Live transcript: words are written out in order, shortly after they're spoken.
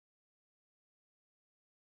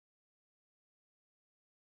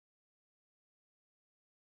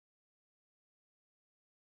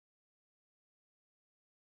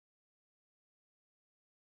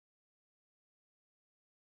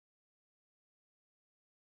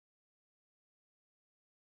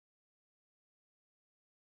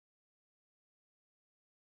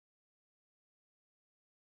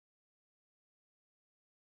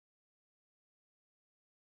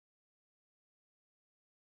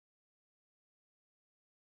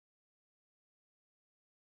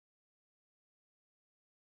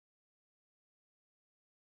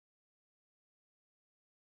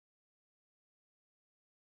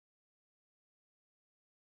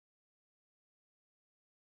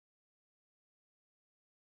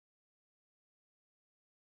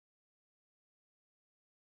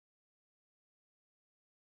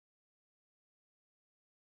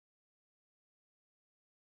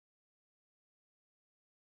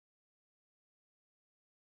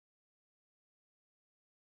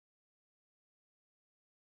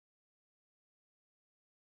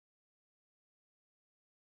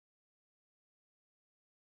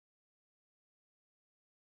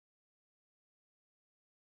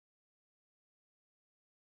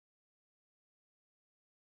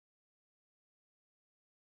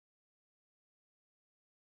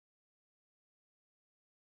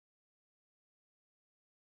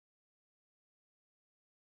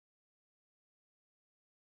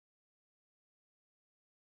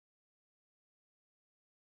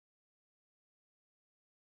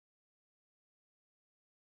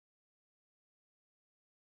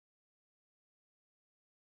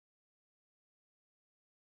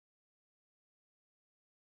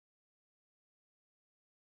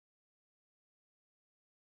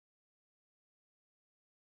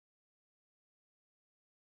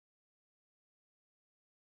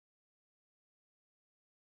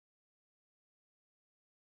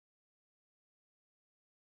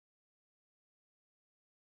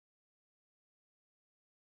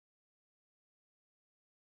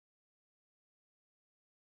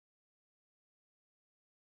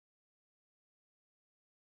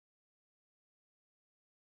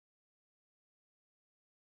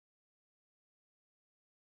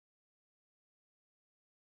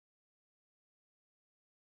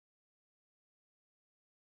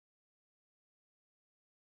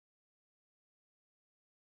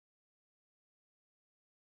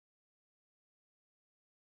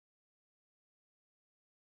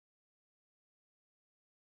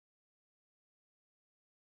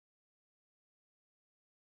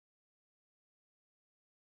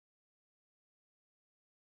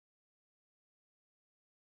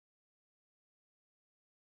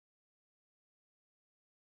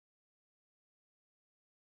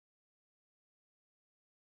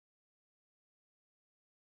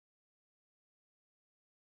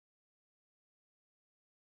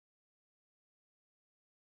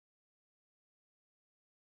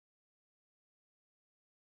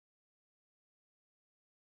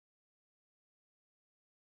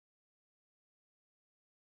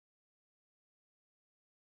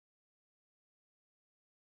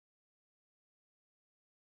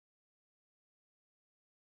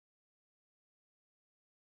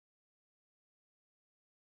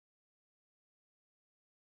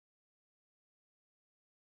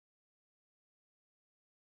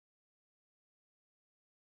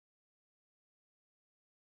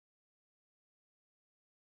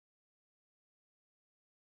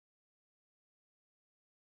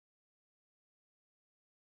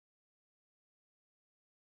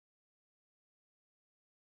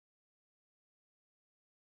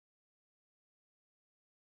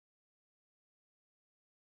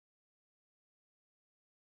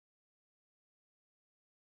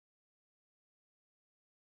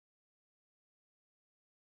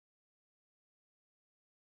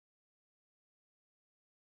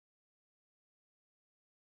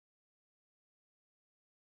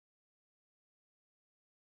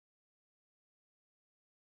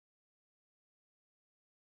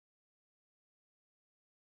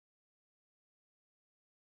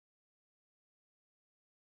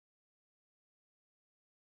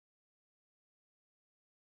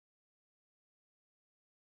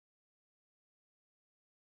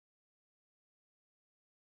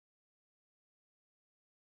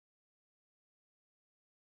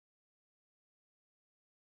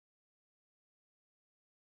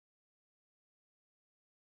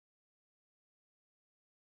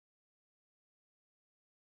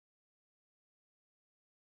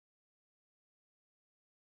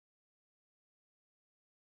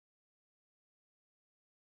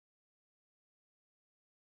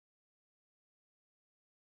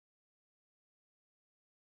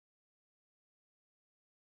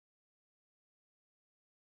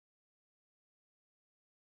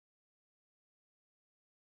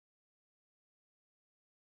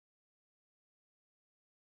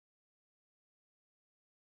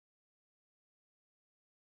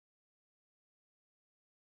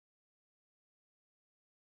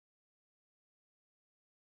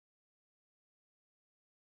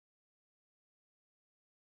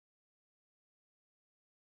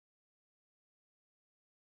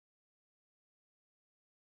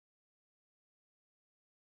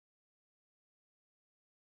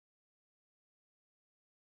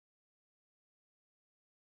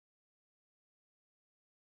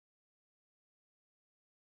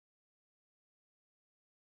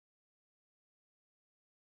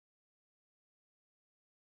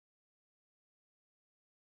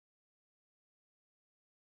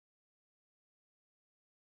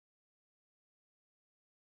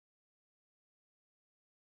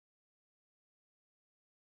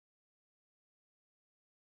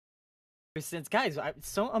since guys, it's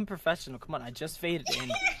so unprofessional. Come on, I just faded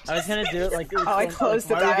in. I was gonna do it like. Oh, I closed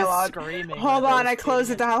the dialogue. Hold on, I closed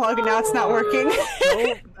the dialogue and now it's not working.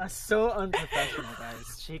 So unprofessional,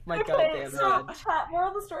 guys. Shake my goddamn head. Moral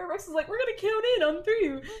of the story, Rex is like, we're gonna count in on 3,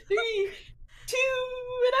 2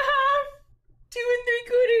 and a half, 2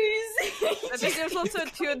 3/4. I think there's also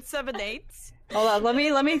 2 7/8. Hold on,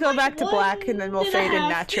 let me go back to black and then we'll fade in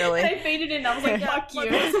naturally. I faded in. I was like, fuck you.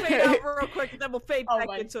 Let's fade out real quick, and then we'll fade back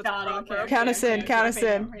in. So it's proper. Count us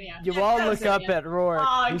in. You all look up at Rourke,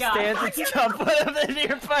 who stands at the top of the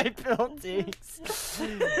nearby buildings.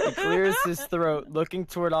 He clears his throat, looking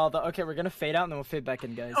toward all the. Okay, we're gonna fade out and then we'll fade back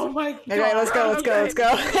in, guys. Oh my god. Okay, let's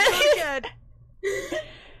go.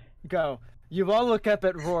 Go. You all look up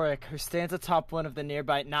at Rorik, who stands atop one of the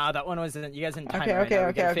nearby. Nah, that one wasn't. You guys didn't time it right now.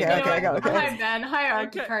 Okay. Hi, Ben. Hi,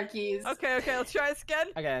 Archicarchies. Okay, let's try this again.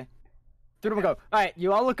 Okay. 3, 2, 1, go. Alright,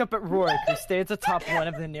 you all look up at Rorik, who stands atop one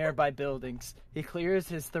of the nearby buildings. He clears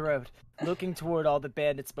his throat, looking toward all the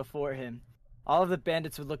bandits before him. All of the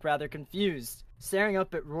bandits would look rather confused, staring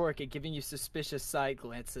up at Rorik and giving you suspicious side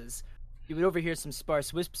glances. You would overhear some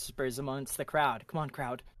sparse whispers amongst the crowd. Come on,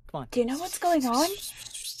 crowd. Come on. Do you know what's going on?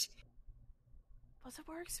 Was it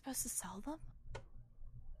Rorik supposed to sell them?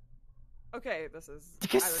 Okay, this is. You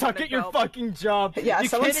can suck at your fucking job. Yeah, you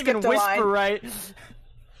someone can't even skipped a whisper, line. right?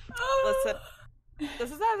 Listen,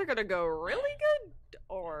 this is either gonna go really good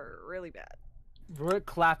or really bad. Rorik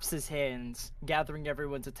claps his hands, gathering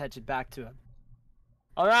everyone's attention back to him.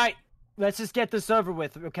 Alright, let's just get this over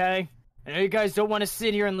with, okay? I know you guys don't want to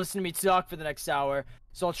sit here and listen to me talk for the next hour,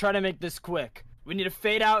 so I'll try to make this quick. We need to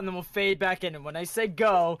fade out and then we'll fade back in, and when I say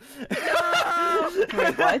go...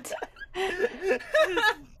 Wait, what?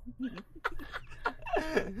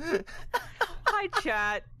 Hi,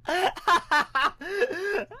 chat.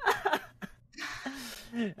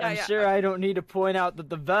 I'm sure I don't need to point out that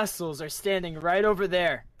the vessels are standing right over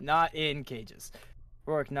there, not in cages.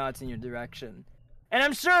 Rorik nods in your direction. And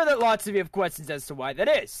I'm sure that lots of you have questions as to why that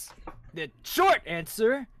is. The short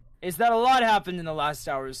answer is that a lot happened in the last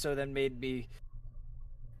hour or so that made me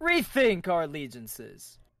rethink our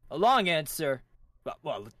allegiances. A long answer,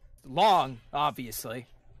 well, long, obviously.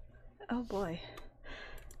 Oh boy.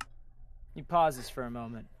 He pauses for a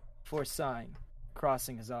moment, before sighing,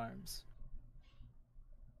 crossing his arms.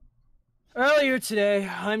 Earlier today,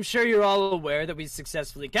 I'm sure you're all aware that we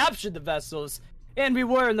successfully captured the vessels, and we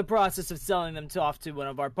were in the process of selling them off to one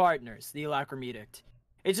of our partners, the Alacrum Edict.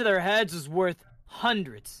 Each of their heads was worth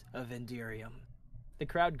hundreds of Enderium. The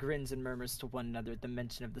crowd grins and murmurs to one another at the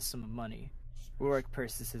mention of the sum of money. Rorik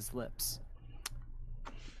purses his lips.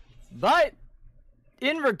 But,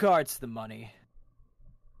 in regards to the money,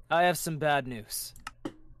 I have some bad news.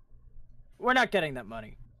 We're not getting that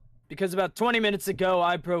money, because about 20 minutes ago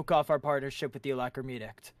I broke off our partnership with the Alacrum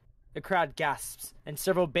Edict. The crowd gasps, and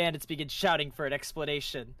several bandits begin shouting for an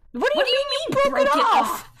explanation. What do you mean broke it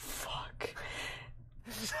off? Fuck.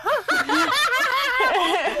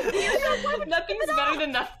 Nothing's better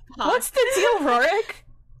than that. What's the deal, Rorik?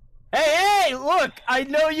 Hey, look! I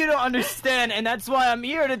know you don't understand, and that's why I'm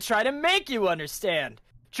here to try to make you understand.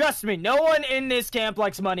 Trust me, no one in this camp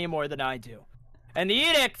likes money more than I do. And the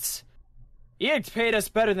Edict paid us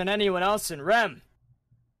better than anyone else in Rem.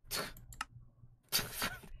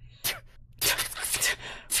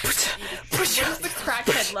 What is the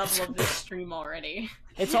crackhead level of this stream already?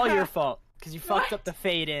 It's all your fault, because you fucked up the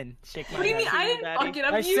fade in. Shake my head. What do you mean? I didn't fuck it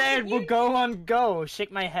up. I said we'll go on go.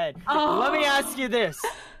 Shake my head. Oh. Let me ask you this.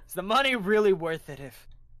 Is the money really worth it if,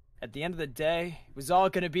 at the end of the day, it was all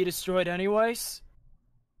going to be destroyed anyways?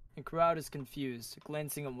 The crowd is confused,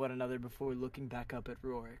 glancing at one another before looking back up at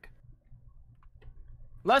Rorik.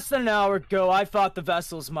 Less than an hour ago, I fought the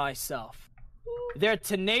vessels myself. They're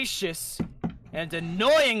tenacious and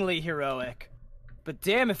annoyingly heroic. But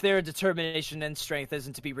damn if their determination and strength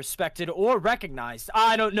isn't to be respected or recognized.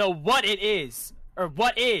 I don't know what it is, or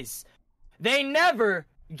what is. They never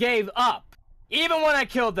gave up. Even when I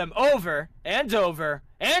killed them over, and over,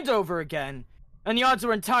 and over again, and the odds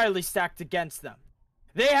were entirely stacked against them.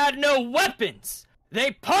 They had no weapons!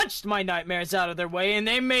 They punched my nightmares out of their way, and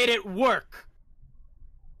they made it work!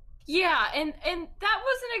 Yeah, and that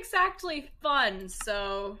wasn't exactly fun,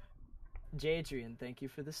 so... Jadrian, thank you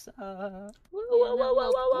for the sub. Whoa.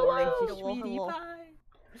 Thank you, sweetie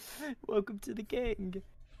pie. Welcome to the gang.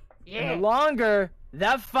 Yeah. And the longer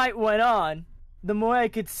that fight went on, the more I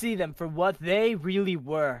could see them for what they really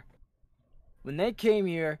were. When they came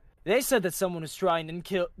here, they said that someone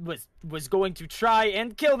was was going to try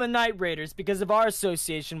and kill the Night Raiders because of our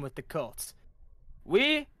association with the cults.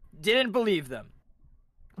 We didn't believe them.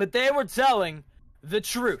 But they were telling the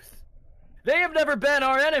truth. They have never been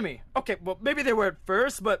our enemy. Okay, well, maybe they were at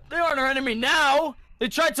first, but they aren't our enemy now. They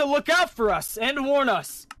tried to look out for us and warn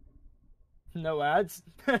us. No ads?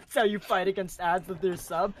 That's how you fight against ads with your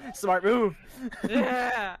sub? Smart move.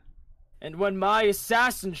 Yeah. And when my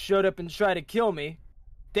assassins showed up and tried to kill me,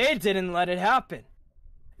 they didn't let it happen.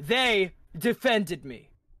 They defended me.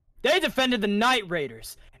 They defended the Night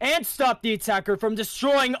Raiders and stopped the attacker from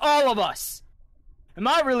destroying all of us. Am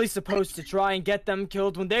I really supposed to try and get them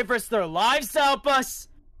killed when they've risked their lives to help us?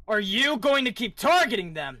 Are you going to keep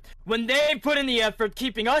targeting them when they put in the effort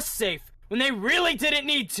keeping us safe when they really didn't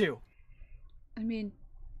need to? I mean,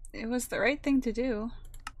 it was the right thing to do.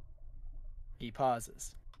 He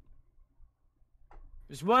pauses.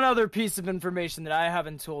 There's one other piece of information that I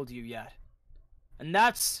haven't told you yet. And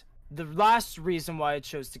that's the last reason why I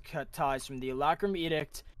chose to cut ties from the Alakram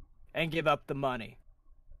Edict and give up the money.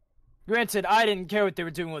 Granted, I didn't care what they were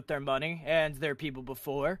doing with their money and their people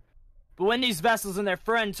before. But when these vessels and their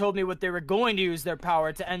friend told me what they were going to use their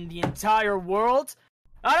power to end the entire world,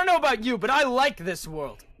 I don't know about you, but I like this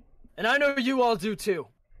world. And I know you all do too.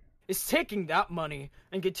 Is taking that money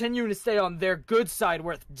and continuing to stay on their good side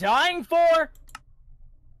worth dying for?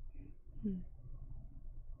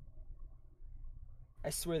 I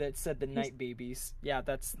swear that said the night babies. Yeah,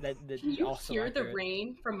 that's that. Can you also hear accurate. the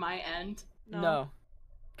rain from my end? No.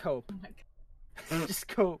 Cope. Oh my God. Just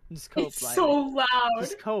cope. Just cope. It's Lila. so loud.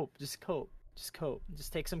 Just cope. Just cope. Just cope.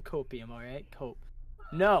 Just take some copium, alright? Cope.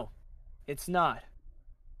 No. It's not.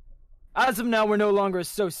 As of now, we're no longer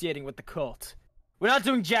associating with the cult. We're not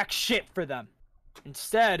doing jack shit for them.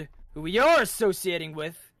 Instead, who we are associating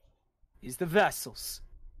with is the vessels.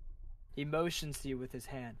 He motions to you with his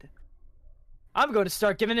hand. I'm going to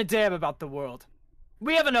start giving a damn about the world.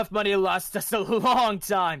 We have enough money to last us a long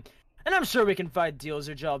time. And I'm sure we can find deals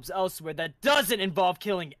or jobs elsewhere that doesn't involve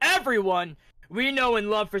killing everyone we know and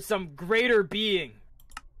love for some greater being.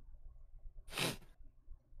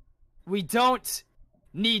 We don't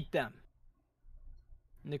need them.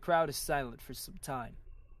 And the crowd is silent for some time.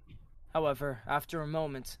 However, after a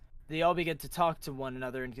moment, they all begin to talk to one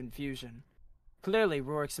another in confusion. Clearly,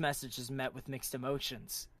 Rorik's message is met with mixed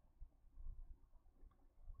emotions.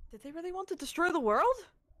 Did they really want to destroy the world?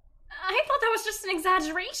 I thought that was just an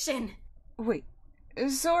exaggeration. Wait,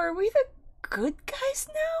 so are we the good guys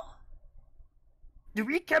now? Do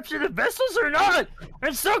we capture the vessels or not?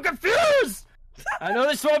 I'm so confused! I know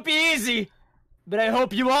this won't be easy, but I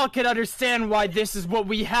hope you all can understand why this is what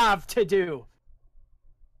we have to do.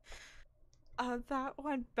 That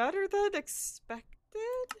went better than expected?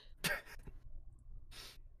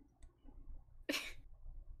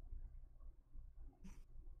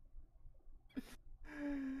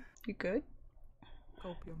 You good?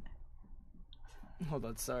 Copium. Hold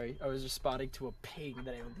on, sorry. I was responding to a ping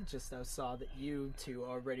that I just now saw that you two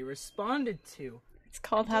already responded to. It's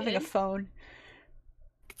called having a phone.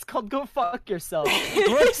 It's called Go Fuck Yourself.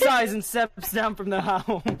 Brooke sighs and steps down from the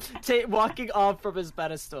home, walking off from his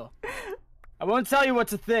pedestal. I won't tell you what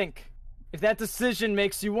to think. If that decision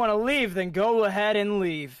makes you want to leave, then go ahead and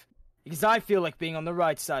leave. Because I feel like being on the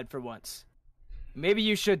right side for once. Maybe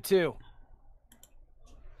you should too.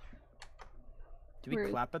 Do we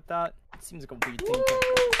Rude. clap at that? It seems like a weird thing to...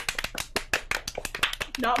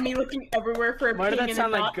 Not me looking everywhere for a Why did ping that and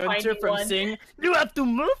sound then like not Gunter finding from one. Sing? You have to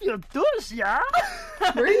move your doors, yeah?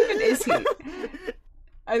 Where even is he?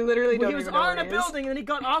 I literally Well, don't he was even know on where a he is. building and then he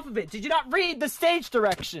got off of it. Did you not read the stage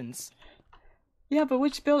directions? Yeah, but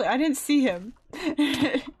which building? I didn't see him.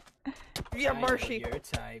 Yeah, I know Marshy. your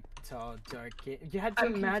type, tall, dark. You had to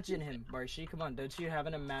imagine him, Marshy. Come on, don't you have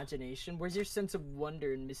an imagination? Where's your sense of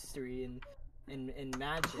wonder and mystery and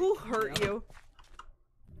magic? Who hurt know? you?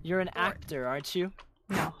 You're an actor, aren't you?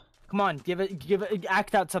 No. Come on,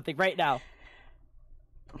 act out something right now.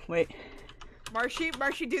 Wait. Marshy,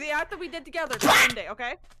 do the act that we did together Monday,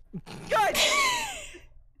 okay? Good!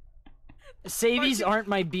 Say these Marshy. aren't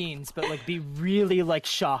my beans, but like be really like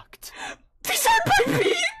shocked. These are my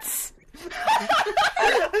beans!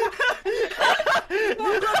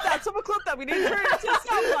 Someone clip that, we need to turn it into a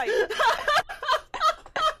stoplight!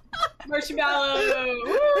 Marshmallow!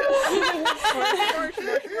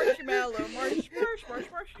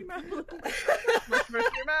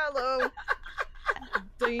 Marshmallow.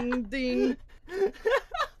 Ding, ding.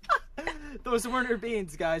 Those weren't her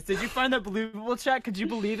beans, guys. Did you find that believable, chat? Could you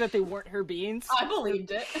believe that they weren't her beans? I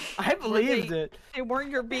believed it. I believed it. They weren't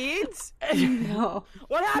your beans? No.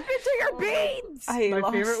 What happened to your beans? I My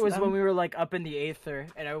lost favorite was them. when we were like up in the aether,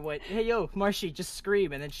 and I went, "Hey, yo, Marshy, just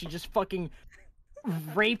scream!" And then she just fucking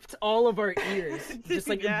raped all of our ears, just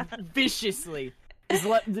like Yeah. viciously.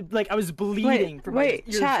 Like I was bleeding from my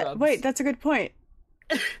Wait, chat. eardrums. Wait, that's a good point.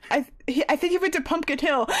 I think he went to Pumpkin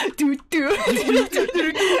Hill. Do.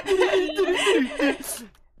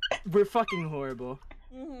 We're fucking horrible.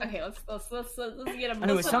 Okay, let's get him.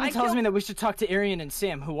 Anyway, someone tells me that we should talk to Arian and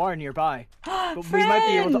Sam, who are nearby. But we Friends! might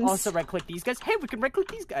be able to also right-click these guys. Hey, we can right-click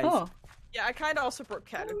these guys. Oh, Yeah, I kind of also broke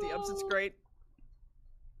Cat at the ups. It's great.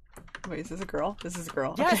 wait, is this a girl? This is a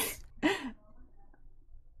girl. Yes. Okay.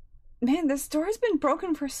 Man, this door has been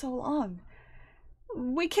broken for so long.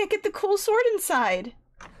 We can't get the cool sword inside.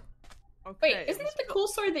 Okay. Wait, isn't it the cool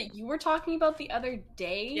sword that you were talking about the other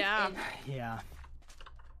day? Yeah. And- Yeah.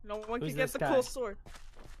 No one Who's can get this the guy? cool sword.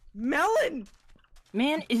 Melon!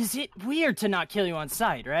 Man, is it weird to not kill you on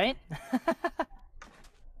sight, right?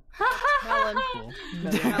 Melon. Cool.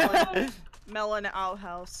 Melon. Melon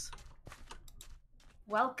outhouse.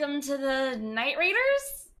 Welcome to the Night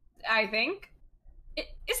Raiders, I think. Is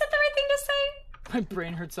that the right thing to say? My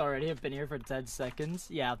brain hurts already. I've been here for 10 seconds.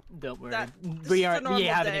 Yeah, don't worry. This We is a aren't. We normal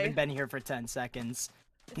haven't day. even been here for 10 seconds.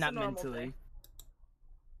 It's Not a normal mentally. day.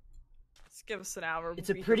 Just give us an hour. It's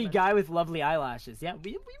we'll a be pretty human. guy with lovely eyelashes. Yeah,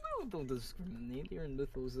 we don't discriminate here in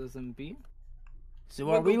Mythos SMP. So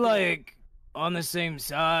are we Wiggle like on the same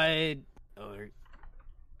side, or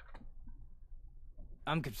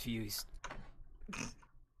I'm confused.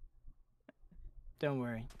 Don't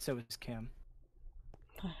worry. So is Kim.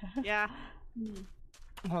 Yeah.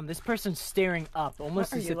 Hold on, this person's staring up,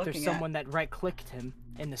 almost What are as you if there's looking at? someone that right-clicked him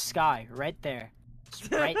in the sky, right there.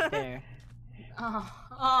 Just right there.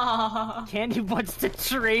 Candy wants to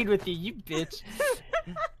trade with you, you bitch.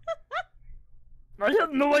 I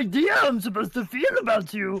have no idea how I'm supposed to feel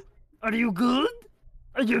about you. Are you good?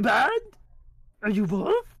 Are you bad? Are you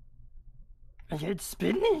both? My head's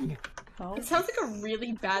spinning. Oh. It sounds like a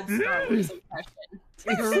really bad Star Wars impression.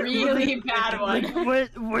 Like a really bad one.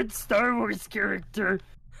 Like, what Star Wars character?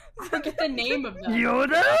 Forget the name of them.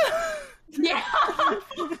 Yoda? Yeah.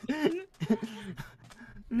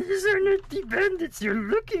 These are not the bandits you're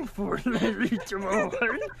looking for, Larry Jamal.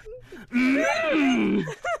 Mm.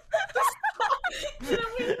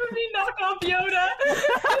 Wait for me, knock off Yoda.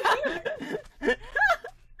 I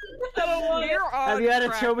don't want it. You're on Have you had a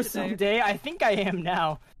track Choba today. someday? I think I am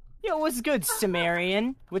now. Yo, what's good,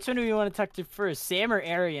 Sumerian? Which one do we want to talk to first? Sam or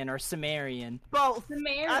Arian or Sumerian? Both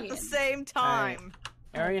Sumerian. at the same time.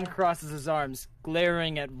 Arian crosses his arms,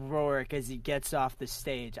 glaring at Rourke as he gets off the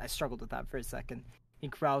stage. I struggled with that for a second. He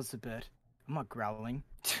growls a bit. I'm not growling.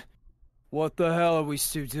 What the hell are we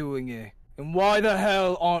still doing here? And why the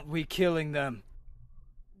hell aren't we killing them?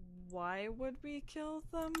 Why would we kill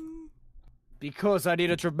them? Because I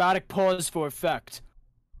need a dramatic pause for effect.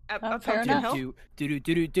 At fair Pumpkin enough. Hill?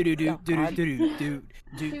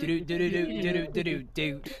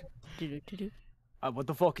 What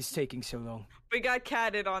the fuck is taking so long? We got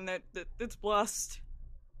catted on it. It's blessed.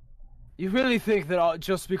 You really think that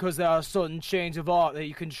just because there are certain chains of art that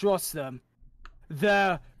you can trust them?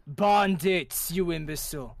 They're bandits, you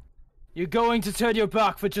imbecile. You're going to turn your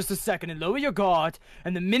back for just a second and lower your guard,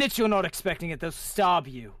 and the minute you're not expecting it, they'll stab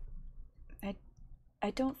you. I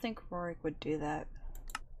don't think Rorik would do that.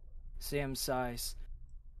 Sam sighs.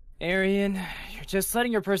 Arian, you're just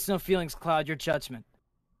letting your personal feelings cloud your judgment.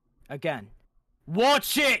 Again.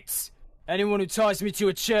 Watch it! Anyone who ties me to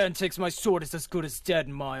a chair and takes my sword is as good as dead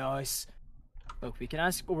in my eyes. Look, we can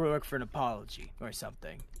ask Rourke for an apology, or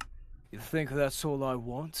something. You think that's all I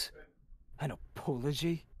want? An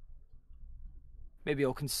apology? Maybe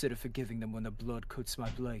I'll consider forgiving them when the blood coats my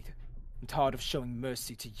blade. I'm tired of showing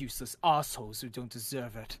mercy to useless assholes who don't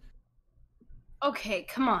deserve it. Okay,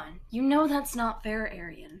 come on. You know that's not fair,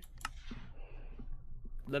 Arian.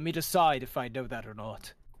 Let me decide if I know that or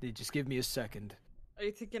not. Just give me a second. Are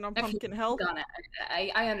you thinking on Pumpkin Hill? Got it.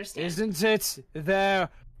 I understand. Isn't it? They're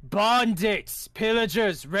bandits,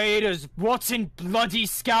 pillagers, raiders, rotten bloody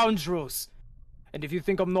scoundrels. And if you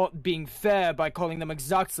think I'm not being fair by calling them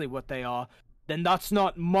exactly what they are, then that's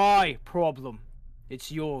not my problem.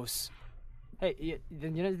 It's yours. Hey, you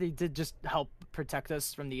know they did just help protect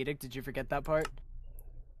us from the edict. Did you forget that part?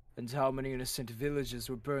 And how many innocent villages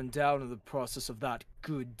were burned down in the process of that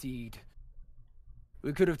good deed.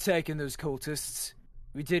 We could have taken those cultists.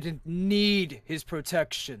 We didn't need his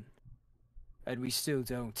protection. And we still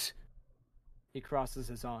don't. He crosses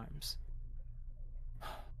his arms.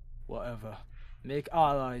 Whatever. Make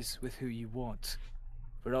allies with who you want.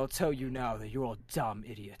 But I'll tell you now that you're all dumb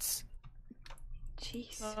idiots.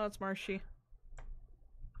 Jeez. Oh, it's Marshy.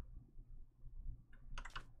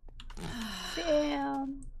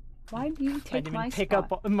 Sam, why do you I take didn't my even pick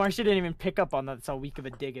spot? up on, Marcia didn't even pick up on that. That's how weak of a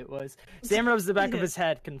dig it was. Sam rubs the back of his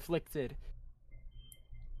head, conflicted.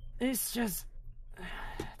 It's just...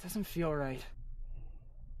 It doesn't feel right.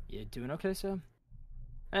 You doing okay, Sam?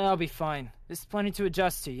 I'll be fine. There's plenty to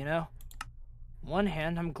adjust to, you know? On one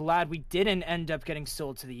hand, I'm glad we didn't end up getting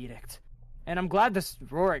sold to the Edict. And I'm glad this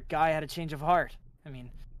Rorik guy had a change of heart. I mean,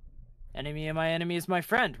 enemy of my enemy is my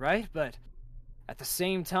friend, right? But at the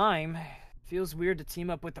same time, it feels weird to team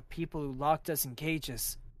up with the people who locked us in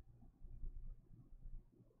cages.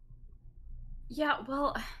 Yeah,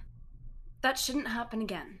 well, that shouldn't happen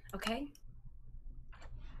again, okay?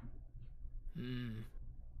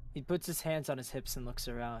 He puts his hands on his hips and looks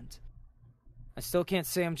around. I still can't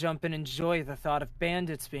say I'm jumping enjoy the thought of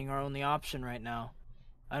bandits being our only option right now.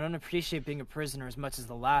 I don't appreciate being a prisoner as much as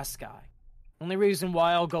the last guy. Only reason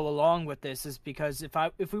why I'll go along with this is because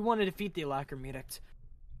if we want to defeat the Alacker Edict,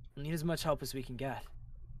 we'll need as much help as we can get.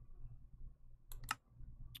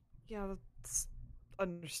 Yeah, that's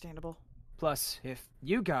understandable. Plus, if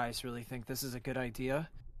you guys really think this is a good idea,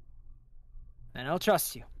 then I'll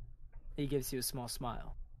trust you. He gives you a small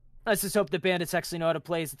smile. Let's just hope the bandits actually know how to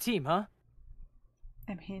play as a team, huh?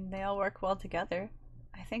 I mean, they all work well together.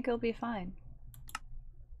 I think it'll be fine.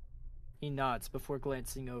 He nods before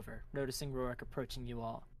glancing over, noticing Rorik approaching you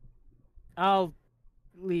all. I'll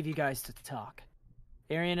leave you guys to talk.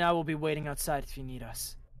 Arian and I will be waiting outside if you need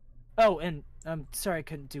us. Oh, and I'm sorry I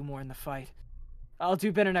couldn't do more in the fight. I'll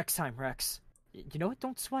do better next time, Rex. You know what?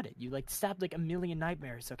 Don't sweat it. You, stabbed a million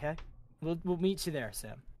nightmares, okay? We'll meet you there,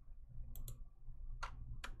 Sam.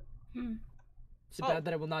 Is it bad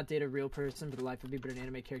that I will not date a real person for the life of me, but an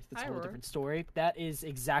anime character that's a whole different story? That is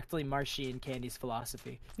exactly Marshy and Candy's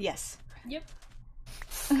philosophy. Yes. Yep.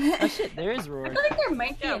 Oh shit, there is Rorik. I feel like there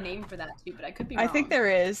might be a name for that too, but I could be wrong. I think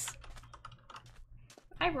there is.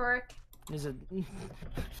 Hi, Rorik. There's a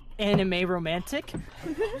anime romantic?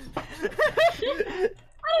 I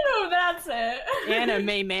don't know if that's it.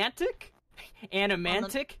 Anime-mantic?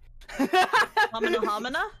 Animantic? Homina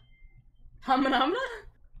homina? Humana?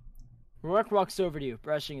 Rorik walks over to you,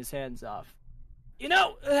 brushing his hands off. You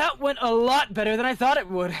know, that went a lot better than I thought it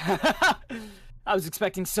would. I was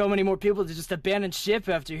expecting so many more people to just abandon ship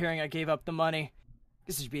after hearing I gave up the money.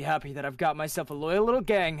 Guess I should be happy that I've got myself a loyal little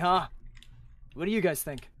gang, huh? What do you guys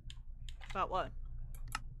think? About what?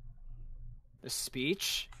 The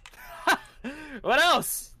speech? What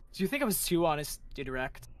else? Do you think I was too honest, too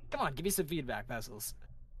direct? Come on, give me some feedback, Vessels.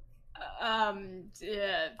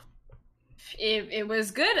 It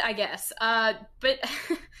was good, I guess. But that's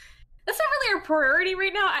not really our priority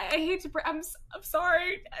right now. I hate to. I'm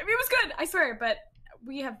sorry. I mean, it was good. I swear, but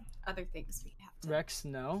we have other things we have to. Rex,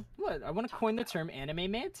 no. What? I want to coin the term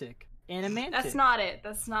anime-mantic. Animantic. That's not it.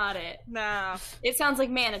 That's not it. Nah. It sounds like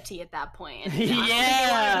manatee at that point. Yeah.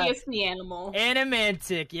 I don't think it's the animal.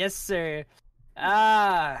 Animantic, yes, sir.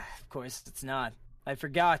 Ah, of course it's not. I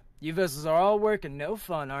forgot. You vessels are all work and no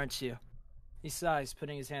fun, aren't you? He sighs,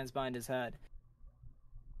 putting his hands behind his head.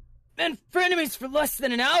 Been frenemies for less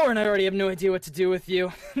than an hour and I already have no idea what to do with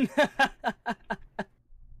you.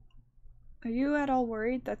 Are you at all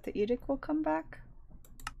worried that the edict will come back?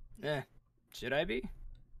 Should I be?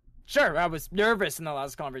 Sure, I was nervous in the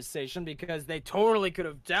last conversation because they totally could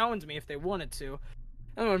have downed me if they wanted to.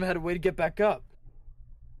 I would have had a way to get back up.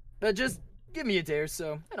 But just give me a day or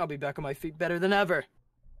so, and I'll be back on my feet better than ever.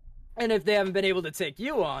 And if they haven't been able to take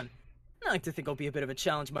you on, I like to think I'll be a bit of a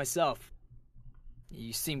challenge myself.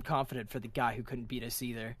 You seem confident for the guy who couldn't beat us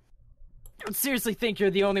either. You don't seriously think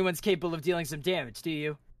you're the only ones capable of dealing some damage, do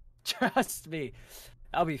you? Trust me,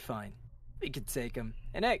 I'll be fine. We can take him.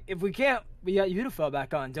 And heck, if we can't, we got you to fall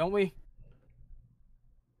back on, don't we?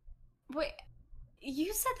 Wait,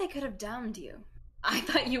 you said they could have downed you. I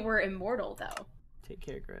thought you were immortal, though. Take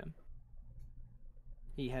care, Graham.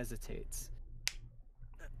 He hesitates.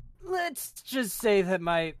 Let's just say that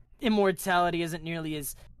my immortality isn't nearly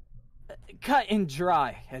as cut and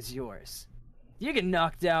dry as yours. You get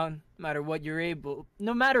knocked down, no matter what you're able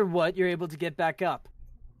to get back up.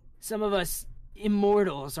 Some of us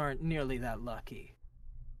immortals aren't nearly that lucky.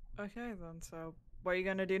 Okay then, so what are you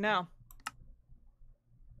gonna do now?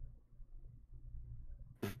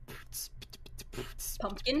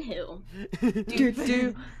 Pumpkin Hill.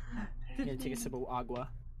 Do. I'm gonna take a sip of agua.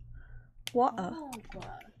 What?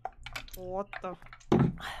 What the?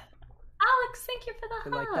 Alex, thank you for the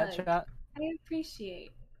You hug. like that chat? I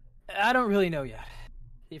appreciate. I don't really know yet.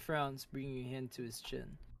 He frowns, bringing a hand to his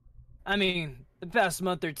chin. I mean, the past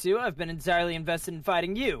month or two, I've been entirely invested in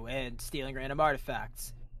fighting you and stealing random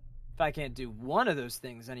artifacts. If I can't do one of those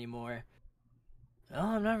things anymore, well,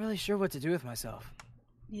 I'm not really sure what to do with myself.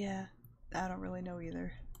 Yeah, I don't really know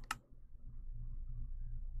either.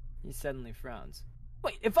 He suddenly frowns.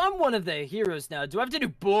 Wait, if I'm one of the heroes now, do I have to do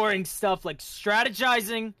boring stuff like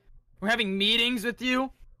strategizing? Or having meetings with you?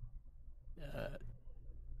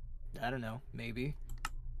 I don't know, maybe.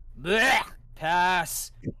 Blech!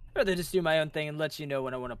 Pass. I'd rather just do my own thing and let you know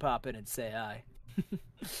when I want to pop in and say hi.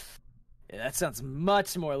 Yeah, that sounds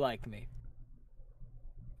much more like me.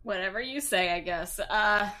 Whatever you say, I guess.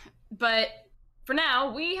 But for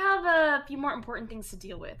now, we have a few more important things to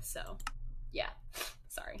deal with, so yeah.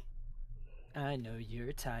 Sorry. I know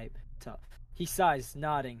your type. He sighs,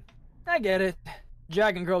 nodding. I get it.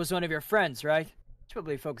 Dragon Girl was one of your friends, right? Should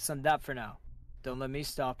probably focus on that for now. Don't let me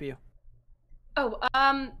stop you. Oh,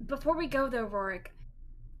 before we go though, Rorik,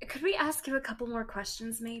 could we ask you a couple more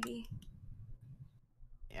questions, maybe?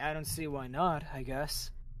 Yeah, I don't see why not, I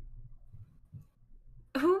guess.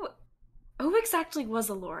 Who exactly was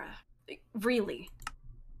Alora? Really?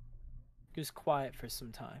 He was quiet for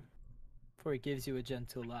some time, before he gives you a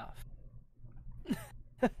gentle laugh.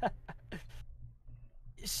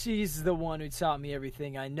 She's the one who taught me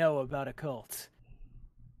everything I know about a cult.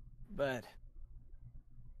 But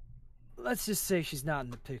let's just say she's not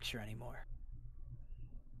in the picture anymore.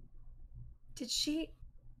 Did she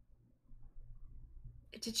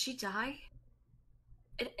die?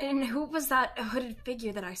 And who was that hooded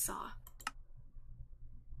figure that I saw?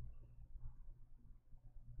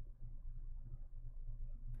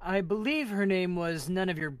 I believe her name was none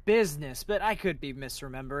of your business, but I could be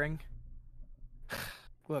misremembering.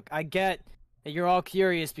 Look, I get that you're all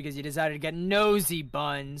curious because you decided to get nosy,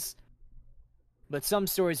 Buns. But some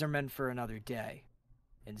stories are meant for another day.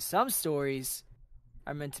 And some stories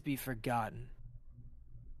are meant to be forgotten.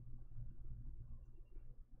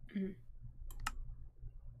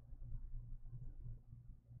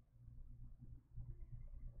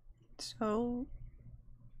 So,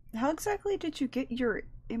 how exactly did you get your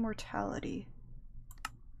immortality?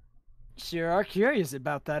 Sure are curious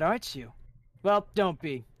about that, aren't you? Well, don't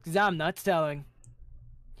be, because I'm not telling.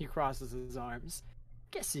 He crosses his arms.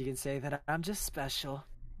 Guess you can say that I'm just special.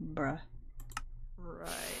 Bruh. Right.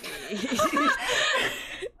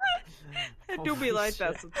 It do be like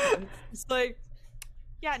that sometimes. It's like,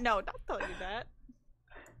 yeah, no, not telling you that.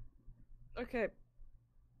 Okay.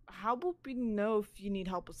 How will we know if you need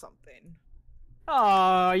help with something?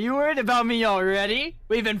 Oh, you worried about me already?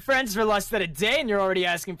 We've been friends for less than a day and you're already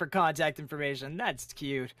asking for contact information. That's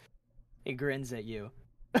cute. He grins at you.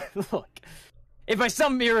 Look, if by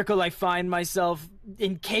some miracle I find myself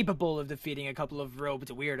incapable of defeating a couple of robed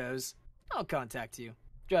weirdos, I'll contact you.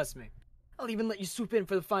 Trust me. I'll even let you swoop in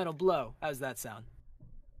for the final blow. How's that sound?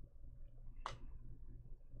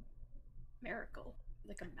 Miracle.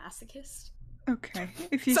 Like a masochist? Okay,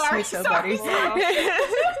 if you Sorry, say so, sorry, buddy. sorry.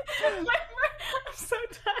 I'm so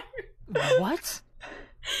tired. What?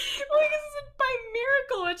 Well, because it's by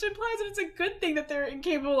miracle, which implies that it's a good thing that they're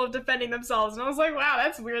incapable of defending themselves. And I was like, wow,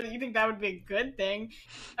 that's weird that you think that would be a good thing.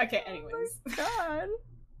 Okay, anyways. Oh God.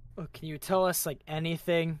 Well, can you tell us, like,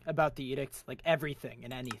 anything about the edict? Like, everything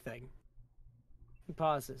and anything. He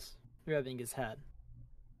pauses, rubbing his head.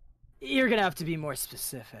 You're gonna have to be more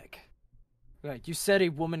specific. Right, you said a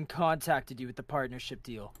woman contacted you with the partnership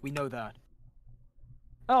deal. We know that.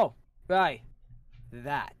 Oh, right.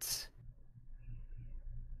 That.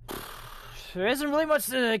 There isn't really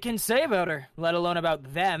much I can say about her, let alone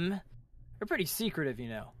about them. They're pretty secretive, you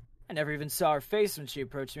know. I never even saw her face when she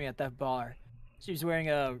approached me at that bar. She was wearing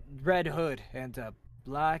a red hood and a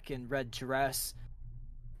black and red dress.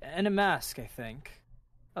 And a mask, I think.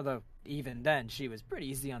 Although, even then, she was pretty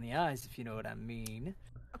easy on the eyes, if you know what I mean.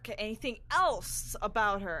 Okay, anything else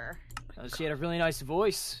about her? She had a really nice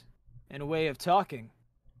voice and a way of talking.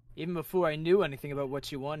 Even before I knew anything about what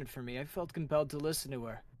she wanted from me, I felt compelled to listen to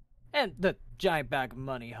her. And the giant bag of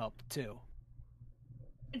money helped, too.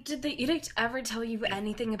 Did the edict ever tell you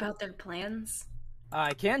anything about their plans?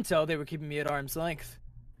 I can tell they were keeping me at arm's length.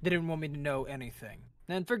 They didn't want me to know anything.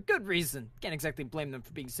 And for good reason. Can't exactly blame them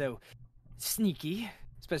for being so sneaky.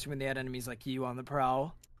 Especially when they had enemies like you on the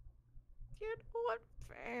prowl. You know what?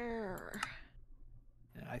 Fair.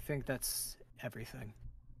 I think that's everything.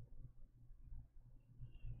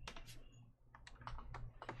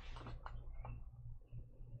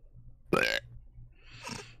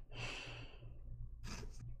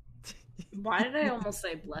 Why did I almost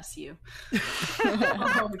say bless you?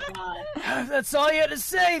 Oh god. If that's all you had to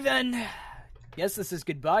say, then guess this is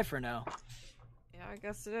goodbye for now. Yeah, I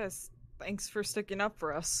guess it is. Thanks for sticking up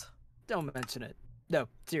for us. Don't mention it. No,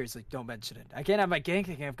 seriously, don't mention it. I can't have my gang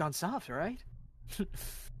thinking I've gone soft, alright?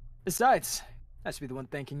 Besides, I should be the one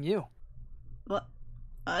thanking you. What?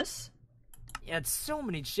 Us? You had so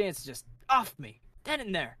many chances just off me, dead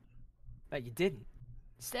in there. But you didn't.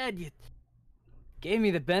 Instead, you gave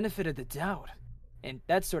me the benefit of the doubt. And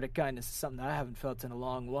that sort of kindness is something I haven't felt in a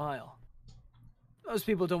long while. Most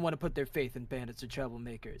people don't want to put their faith in bandits or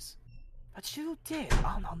troublemakers. But you did.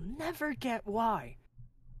 I'll never get why.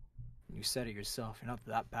 You said it yourself, you're not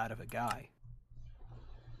that bad of a guy.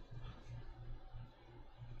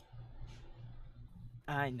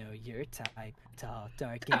 I know your type, tall,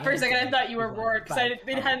 dark, For a second, I and thought you were you Rourke, because wanna it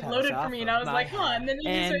bite hadn't my loaded paws for me, and off I was of like, my huh, and then you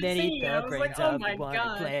and started then singing, and I was like, oh my one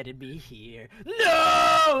god. planted me here.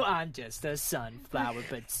 No, I'm just a sunflower,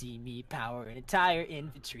 but see me power an entire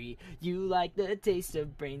infantry. You like the taste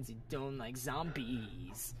of brains, you don't like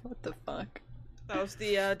zombies. What the fuck? That was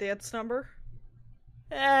the dance number.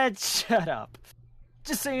 Shut up.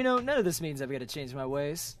 Just so you know, none of this means I've got to change my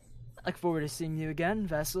ways. I look forward to seeing you again,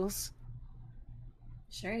 Vessels.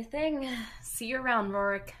 Sure thing. See you around,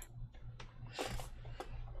 Rourke.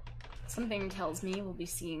 Something tells me we'll be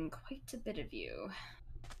seeing quite a bit of you.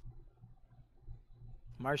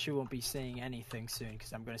 Marcia won't be saying anything soon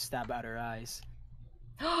because I'm going to stab out her eyes.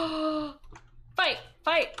 Fight!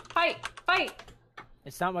 Fight! Fight! Fight!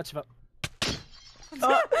 It's not much of a...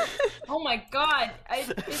 Oh my god!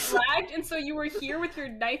 It lagged, and so you were here with your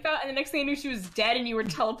knife out, and the next thing I knew, she was dead, and you were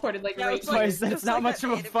teleported like Yeah, right it's like- here. That's just not like much that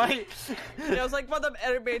of a anime. fight. You know, it's like one of them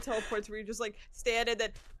anime teleports where you just like stand and then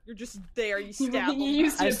you're just there. You stab You them.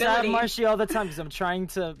 used I your stab ability. Marcia all the time because I'm trying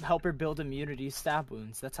to help her build immunity to stab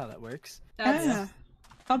wounds. That's how that works. That's Yeah.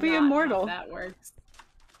 I'll be not immortal. how that works.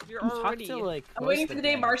 You're You talk already. to, like, I'm most waiting of for the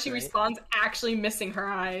day gangs, Marcy right? responds actually missing her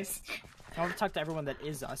eyes. I want to talk to everyone that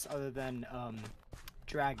is us, other than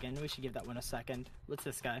Dragon. We should give that one a second. What's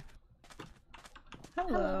this guy?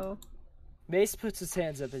 Hello. Mace puts his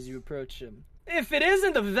hands up as you approach him. If it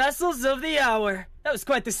isn't the Vessels of the Hour! That was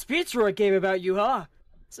quite the speech Roy gave about you, huh?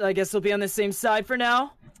 So I guess we'll be on the same side for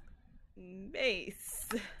now? Mace.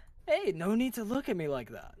 Hey, no need to look at me like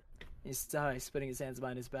that. He sighs, putting his hands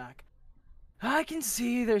behind his back. I can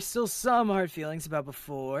see there's still some hard feelings about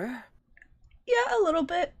before. Yeah, a little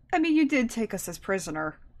bit. I mean, you did take us as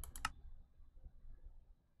prisoner.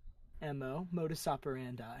 MO, modus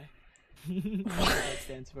operandi. That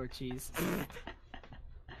stands for cheese.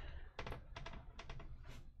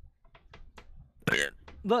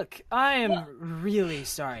 Look, I am really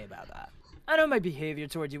sorry about that. I know my behavior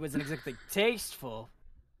toward you wasn't exactly tasteful.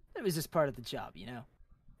 It was just part of the job, you know?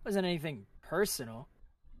 It wasn't anything personal.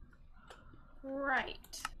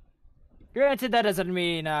 Right. Granted, that doesn't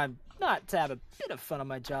mean I'm not to have a bit of fun on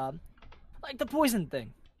my job. Like the poison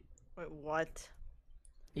thing. Wait, what?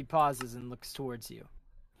 He pauses and looks towards you.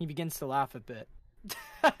 He begins to laugh a bit.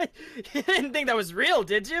 You didn't think that was real,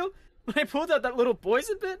 did you? When I pulled out that little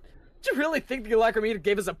poison bit? Did you really think the Alacrimeter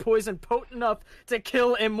gave us a poison potent enough to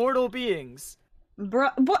kill immortal beings?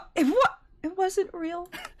 Bruh, what? It wasn't real?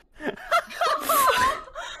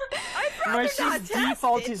 Marcy's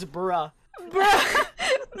default is bruh. Bruh!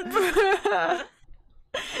 Bruh!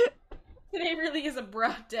 Today really is a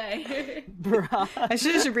bruh day. Bruh. I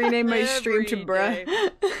should just rename my stream to Every bruh. day.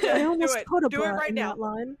 I Do almost it. put a Do it bra right in now. that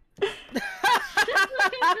line.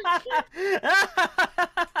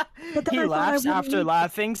 But then He I thought I laughs wouldn't after need-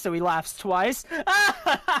 laughing, so he laughs twice. Who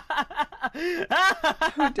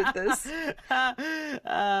did this?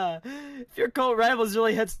 If your cult rivals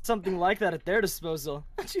really had something like that at their disposal,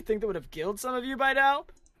 don't you think they would have killed some of you by now?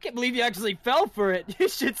 Can't believe you actually fell for it. You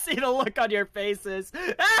should see the look on your faces.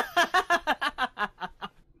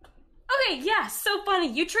 Okay, yeah, so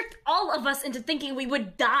funny. You tricked all of us into thinking we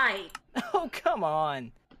would die. Oh, come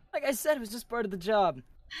on. Like I said, it was just part of the job.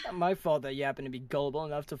 Not my fault that you happen to be gullible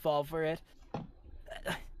enough to fall for it.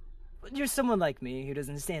 You're someone like me who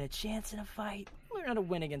doesn't stand a chance in a fight. Learn how to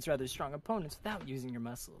win against rather strong opponents without using your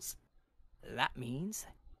muscles. That means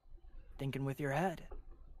thinking with your head.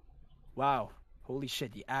 Wow. Holy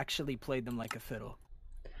shit, you actually played them like a fiddle.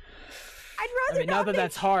 I'd I rather mean, not that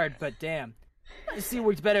that's hard, but damn. This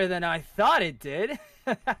worked better than I thought it did.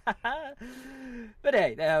 But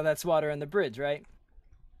hey, that's water on the bridge, right?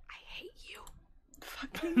 I hate you.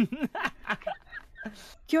 Fucking.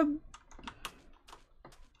 You're.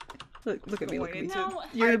 Look at me, look at me. No,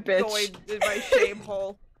 You're a I'm bitch. going in my shame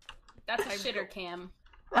hole. that's a shitter cam.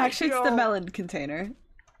 Actually, it's the go- melon container.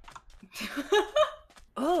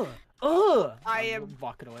 Ugh. I I'm am-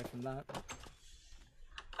 walking away from that.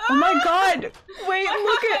 Oh my god! Wait,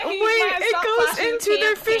 look at. He Wait, might it stop goes flashing into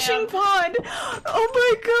their cam. fishing pond! Oh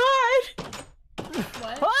my god!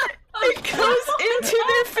 What? What? It goes into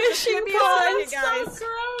their fishing Give me a pond! second, So guys.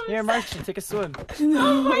 gross. Here, Marcia, take a swim.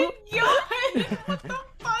 Oh my god! What the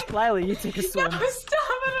fuck? Lila, you take a swim. No,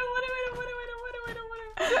 stop it!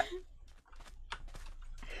 What?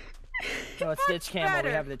 No, it's Ditch Camel. We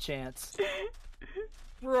better. have the chance.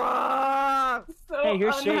 Bruh. So Hey,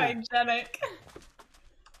 here's Shane. unhygienic.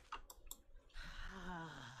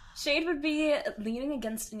 Shade would be leaning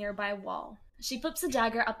against a nearby wall. She flips a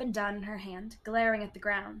dagger up and down in her hand, glaring at the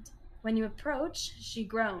ground. When you approach, she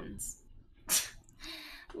groans.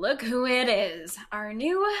 Look who it is, our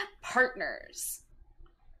new partners.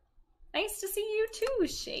 Nice to see you too,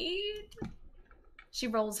 Shade. She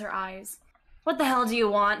rolls her eyes. What the hell do you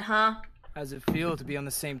want, huh? How's it feel to be on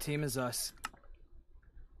the same team as us?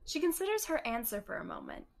 She considers her answer for a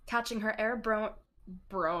moment, catching her airborne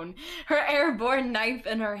knife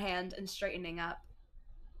in her hand and straightening up.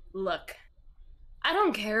 Look, I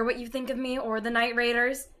don't care what you think of me or the Night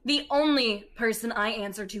Raiders. The only person I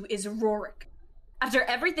answer to is Rorik. After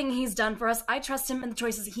everything he's done for us, I trust him and the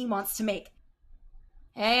choices he wants to make.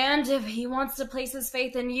 And if he wants to place his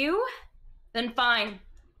faith in you, then fine.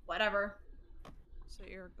 Whatever. So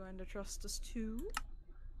you're going to trust us too?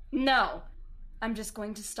 No. I'm just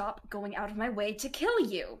going to stop going out of my way to kill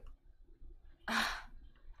you.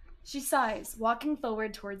 She sighs, walking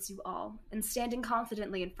forward towards you all and standing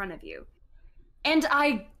confidently in front of you. And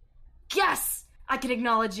I guess I can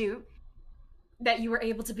acknowledge you that you were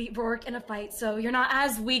able to beat Rorik in a fight, so you're not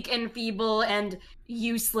as weak and feeble and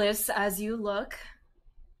useless as you look.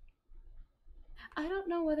 I don't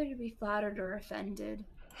know whether to be flattered or offended.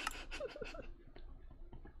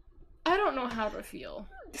 I don't know how to feel.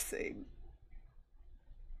 Same.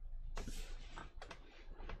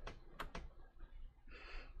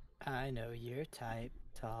 I know your type.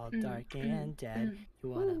 Tall, dark, and dead. You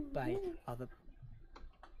wanna bite all the...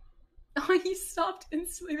 Oh, he stopped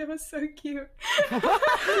instantly. That was so cute. Before you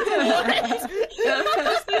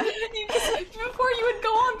would go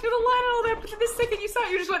on through the line and all that, but the second you saw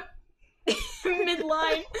it, you just went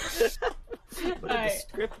mid-line. What a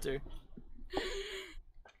descriptor.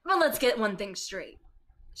 Well, let's get one thing straight.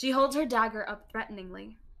 She holds her dagger up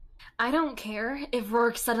threateningly. I don't care if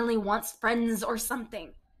Rorik suddenly wants friends or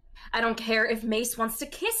something. I don't care if Mace wants to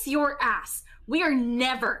kiss your ass. We are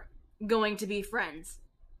never going to be friends.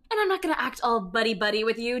 And I'm not going to act all buddy-buddy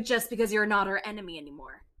with you just because you're not our enemy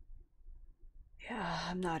anymore. Yeah,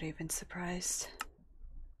 I'm not even surprised.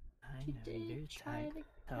 I know your type.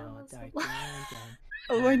 Tall, dark, and dead.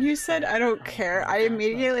 When you said I don't care, I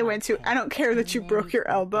immediately went to I don't care that you broke your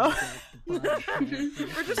elbow. We're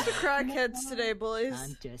just the crackheads today, boys.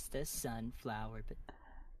 I'm just a sunflower, but...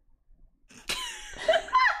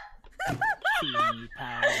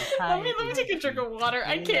 Let me take a drink of water.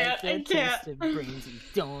 I can't. Brains and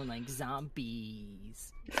don't like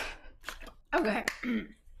zombies. Okay.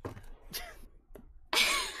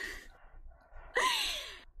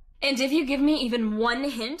 And if you give me even one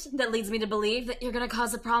hint that leads me to believe that you're gonna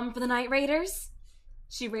cause a problem for the Night Raiders,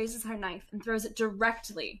 she raises her knife and throws it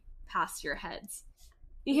directly past your heads.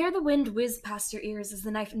 You hear the wind whiz past your ears as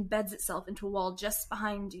the knife embeds itself into a wall just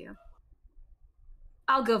behind you.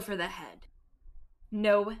 I'll go for the head.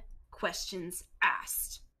 No questions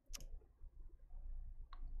asked.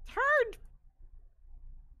 Heard!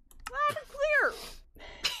 Loud and clear!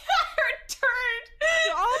 Turned!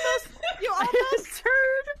 You almost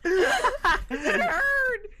heard! And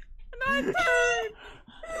I turned!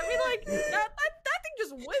 I mean, like, that thing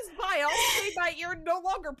just whizzed by. All of a sudden, my ear no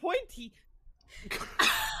longer pointy.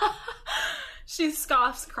 She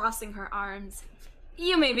scoffs, crossing her arms.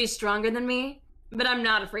 You may be stronger than me, but I'm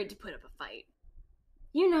not afraid to put up a fight.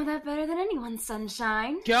 You know that better than anyone,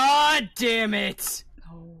 Sunshine. God damn it!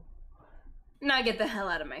 Oh. Now get the hell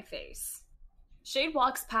out of my face. Shade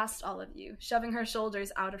walks past all of you, shoving her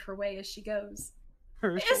shoulders out of her way as she goes.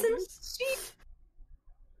 Isn't she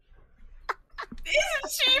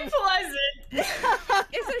pleasant?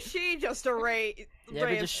 Isn't she just a ray? You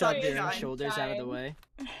ever just shove your sunshine? shoulders out of the way?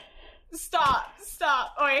 Stop. Oh,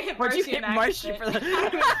 I hit Why'd you Marcy hit in Marcy accident. for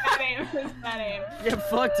that? Bad aim. Get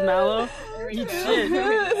fucked, Mallow. Eat shit.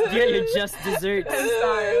 Get your just desserts.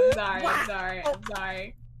 I'm sorry.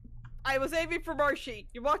 I was aiming for Marshy.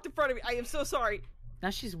 You walked in front of me. I am so sorry. Now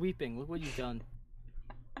she's weeping. Look what you've done.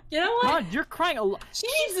 You know what? God, you're crying a lot. She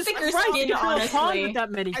needs thicker Christ, skin, you feel a pond honestly. with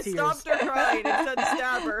that many I tears. stopped her crying and said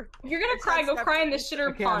stab her. If you're gonna cry, go cry in the shitter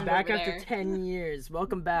Okay, pond I'm back over after there. 10 years.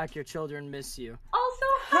 Welcome back. Your children miss you. Also,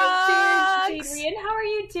 hi, Hugs! Jadrian. How are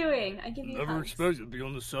you doing? I give you Never hugs. expected to be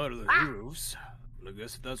on the side of the heroes. But I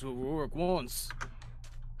guess if that's what Rorik wants.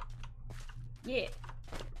 Yeah.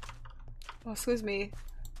 Oh, excuse me.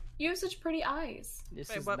 You have such pretty eyes. This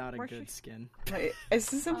Wait, is what- not a where's good she- skin. Wait, is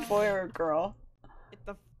this a boy or a girl?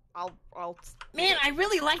 I'll. Man, I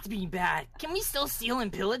really liked being bad. Can we still steal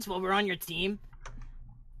and pillage while we're on your team?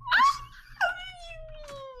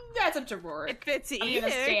 That's up to Rorik. If it's I'm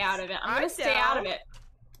gonna stay out of it. I'm gonna stay out of it.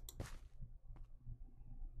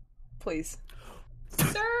 Please.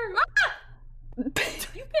 Sir! Ah! You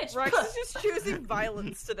bitch. Rex is just choosing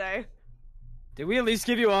violence today. Did we at least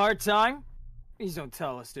give you a hard time? Please don't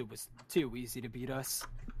tell us it was too easy to beat us.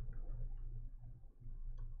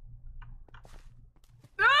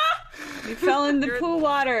 You fell in the pool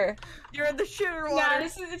water. You're in the shitter water. Nah,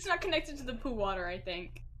 it's not connected to the poo water, I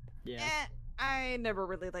think. Yeah. I never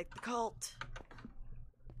really liked the cult.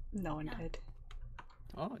 No one did.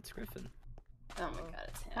 Oh, it's Griffin. Oh my god,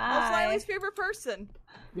 it's him. That's Hi. Riley's favorite person.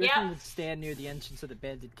 Griffin Yep. would stand near the entrance of the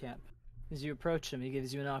bandit camp. As you approach him, he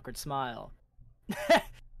gives you an awkward smile.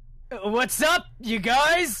 What's up, you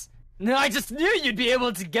guys? No, I just knew you'd be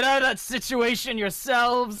able to get out of that situation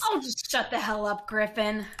yourselves. Oh, just shut the hell up,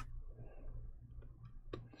 Griffin.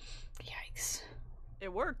 Yikes.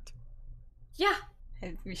 It worked. Yeah.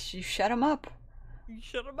 You shut him up. You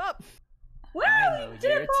shut him up. Woo! I know, Did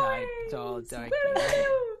you're it, a type, boys! tall, dark. Woo!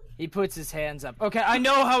 He puts his hands up. Okay, I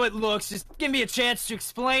know how it looks. Just give me a chance to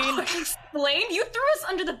explain. Explain? You threw us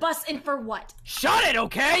under the bus and for what? Shut it,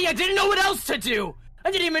 okay? I didn't know what else to do.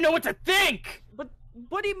 I didn't even know what to think. But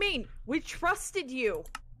what do you mean? We trusted you.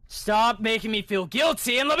 Stop making me feel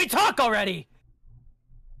guilty and let me talk already!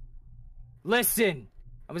 Listen,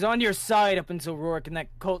 I was on your side up until Rourke and that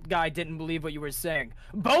cult guy didn't believe what you were saying.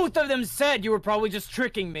 Both of them said you were probably just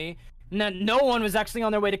tricking me, and that no one was actually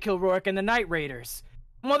on their way to kill Rourke and the Night Raiders.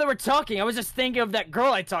 And while they were talking, I was just thinking of that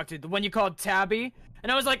girl I talked to, the one you called Tabby,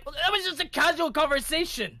 and I was like, well, that was just a casual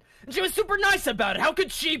conversation. And she was super nice about it. How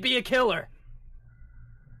could she be a killer?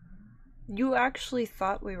 You actually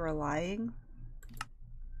thought we were lying?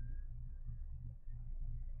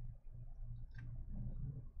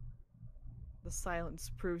 The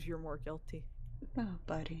silence proves you're more guilty. Oh,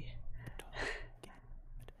 buddy.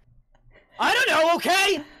 I don't know,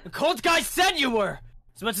 okay? The cult guys said you were.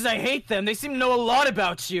 As much as I hate them, they seem to know a lot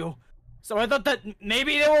about you. So I thought that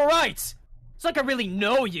maybe they were right. It's like I really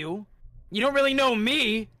know you. You don't really know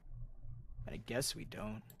me. I guess we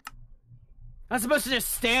don't. I'm supposed to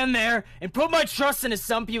just stand there and put my trust into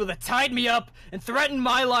some people that tied me up and threatened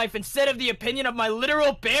my life instead of the opinion of my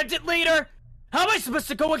literal bandit leader? How am I supposed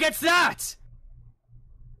to go against that?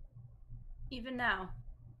 Even now.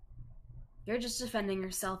 You're just defending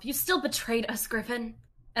yourself. You still betrayed us, Griffin.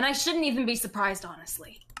 And I shouldn't even be surprised,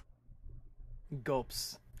 honestly.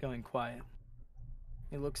 Gulps, going quiet.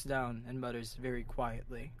 He looks down and mutters very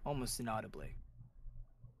quietly, almost inaudibly.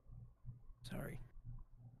 Sorry.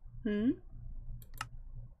 Hmm?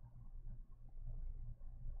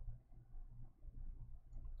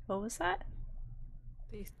 What was that?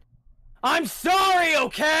 I'm sorry,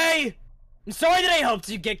 okay? I'm sorry that I helped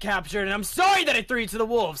you get captured, and I'm sorry that I threw you to the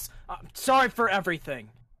wolves. I'm sorry for everything.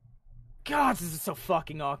 God, this is so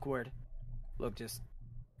fucking awkward. Look, just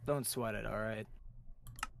don't sweat it, alright?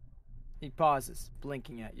 He pauses,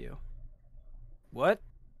 blinking at you. What?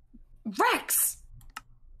 Rex!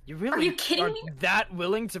 You really Are you kidding me? that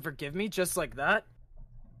willing to forgive me just like that?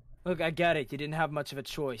 Look, I get it. You didn't have much of a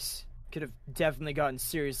choice. Could have definitely gotten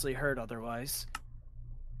seriously hurt otherwise.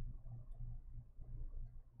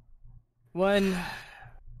 When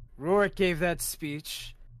Rourke gave that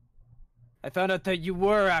speech, I found out that you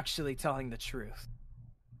were actually telling the truth.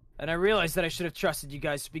 And I realized that I should have trusted you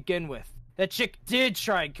guys to begin with. That chick did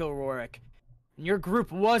try and kill Rourke. And your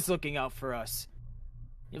group was looking out for us.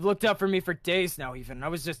 You've looked out for me for days now, even. I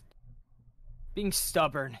was just being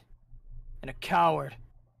stubborn and a coward.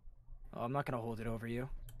 Oh, I'm not gonna hold it over you.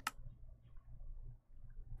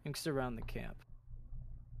 Thinks around the camp.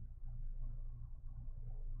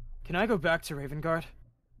 Can I go back to Ravengard?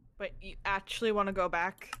 But you actually want to go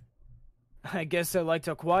back? I guess I liked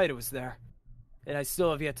how quiet it was there. And I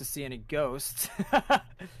still have yet to see any ghosts.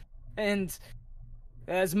 And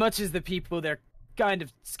as much as the people there kind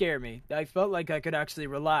of scare me, I felt like I could actually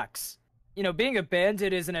relax. You know, being a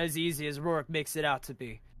bandit isn't as easy as Rourke makes it out to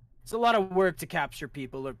be. It's a lot of work to capture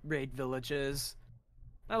people or raid villages.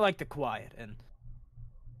 I like the quiet, and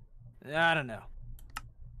I don't know.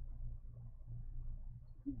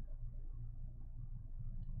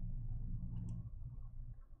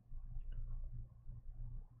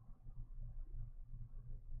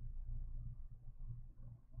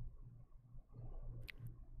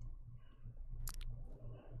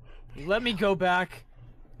 You let me go back.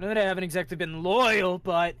 I know that I haven't exactly been loyal,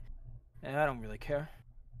 but I don't really care.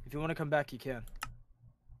 If you want to come back, you can.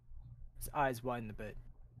 His eyes widen a bit.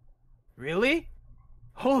 Really?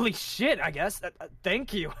 Holy shit, I guess.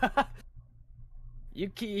 Thank you. You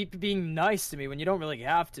keep being nice to me when you don't really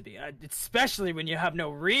have to be, especially when you have no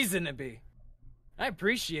reason to be. I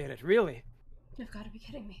appreciate it, really. You've got to be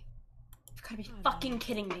kidding me. You've got to be fucking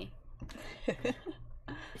kidding me.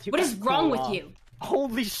 You What is gotta wrong cool with off. you?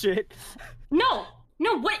 Holy shit. No!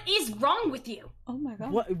 No, what is wrong with you? Oh my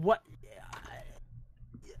god. What?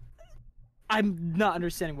 I'm not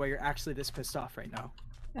understanding why you're actually this pissed off right now.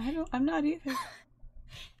 I'm not either.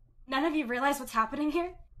 None of you realize what's happening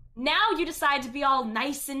here? Now you decide to be all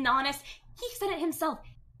nice and honest. He said it himself.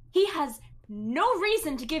 He has no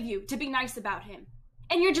reason to give you to be nice about him.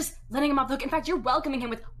 And you're just letting him off the hook. In fact, you're welcoming him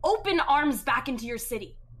with open arms back into your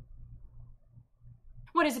city.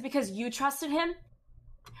 What, is it because you trusted him?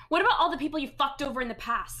 What about all the people you fucked over in the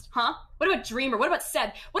past, huh? What about Dreamer? What about Seb?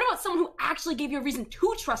 What about someone who actually gave you a reason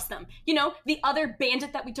to trust them? You know, the other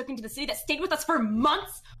bandit that we took into the city that stayed with us for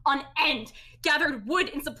months on end, gathered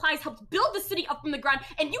wood and supplies, helped build the city up from the ground,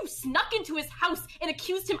 and you snuck into his house and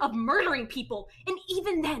accused him of murdering people. And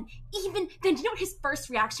even then, do you know what his first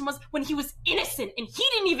reaction was when he was innocent and he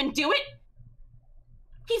didn't even do it?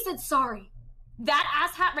 He said sorry. That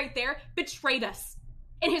asshat right there betrayed us.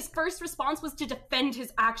 And his first response was to defend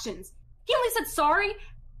his actions. He only said sorry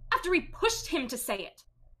after we pushed him to say it.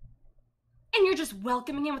 And you're just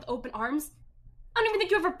welcoming him with open arms? I don't even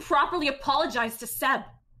think you ever properly apologized to Seb.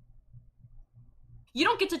 You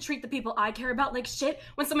don't get to treat the people I care about like shit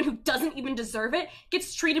when someone who doesn't even deserve it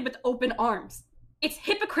gets treated with open arms. It's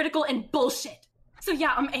hypocritical and bullshit. So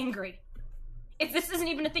yeah, I'm angry. This isn't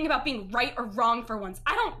even a thing about being right or wrong for once.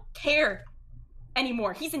 I don't care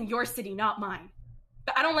anymore. He's in your city, not mine.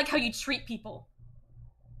 But I don't like how you treat people.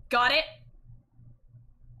 Got it?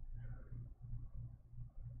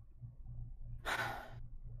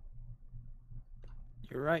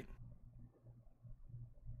 You're right.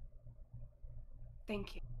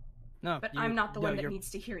 Thank you. No, But I'm not the one that needs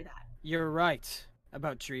to hear that. You're right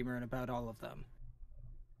about Dreamer and about all of them.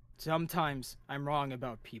 Sometimes I'm wrong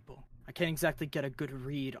about people. I can't exactly get a good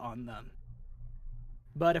read on them.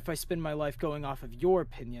 But if I spend my life going off of your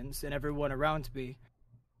opinions and everyone around me,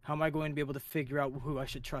 how am I going to be able to figure out who I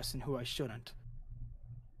should trust and who I shouldn't?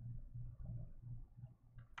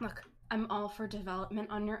 Look, I'm all for development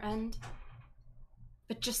on your end.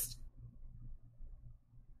 But just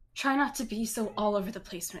try not to be so all over the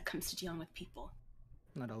place when it comes to dealing with people.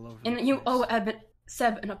 Not all over. And you owe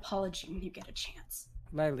Seb an apology when you get a chance.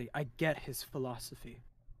 Lily, I get his philosophy.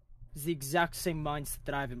 It's the exact same mindset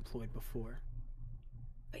that I've employed before.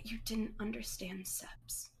 But you didn't understand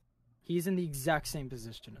Seb's. He's in the exact same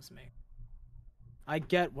position as me. I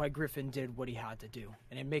get why Griffin did what he had to do,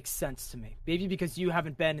 and it makes sense to me. Maybe because you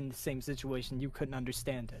haven't been in the same situation, you couldn't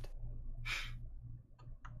understand it.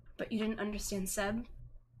 But you didn't understand Seb?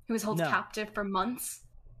 Who was held captive for months?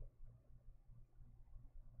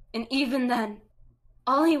 And even then,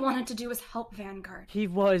 all he wanted to do was help Vanguard. He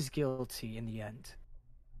was guilty in the end.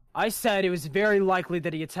 I said it was very likely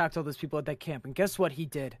that he attacked all those people at that camp, and guess what he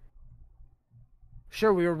did?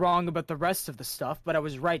 Sure, we were wrong about the rest of the stuff, but I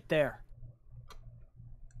was right there.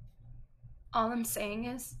 All I'm saying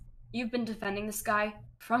is, you've been defending this guy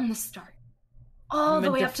from the start. All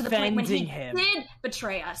the way up to the point when he did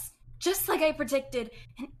betray us. Just like I predicted,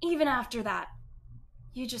 and even after that,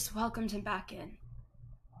 you just welcomed him back in.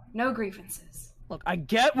 No grievances. Look, I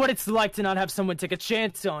get what it's like to not have someone take a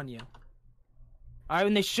chance on you. Alright,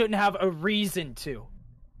 and they shouldn't have a reason to.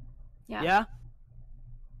 Yeah?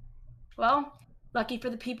 Well, lucky for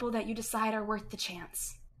the people that you decide are worth the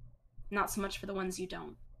chance. Not so much for the ones you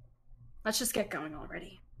don't. Let's just get going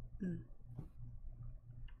already.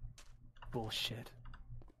 Bullshit.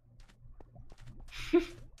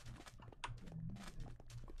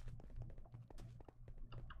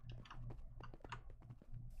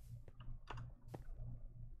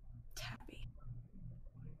 Tabby.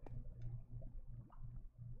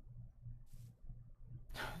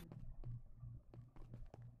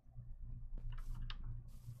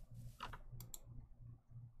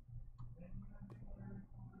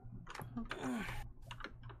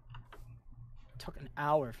 Took an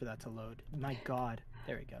hour for that to load. My god.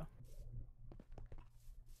 There we go.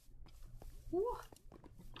 Ooh.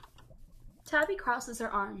 Tabby crosses her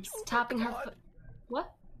arms, tapping her foot.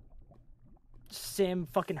 What? Sam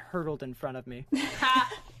fucking hurtled in front of me.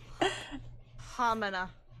 Hamina.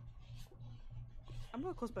 I'm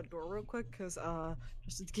gonna close my door real quick, because,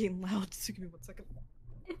 just it's getting loud, so give me 1 second.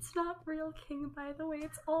 It's not real King, by the way.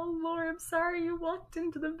 It's all lore. I'm sorry you walked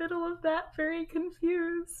into the middle of that very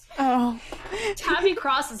confused. Oh. Tabby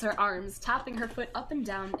crosses her arms, tapping her foot up and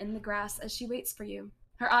down in the grass as she waits for you.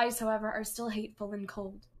 Her eyes, however, are still hateful and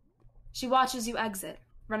cold. She watches you exit,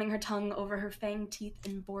 running her tongue over her fanged teeth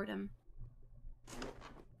in boredom.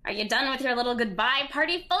 Are you done with your little goodbye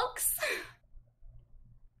party, folks?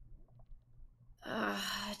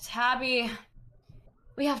 Tabby,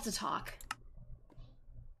 we have to talk.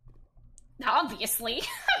 Obviously.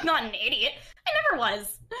 I'm not an idiot. I never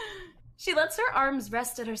was. She lets her arms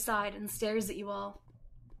rest at her side and stares at you all.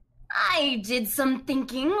 I did some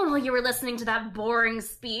thinking while you were listening to that boring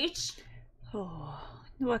speech. Oh,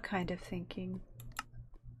 what kind of thinking?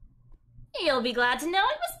 You'll be glad to know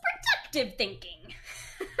it was productive thinking.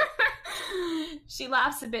 She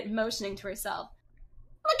laughs a bit, motioning to herself.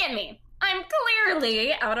 Look at me. I'm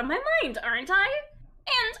clearly out of my mind, aren't I?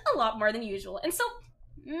 And a lot more than usual. And so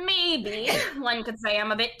maybe one could say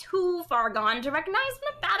I'm a bit too far gone to recognize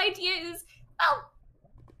when a bad idea is, well,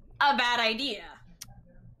 a bad idea.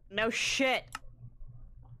 No shit.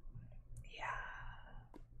 Yeah.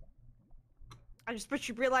 I just wish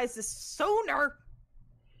you realized this sooner.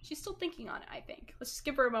 She's still thinking on it, I think. Let's just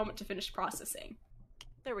give her a moment to finish processing.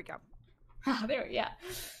 There we go. There, yeah.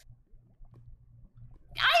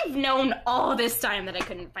 I've known all this time that I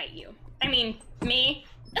couldn't fight you. I mean, me?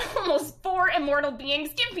 Almost 4 immortal beings,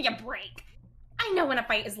 give me a break. I know when a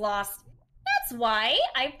fight is lost. That's why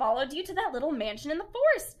I followed you to that little mansion in the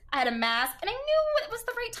forest. I had a mask, and I knew it was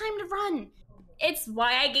the right time to run. It's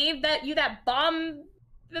why I gave you that bomb...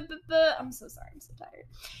 I'm so sorry, I'm so tired.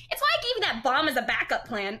 It's why I gave you that bomb as a backup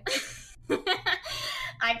plan.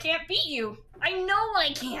 I can't beat you. I know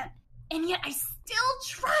I can't. And yet I still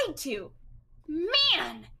tried to.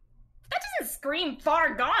 Man! If that doesn't scream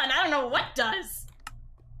far gone, I don't know what does.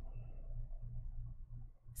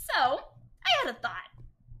 So, I had a thought.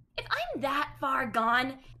 If I'm that far gone,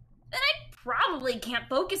 then I probably can't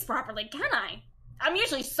focus properly, can I? I'm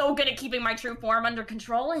usually so good at keeping my true form under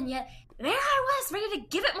control, and yet there I was, ready to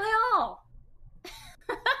give it my all.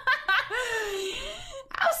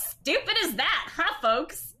 How stupid is that, huh,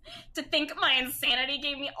 folks? To think my insanity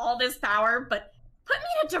gave me all this power, but put me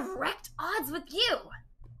at direct odds with you.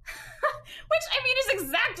 Which, I mean, is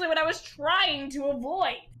exactly what I was trying to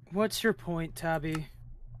avoid. What's your point, Tabby?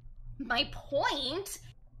 My point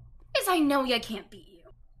is I know I can't beat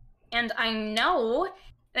you. And I know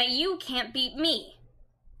that you can't beat me.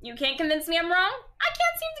 You can't convince me I'm wrong. I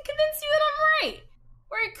can't seem to convince you that I'm right.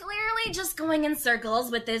 We're clearly just going in circles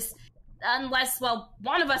with this, unless, well,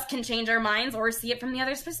 one of us can change our minds or see it from the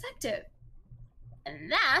other's perspective.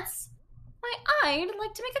 And that's why I'd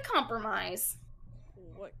like to make a compromise.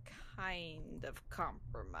 What kind of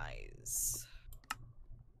compromise?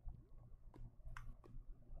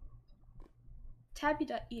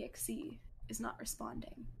 Tabby.exe is not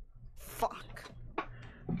responding. Fuck.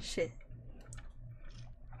 Shit.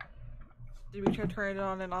 Did we try to turn it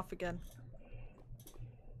on and off again?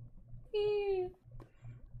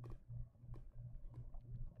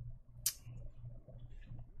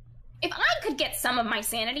 If I could get some of my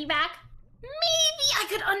sanity back, maybe I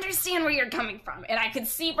could understand where you're coming from, and I could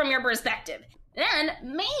see from your perspective. Then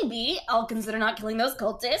maybe I'll consider not killing those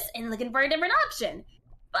cultists and looking for a different option.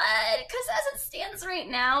 But, because as it stands right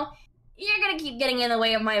now, you're gonna keep getting in the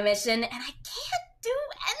way of my mission, and I can't do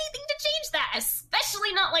anything to change that,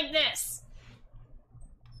 especially not like this.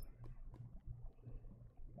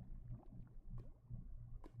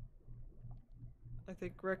 I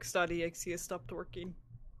think Rex.exe has stopped working.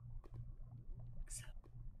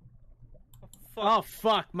 Oh,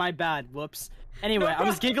 fuck, my bad. Whoops. Anyway, I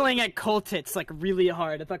was giggling at Coltits, like, really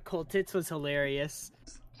hard. I thought Coltits was hilarious.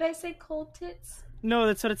 Did I say cold tits? No,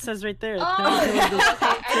 that's what it says right there. Oh,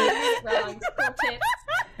 I was wrong. Cold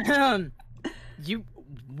tits. You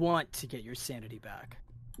want to get your sanity back.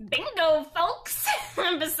 Bingo, folks!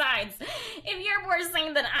 Besides, if you're more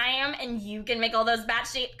sane than I am and you can make all those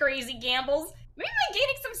batshit crazy gambles, maybe by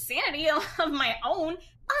gaining some sanity of my own,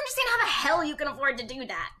 I'll understand how the hell you can afford to do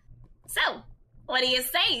that. So, what do you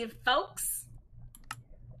say, folks?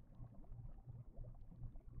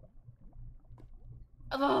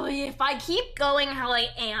 Oh, if I keep going how I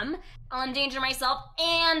am, I'll endanger myself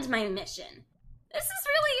and my mission. This is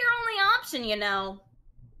really your only option, you know.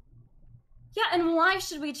 Yeah, and why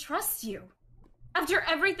should we trust you? After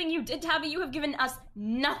everything you did, Tabby, you have given us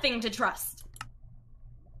nothing to trust.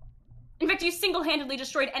 In fact, you single-handedly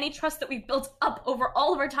destroyed any trust that we've built up over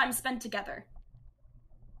all of our time spent together.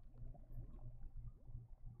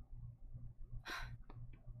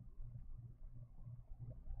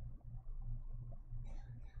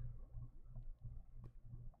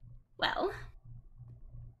 Well,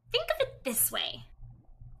 think of it this way.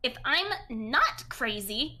 If I'm not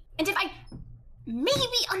crazy, and if I maybe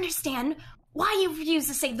understand why you refuse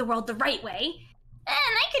to save the world the right way, then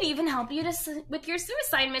I could even help you with your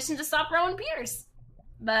suicide mission to stop Rowan Pierce.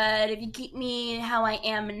 But if you keep me how I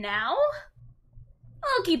am now,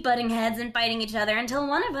 I'll keep butting heads and fighting each other until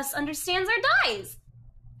one of us understands or dies.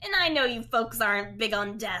 And I know you folks aren't big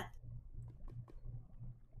on death.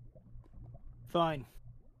 Fine.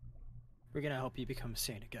 We're gonna help you become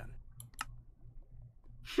sane again.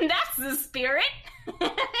 That's the spirit.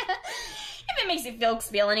 If it makes you folks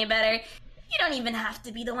feel any better, you don't even have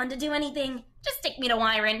to be the one to do anything. Just take me to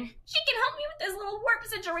Wyron. She can help me with this little warp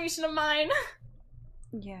situation of mine.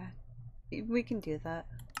 Yeah, we can do that.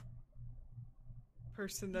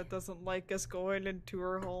 Person that doesn't like us going into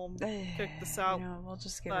her home kicked us out. We'll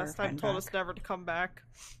just give her a Last time friend told back. us never to come back.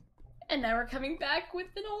 And now we're coming back with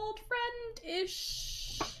an old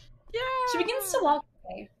friend-ish. Yeah. She begins to walk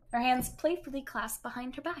away, her hands playfully clasped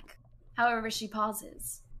behind her back. However, she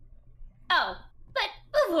pauses. Oh, but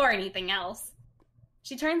before anything else.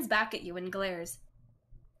 She turns back at you and glares.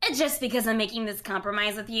 Just because I'm making this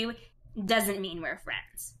compromise with you doesn't mean we're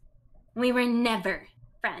friends. We were never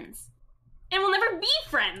friends. And we'll never be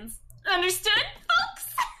friends. Understood,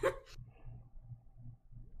 folks?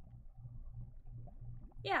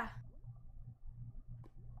 Yeah.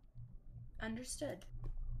 Understood.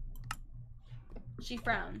 She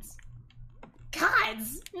frowns.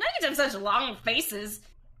 Gods, nuggets have such long faces.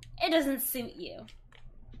 It doesn't suit you.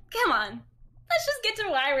 Come on, let's just get to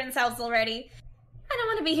Wyron's house already. I don't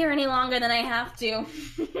want to be here any longer than I have to.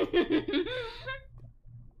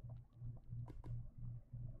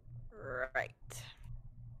 Right.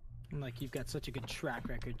 Like, you've got such a good track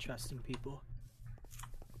record trusting people.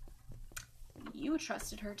 You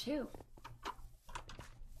trusted her too.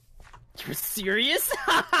 You're serious?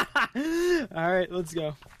 Alright, let's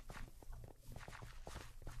go.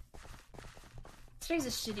 Today's a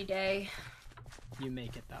shitty day. You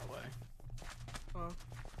make it that way.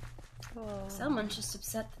 Oh. Someone's just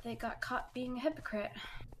upset that they got caught being a hypocrite.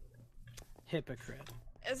 Hypocrite.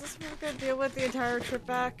 Is this what we're gonna deal with the entire trip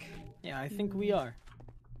back? Yeah, I think we are.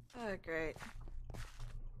 Oh, great.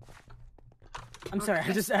 I'm sorry,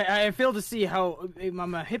 I fail to see how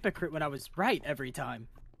I'm a hypocrite when I was right every time.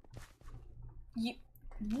 You...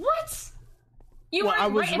 What? You Well, weren't I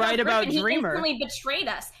was right about Griffin. Dreamer. He instantly betrayed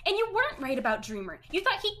us. And you weren't right about Dreamer. You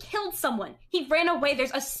thought he killed someone. He ran away.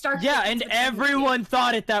 There's a stark Yeah, difference and between everyone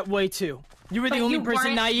thought it that way too. You were the But only you person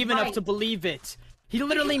weren't naive enough right. to believe it. He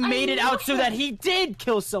literally Because I made it knew out so that him. he did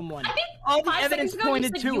kill someone. I think All the 5 evidence seconds ago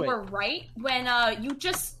pointed you said to you it. were right when you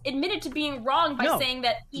just admitted to being wrong by No. saying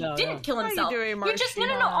that he No, didn't no. kill How you himself. doing, You just no.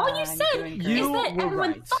 Marcy? All you I'm said doing is great. You that were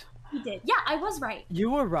everyone right. thought he did. Yeah, I was right.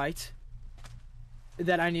 You were right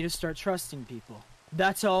that I need to start trusting people.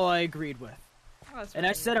 That's all I agreed with. Oh, that's And I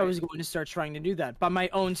fine, said I right. was going to start trying to do that by my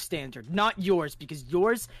own standard, not yours, because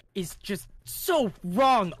yours is just so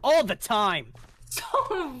wrong all the time. So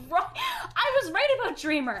wrong. I was right about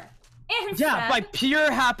Dreamer. And Yeah, Seb. by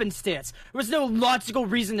pure happenstance. There was no logical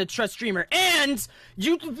reason to trust Dreamer, and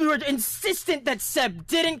you were insistent that Seb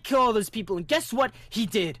didn't kill all those people, and guess what? He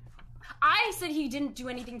did. I said he didn't do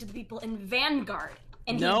anything to the people in Vanguard,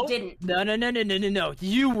 and No, he didn't. No.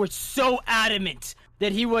 You were so adamant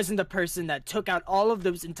that he wasn't the person that took out all of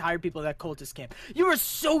those entire people at that cultist camp. You were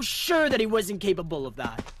so sure that he wasn't capable of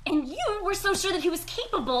that. And you were so sure that he was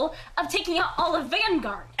capable of taking out all of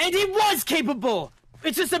Vanguard. And he was capable!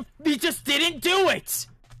 It's just that he just didn't do it!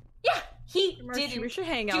 Yeah, he Marcy, didn't we should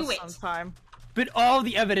hang do out it. sometime. But all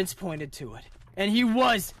the evidence pointed to it. And he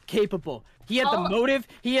was capable. He had All- the motive,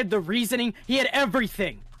 he had the reasoning, he had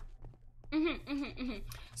everything.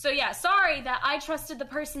 So yeah, sorry that I trusted the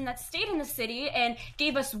person that stayed in the city and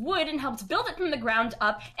gave us wood and helped build it from the ground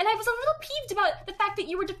up, and I was a little peeved about the fact that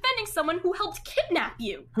you were defending someone who helped kidnap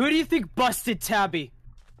you. Who do you think busted Tabby?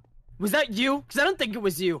 Was that you? Because I don't think it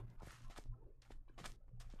was you.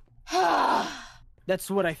 That's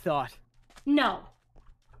what I thought. No,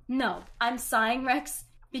 I'm sighing, Rex,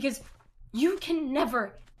 because you can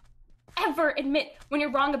never, ever admit when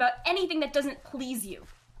you're wrong about anything that doesn't please you.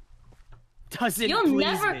 Doesn't You'll please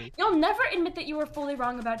never, me. you'll never admit that you were fully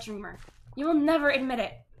wrong about Dreamer. You will never admit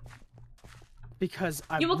it. Because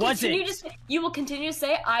I You will wasn't. continue to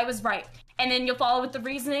say I was right, and then you'll follow with the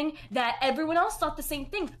reasoning that everyone else thought the same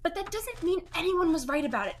thing. But that doesn't mean anyone was right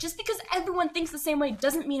about it. Just because everyone thinks the same way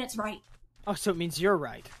doesn't mean it's right. Oh, so it means you're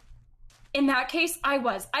right. In that case, I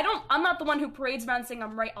was. I'm not the one who parades around saying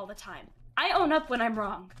I'm right all the time. I own up when I'm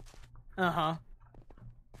wrong. Uh-huh.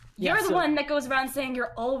 Yeah, You're the so- one that goes around saying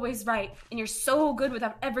you're always right, and you're so good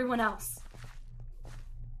without everyone else.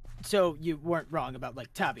 So you weren't wrong about,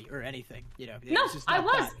 like, Tabby or anything, you know? It No, was just I not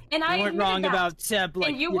was, that. and I You weren't admitted wrong that. about Seb,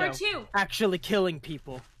 like, you were know, too. actually killing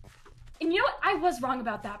people. And you know what? I was wrong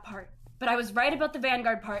about that part. But I was right about the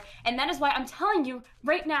Vanguard part, and that is why I'm telling you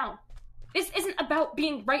right now. This isn't about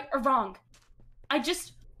being right or wrong. I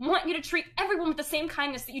just want you to treat everyone with the same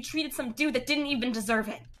kindness that you treated some dude that didn't even deserve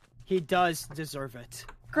it. He does deserve it.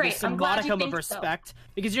 Great, With some I'm glad you modicum of think so. respect,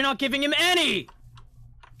 because you're not giving him any!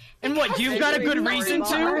 And what, Because you've he got a did good nothing reason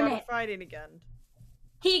to earn to? it. Fighting again.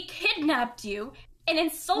 He kidnapped you, and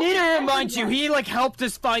insulted Need to remind you, everyone. he like helped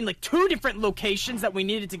us find like 2 different locations that we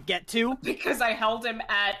needed to get to. Because I held him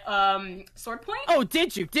at, Sword Point? Oh,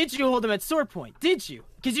 did you? Did you hold him at Sword Point? Did you?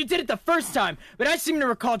 Because you did it the first time, but I seem to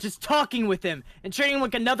recall just talking with him and treating him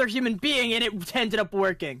like another human being, and it ended up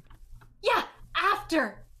working. Yeah,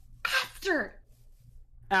 after.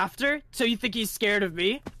 After? So you think he's scared of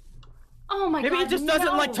me? Oh my god, Maybe he just doesn't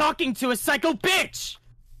no. like talking to a psycho bitch!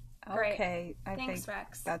 Great. Okay, I Thanks, think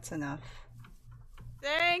Rex. that's enough.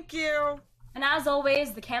 Thank you. And as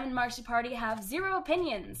always, the Cam and Marcy party have 0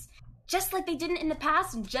 opinions. Just like they didn't in the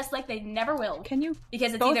past, and just like they never will. Can you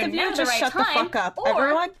Because it's both either of you never just the right shut time, the fuck up? or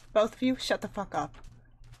Everyone, both of you shut the fuck up.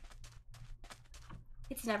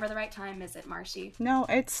 it's never the right time, is it, Marcy? No,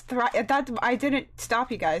 it's that I didn't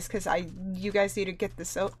stop you guys because you guys need to get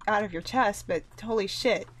this out of your chest. But holy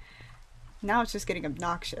shit, now it's just getting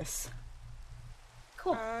obnoxious.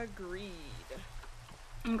 Cool. Agreed.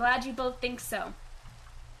 I'm glad you both think so.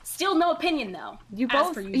 Still no opinion, though. You as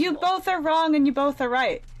both per you usual. both are wrong and you both are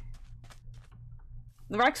right.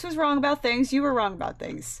 Rex was wrong about things. You were wrong about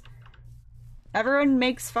things. Everyone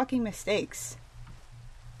makes fucking mistakes.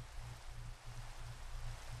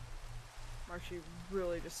 Marshy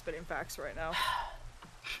really just spitting facts right now.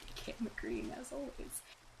 Cam agreeing as always.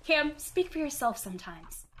 Cam, speak for yourself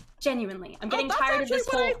sometimes. Genuinely, I'm getting that's tired of this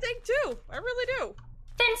actually whole. what I think too. I really do.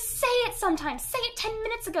 Then say it sometimes. Say it 10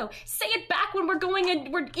 minutes ago. Say it back when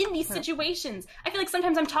we're in these situations. I feel like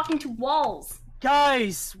sometimes I'm talking to walls.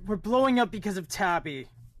 Guys, we're blowing up because of Tabby.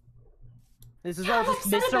 This is all I'm just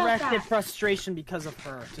upset about misdirected that. frustration because of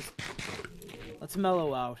her. Just let's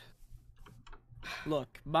mellow out.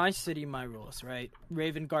 Look, my city, my rules, right?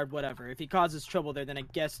 Raven Guard, whatever. If he causes trouble there, then I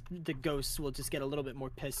guess the ghosts will just get a little bit more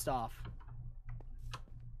pissed off.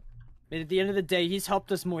 But at the end of the day, he's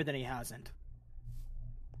helped us more than he hasn't.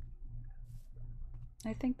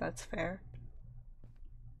 I think that's fair.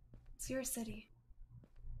 It's your city.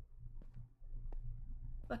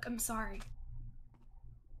 Look, I'm sorry.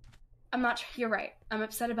 I'm not. You're right. I'm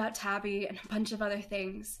upset about Tabby and a bunch of other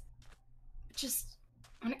things. But just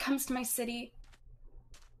when it comes to my city,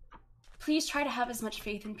 please try to have as much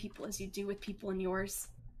faith in people as you do with people in yours.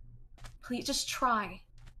 Please, just try.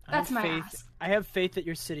 That's my ask. I have faith that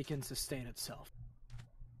your city can sustain itself.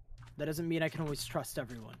 That doesn't mean I can always trust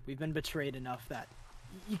everyone. We've been betrayed enough that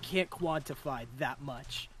you can't quantify that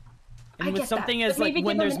much. And I with get something that, as but like maybe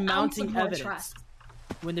when give there's them an ounce mounting of more evidence, trust.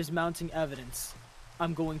 when there's mounting evidence,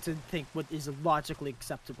 I'm going to think what is logically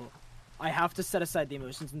acceptable. I have to set aside the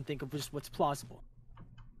emotions and think of just what's plausible.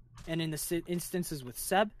 And in the instances with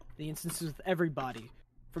Seb, the instances with everybody,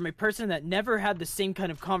 from a person that never had the same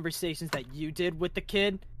kind of conversations that you did with the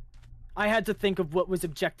kid, I had to think of what was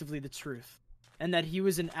objectively the truth. And that he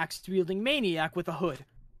was an axe-wielding maniac with a hood.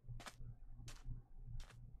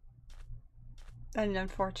 And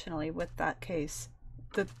unfortunately, with that case,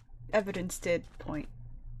 the evidence did point.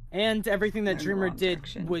 And everything that In the Dreamer wrong did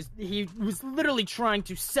direction. was, he was literally trying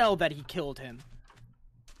to sell that he killed him.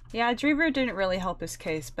 Yeah, Dreamer didn't really help his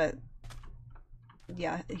case, but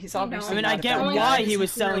yeah, he's obviously. I mean, not I a get bad only why guy. he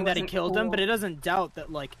was Dreamer selling that he wasn't killed him, cool. but it doesn't doubt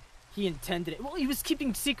that, like, he intended it. Well, he was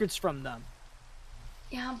keeping secrets from them.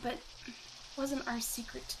 Yeah, but it wasn't our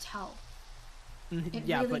secret to tell. It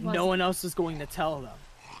Yeah, really but no wasn't. one else is going to tell them.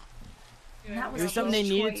 And that It was was something they his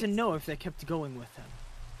needed choice. to know if they kept going with him.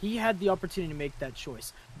 He had the opportunity to make that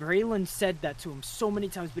choice. Braylon said that to him so many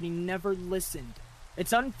times, but he never listened.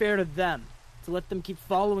 It's unfair to them to let them keep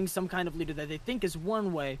following some kind of leader that they think is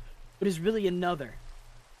one way, but is really another.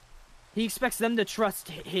 He expects them to trust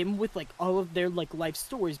him with, like, all of their, like, life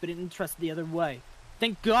stories, but he didn't trust the other way.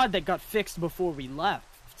 Thank God that got fixed before we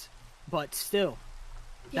left. But still,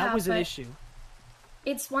 that Yeah, was an but issue.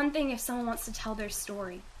 It's one thing if someone wants to tell their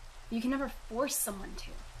story. You can never force someone to.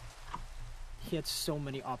 He had so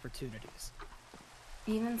many opportunities.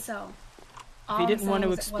 Even so, If he didn't want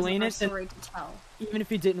to it explain wasn't our it, then story to tell. even if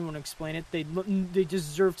he didn't want to explain it, they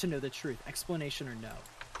deserve to know the truth, explanation or no.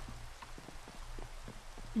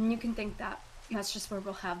 And you can think that. That's just where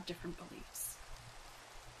we'll have different beliefs.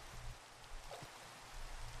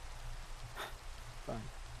 Fine.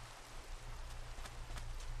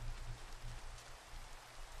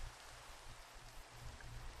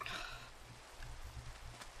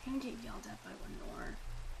 I'm gonna get yelled at by Lenore.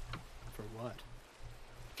 For what?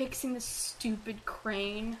 Fixing the stupid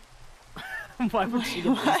crane. Why would she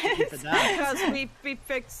get pissed for that? Because we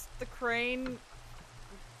fixed the crane.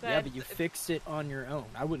 Yeah, but you fixed it on your own.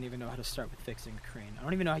 I wouldn't even know how to start with fixing a crane. I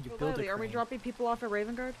don't even know how you Well, build a Lily, crane. are we dropping people off at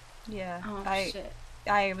Raven Guard? Yeah, Oh I shit.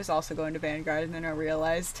 I was also going to Vanguard, and then I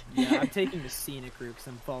realized. Yeah, I'm taking the scenic route because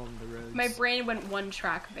I'm following the roads. My brain went one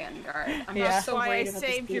track Vanguard. I'm Yeah. not so Why I worried about the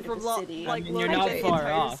saved speed you of from the city. I mean, you're loading not the far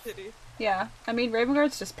entire off. city. Yeah, I mean,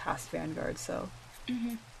 Ravenguard's just past Vanguard, so.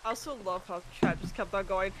 I also love how chat just kept on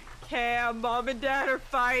going, Cam, mom and dad are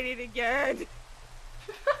fighting again.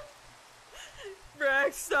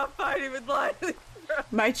 Rex, stop fighting with Lily.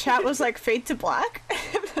 My chat was like, fade to black?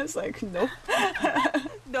 I was like, nope.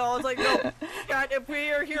 No, I was like, no, God, if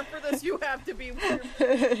we are here for this, you have to be here.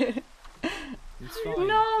 It's fine.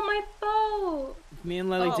 No, my boat! If me and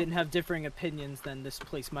Lily Oh. didn't have differing opinions, then this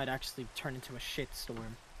place might actually turn into a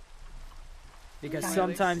shitstorm. Because Okay.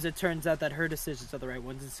 sometimes it turns out that her decisions are the right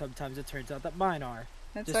ones, and sometimes it turns out that mine are.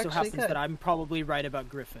 That's Just so actually happens good. that I'm probably right about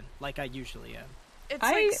Griffin, like I usually am. It's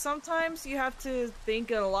I- like sometimes you have to think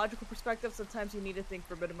in a logical perspective, sometimes you need to think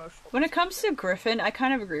from an emotional When it comes to Griffin, I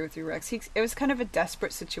kind of agree with you, Rex. It was kind of a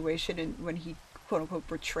desperate situation when he, quote-unquote,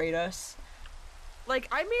 betrayed us. Like,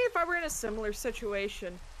 I mean, if I were in a similar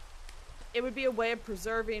situation, it would be a way of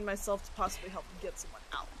preserving myself to possibly help get someone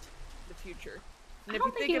out in the future. And I if don't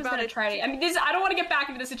you think think he was about gonna it, try to. I mean, I don't want to get back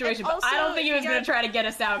into the situation, but I also, don't think he was you gonna got- try to get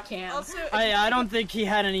us out, Cam. also, if I don't think he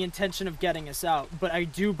had any intention of getting us out, but I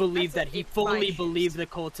do believe That's that he in my fully shoes. believed the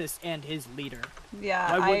cultist and his leader.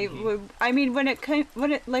 Yeah, Why I wouldn't he? would. I mean,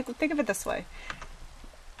 like, think of it this way.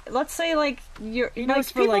 Let's say, like, you're He like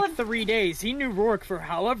knows for people. like 3 days. He knew Rourke for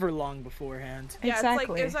however long beforehand. yeah, it's like,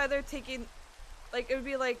 Exactly. it was either taking, like, it would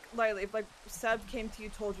be like, Lily, if, like, Seb came to you,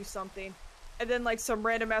 told you something, and then, like, some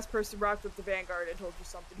random-ass person rocked up the Vanguard and told you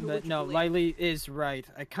something, who would But you no, believe? Lily is right.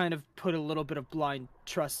 I kind of put a little bit of blind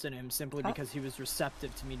trust in him simply Oh. because he was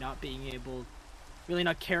receptive to me not being able, really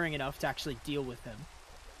not caring enough to actually deal with him.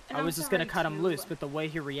 And I I'm was just gonna sorry, cut him too. loose, but the way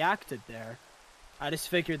he reacted there, I just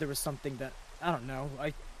figured there was something that, I don't know,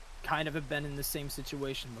 I kind of have been in the same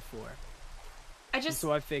situation before. I And just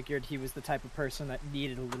so I figured he was the type of person that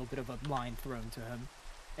needed a little bit of a line thrown to him.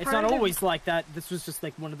 It's Part not of the- always like that. This was just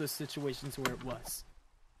like one of those situations where it was.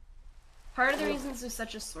 part of the reason this was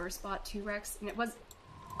such a sore spot too, Rex, and it was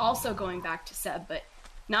also going back to Seb, but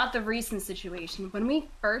not the recent situation. When we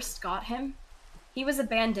first got him, he was a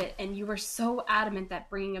bandit, and you were so adamant that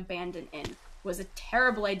bringing a bandit in was a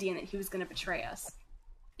terrible idea and that he was going to betray us.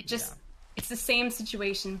 It just, it's the same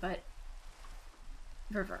situation, but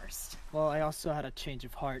reversed. Well, I also had a change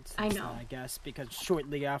of heart since I then, know. I guess, because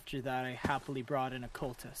shortly after that I happily brought in a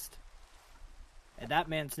cultist. And that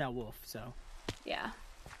man's now Wolf, so... Yeah.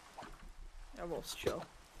 Yeah, well, it's chill.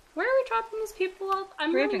 Where are we dropping these people off?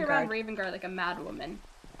 I'm running around Ravengard. Ravengard like a mad woman.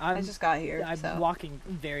 I just got here. I'm so. walking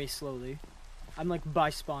very slowly. I'm like by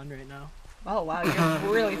spawn right now. Oh wow,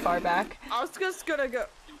 you're really far back. I was just gonna go,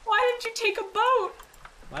 Why didn't you take a boat?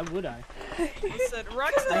 Why would I? listen,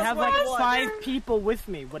 Rex I have like does what? 5 people with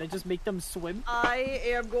me. Would I just make them swim? I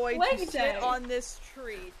am going Leg to sit day. on this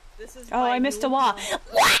tree. This is Oh, my I missed new a wall.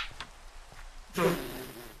 home.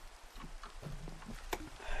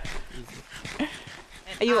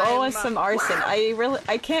 And You owe I'm, us some arson.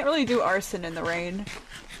 I can't really do arson in the rain.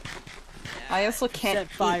 I also can't Set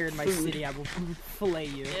fire eat in my food. city, I will fillet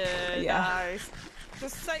you. Yeah, Yeah. nice.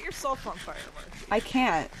 Just set yourself on fire, Marcy. I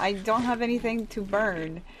can't. I don't have anything to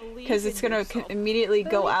burn Believe because it's in gonna yourself. immediately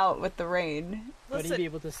go out with the rain. Would he Listen, be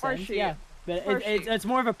able to send? Archie, Yeah. But Archie. it's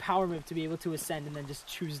more of a power move to be able to ascend and then just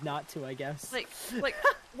choose not to, I guess. like,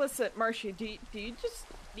 listen, Marshy, do you just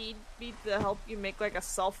need me to help you make like a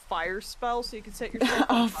self-fire spell so you can set yourself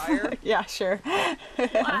on fire? Yeah, sure. That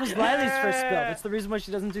was Riley's first spell. That's the reason why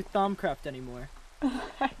she doesn't do Thaumcraft anymore.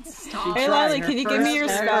 Stop. Hey, Tried. Lily, Her can you give me your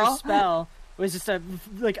first spell? spell was just a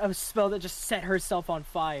spell that just set herself on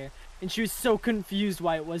fire, and she was so confused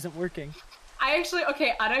why it wasn't working. I actually,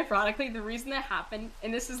 okay, unironically, the reason that happened,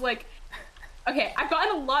 and this is like, okay, I've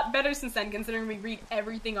gotten a lot better since then considering we read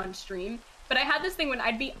everything on stream, but I had this thing when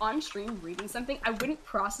I'd be on stream reading something, I wouldn't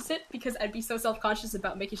process it because I'd be so self-conscious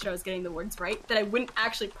about making sure I was getting the words right that I wouldn't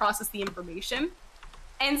actually process the information.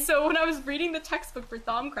 And so when I was reading the textbook for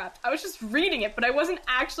Thaumcraft, I was just reading it, but I wasn't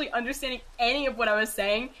actually understanding any of what I was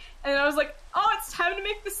saying. And I was like, oh, it's time to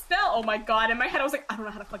make the spell. Oh my god. In my head, I was like, I don't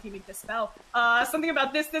know how to fucking make this spell. Something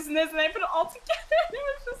about this, this, and this, and I put it all together. It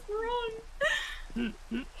was just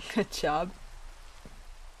wrong. Good job.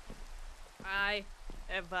 I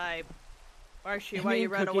am vibe. Marshy, I why mean, you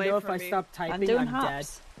run Cookie, away though, from if I me? stop I'm typing, doing I'm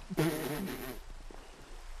hops. dead.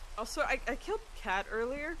 Also, I killed Cat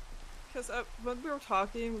earlier because when we were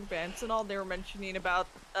talking with Vance and all, they were mentioning about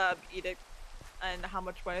Edict and how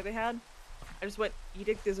much money they had. I just went,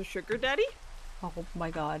 Edict is a sugar daddy? Oh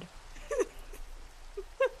my god.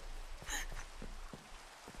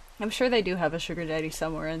 I'm sure they do have a sugar daddy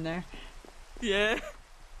somewhere in there. Yeah.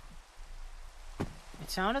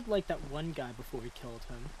 sounded like that one guy before we killed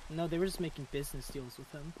him. No, they were just making business deals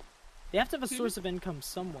with him. They have to have a source of income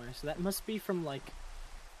somewhere, so that must be from, like,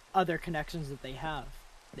 other connections that they have.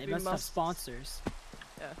 They must have sponsors.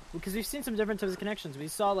 Yeah. Because we've seen some different types of connections. We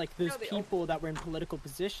saw, like, those people that were in political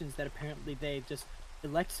positions that apparently they just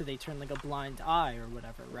elect so they turn, like, a blind eye or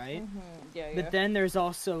whatever, right? Yeah, yeah. But then there's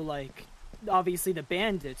also, like, obviously the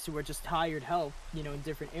bandits who are just hired help, you know, in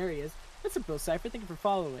different areas. That's a Bill Cipher, thank you for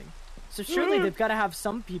following. So surely they've got to have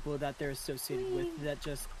some people that they're associated with that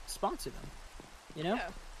just sponsor them, you know? Yeah.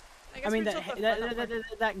 I mean,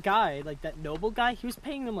 that guy, like, that noble guy, he was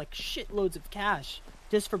paying them, like, shitloads of cash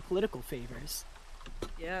just for political favors.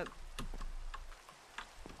 Yeah.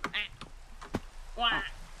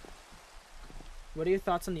 What are your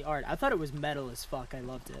thoughts on the art? I thought it was metal as fuck. I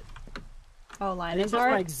loved it. Oh, And Linus those were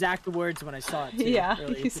my art? exact words when I saw it, too. Yeah,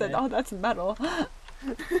 earlier he said, today. oh, that's metal.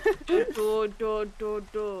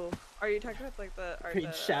 Do. Are you talking about like the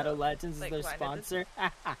Raid Shadow Legends is like, their blinded? sponsor.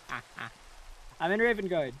 I'm in Raven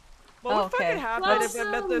Guard. What would Okay. fucking happen if I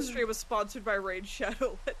met Awesome. this stream was sponsored by Raid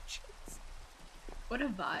Shadow Legends? What a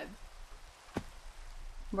vibe.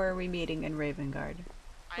 Where are we meeting in Ravengard?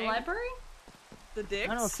 The library? The dicks? I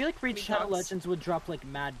don't know, I feel like Raid mean, Shadow dogs. Legends would drop like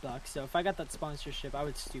mad bucks, so if I got that sponsorship, I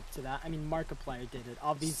would stoop to that. I mean, Markiplier did it.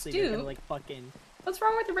 Obviously, they're gonna Stoop? like fucking. What's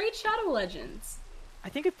wrong with the Raid Shadow Legends? I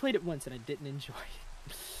think I played it once and I didn't enjoy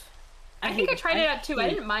it. I think I tried it out too. I hate-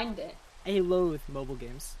 didn't mind it. I loathe mobile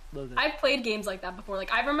games. Loathe it. I've played games like that before.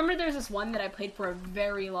 Like, I remember there's this one that I played for a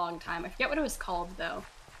very long time. I forget what it was called, though.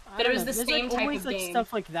 I but it don't was know, the there's, same like, type always, of like, game.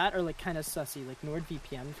 Stuff like that are like kind of sussy, like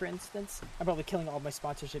NordVPN, for instance. I'm probably killing all my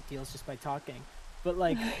sponsorship deals just by talking. But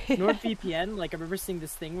like NordVPN, like I remember seeing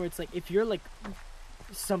this thing where it's like if you're like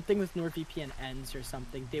something with NordVPN ends or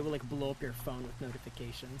something, they will like blow up your phone with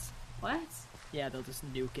notifications. What? Yeah, they'll just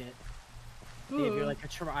nuke it. If you're Ooh. like a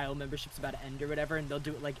trial membership's about to end or whatever, and they'll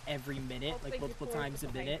do it like every minute, Oh, like thank you multiple for times a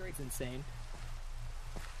the minute. hangry. It's insane.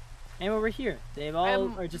 And we're here. They've all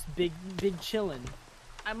I'm- are just big chillin'.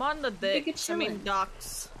 I'm on the Big dicks. I mean chillin'.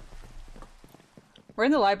 docks. We're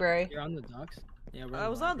in the library. You're on the docks. Yeah, we're I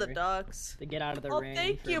was on the library. docks. To get out of the Oh, rain.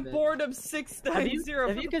 thank for a you, bit. boredom 690.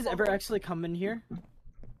 Have you guys ever actually come in here?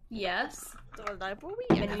 Yes. The library?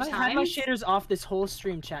 Many Have I had my times. shaders off this whole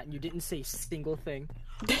stream chat and you didn't say a single thing?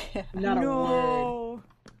 Not a word. No.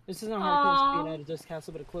 This isn't a hardcore Aw. speed out of Dust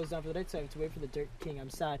Castle, but it closed down for the night, so I have to wait for the Dirt King. I'm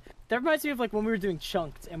sad. That reminds me of like when we were doing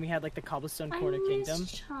Chunked and we had like the Cobblestone Corner Kingdom.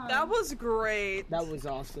 That was great. That was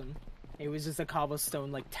awesome. It was just a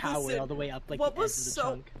cobblestone like tower Listen, all the way up like what the was edge of the so-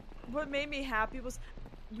 chunk. What made me happy was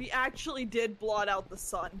we actually did blot out the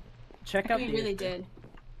sun. Check out We the really did.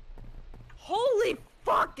 Holy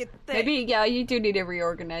fucking thing! Maybe, yeah, you do need to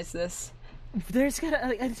reorganize this. There's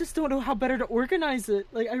gotta. I just don't know how better to organize it.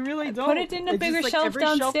 Like I really don't. Put it in a It's bigger just, like, shelf every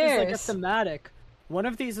Shelf is like a downstairs. thematic. One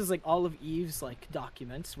of these is like all of Eve's like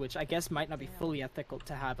documents, which I guess might not be fully ethical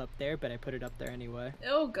to have up there, but I put it up there anyway.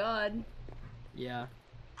 Oh god. Yeah.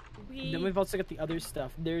 Then we've also got the other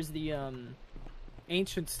stuff. There's the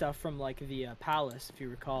ancient stuff from like the palace, if you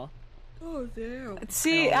recall. Oh damn.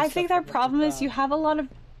 See, all the I think stuff their like problem is that. you have a lot of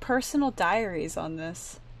personal diaries on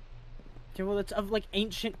this. Yeah, well, it's of like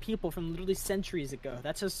ancient people from literally centuries ago.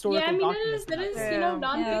 That's historical Yeah, I mean, documents. that is, Yeah. you know,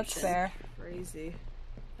 nonfiction. Yeah, that's fair. Crazy.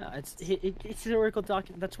 It's historical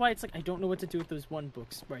document. That's why it's like I don't know what to do with those one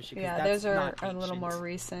books, right? Yeah, those are a little more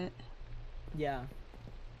recent. Yeah.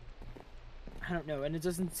 I don't know, and it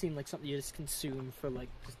doesn't seem like something you just consume for like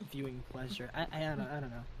just viewing pleasure. I don't know.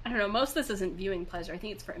 I don't know. Most of this isn't viewing pleasure. I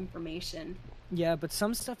think it's for information. Yeah, but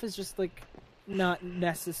some stuff is just like not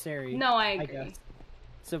necessary. No, I agree. guess.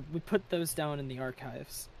 So we put those down in the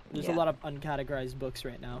archives. There's a Yeah. lot of uncategorized books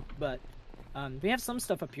right now, but we have some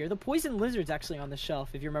stuff up here. The poison lizard's actually on the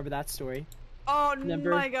shelf. If you remember that story, Oh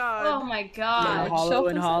Remember? my god. Oh my god. Which Hollow shelf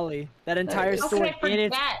and is it? Holly. That entire is. How can story I in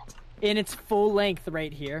its forget? in its full length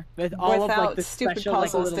right here, with all of like Without the stupid special like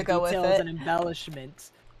puzzles little to go with details it. and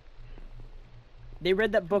embellishments. They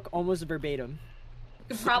read that book almost verbatim.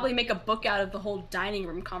 You could probably make a book out of the whole dining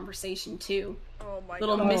room conversation too. Oh my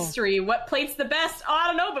Little god. mystery. What plate's the best? Oh, I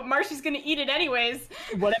don't know, but Marcy's gonna eat it anyways.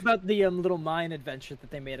 What about the little mine adventure that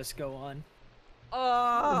they made us go on?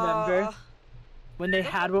 Remember? When they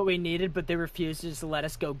had what we needed, but they refused to just let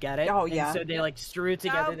us go get it. Oh, And yeah. so they like strew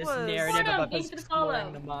together this was- narrative Hold on, about us Gabe, follow.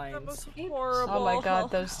 exploring the That mines. was horrible. Oh my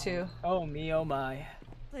god, those two. Oh me, oh my.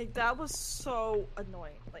 Like that was so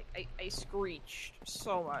annoying. Like I screeched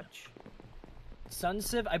so much.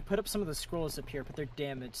 Sunsiv, I put up some of the scrolls up here, but they're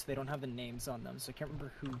damaged, so they don't have the names on them, so I can't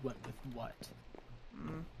remember who went with what.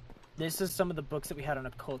 This is some of the books that we had on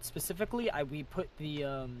occult. Specifically, we put the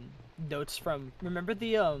notes from. Remember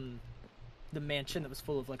the mansion that was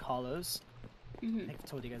full of like hollows? Mhm. I've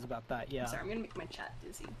told you guys about that. Yeah. Sorry, I'm gonna make my chat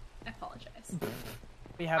dizzy. I apologize.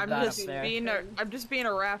 We have I'm that just up there. being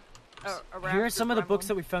a rap. Here are some of the books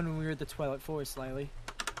that we found when we were at the Twilight Forest, Lily.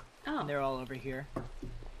 Oh, And they're all over here.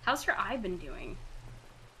 how's your eye been doing?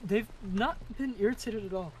 They've not been irritated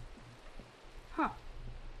at all. Huh.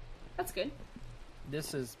 That's good.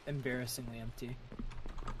 This is embarrassingly empty.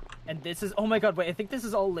 And this is, oh my god, wait, I think this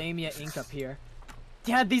is all Lamia ink up here.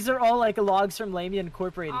 Yeah, these are all like logs from Lamia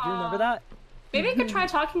Incorporated. Do you remember that? Maybe I could try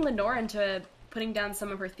talking Lenore into putting down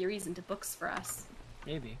some of her theories into books for us.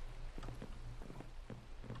 Maybe.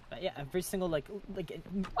 But yeah, every single I Okay,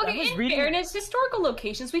 was in reading. fairness, historical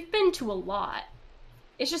locations, we've been to a lot.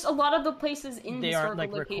 It's just a lot of the places in They aren't historical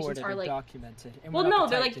like locations recorded are or like... documented. And Well, we're not no, the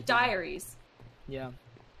they're type like to do that. diaries. Yeah.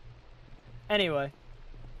 Anyway,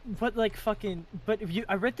 but like fucking, but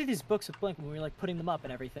I read through these books with Blink when we were like putting them up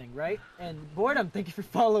and everything, right? And Boredom, thank you for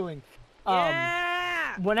following.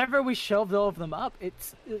 Yeah! Whenever we shelved all of them up,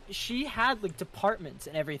 she had like departments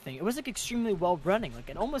and everything. It was like extremely well running, like,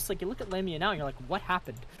 and almost like you look at Lamia now and you're like, what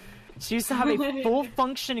happened? She used to have a full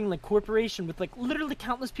functioning like corporation with like literally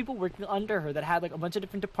countless people working under her that had like a bunch of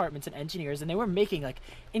different departments and engineers, and they were making like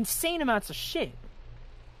insane amounts of shit.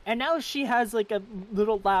 And now she has like a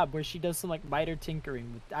little lab where she does some like miter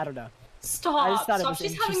tinkering with, I don't know. I Stop! just thought it Stop! was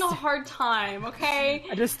She's having a interesting. hard time, okay?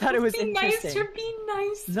 I just thought it was be interesting. Nice, be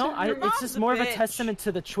nice No, to her. it's just more of a bitch. testament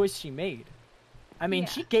to the choice she made. I mean, Yeah.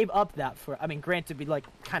 she gave up that for. I mean, granted, we like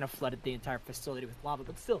kind of flooded the entire facility with lava,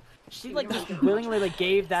 but still, she like just willingly like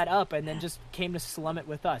gave that up and then just came to slum it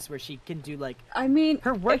with us, where she can do like I mean,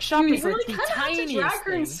 her workshop you- is You like really the kind of had to tiniest drag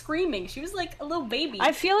her thing. and screaming. She was like a little baby.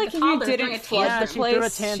 I feel like a if you toddler didn't throwing a flood Yeah, the she threw a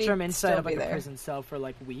place, tantrum she'd inside still of like be a there. prison cell for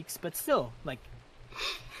like weeks, but still, like,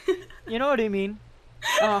 you know what I mean?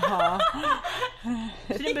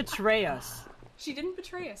 She didn't betray us. She didn't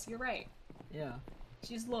betray us. You're right. Yeah.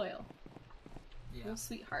 She's loyal. Yeah. Little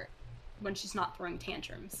sweetheart. When she's not throwing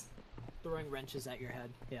tantrums. Throwing wrenches at your head.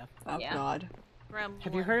 Yeah. Oh Yeah. god.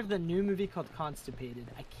 Have you heard of the new movie called Constipated?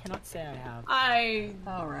 I cannot say I have. I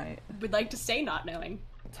Alright. would like to say not knowing.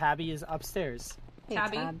 Tabby is upstairs. Hey,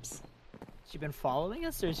 Tabby? Tabs. She been following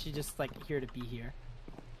us, or is she just like here to be here?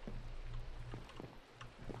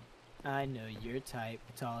 I know your type,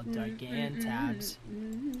 tall, dark, and tabs.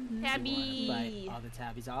 Tabby! Bite all the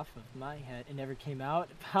tabbies off of my head. It never came out.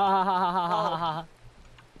 Ha ha ha ha ha ha.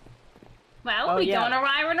 Well, Oh, we yeah. going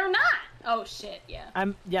around or not? Oh shit, yeah.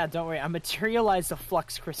 Yeah, don't worry. I materialized a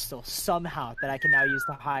flux crystal somehow that I can now use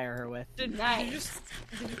to hire her with. Did Nice.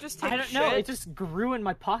 you just take I don't shit? know. It just grew in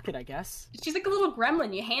my pocket, I guess. She's like a little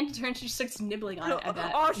gremlin. You hand it to her and she just starts nibbling on it, I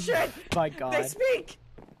bet. Oh shit! My God. They speak!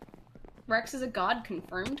 Rex is a god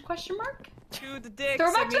confirmed, question mark? To the dicks,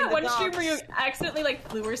 Throw back I to mean that the one stream dogs. where you accidentally like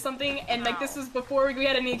flew or something, and like this was before we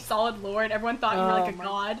had any solid lore, and everyone thought you were like a Oh my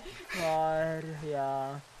god. God,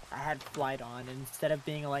 yeah. I had flight on, and instead of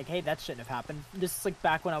being like, hey, that shouldn't have happened. This is like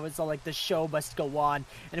back when I was all like, the show must go on,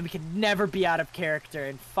 and we could never be out of character,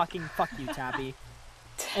 and fuck you, Tabby.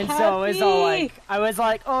 And so I was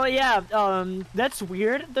like, oh yeah, that's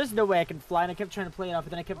weird. There's no way I can fly, and I kept trying to play it off, but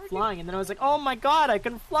then I kept flying, and then I was like, oh my god, I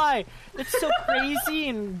can fly. It's so crazy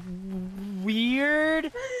and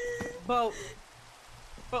weird. Boat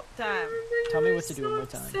time. Tell me what to do one more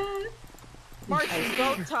time. March is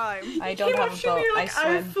boat time. I don't have a boat. I I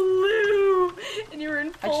swim. flew, and you were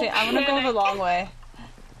in full Actually, I'm gonna go the panic. long way.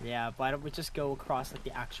 Yeah, why don't we just go across like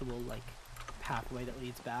the actual like pathway that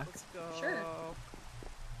leads back? Let's go. Sure.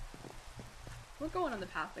 We're going on the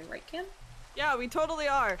pathway, right, Kim? Yeah, we totally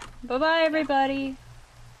are. Bye bye, everybody.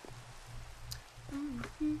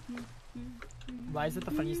 Why is it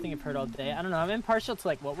the funniest thing I've heard all day? I don't know. I'm impartial to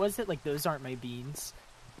like, what was it? Like, those aren't my beans.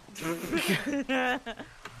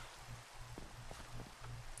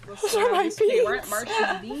 Those are my They weren't beans.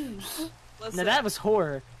 Martian beans. Listen, No, that was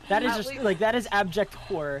horror. That is At just least- like that is abject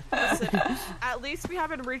horror. listen, at least we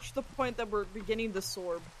haven't reached the point that we're beginning to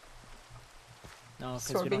sorb. No, because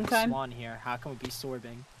we Sorbing don't have time? Swan here. How can we be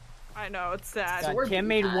sorbing? I know, it's sad. God, Sorbing Kim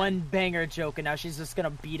made time. one banger joke, and now she's just gonna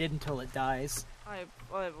beat it until it dies. I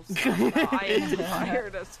am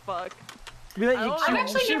tired as fuck. Be like, I don't- she, I've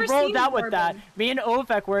actually she never rolled seen out with that. Sorbing. Me and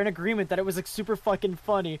Ovek were in agreement that it was like super fucking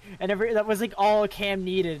funny, and that was like all Cam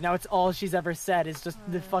needed. Now it's all she's ever said is just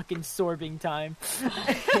the fucking sorbing time.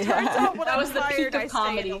 Turns out when That I'm was the tired, peak of I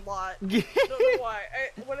comedy. say it a lot. I don't know why.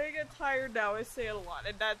 When I get tired now, I say it a lot,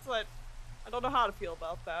 and that's what I don't know how to feel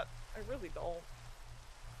about that. I really don't.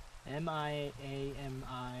 MIAMI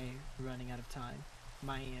running out of time.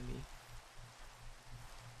 Miami.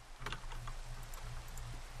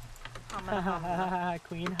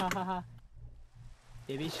 Queen, ha ha ha.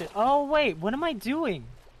 Maybe you should. Oh wait, what am I doing?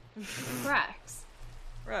 Rex.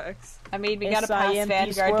 Rex. I mean, we Yes, gotta I pass am Vanguard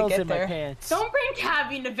to squirrels get in my there. pants. Don't bring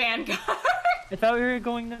Tabby into Vanguard. I thought we were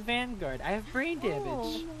going to Vanguard. I have brain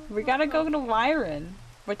damage. We gotta go to Lyran,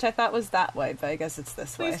 which I thought was that way, but I guess it's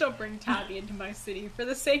this way. Please don't bring Tabby into my city for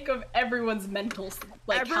the sake of everyone's mental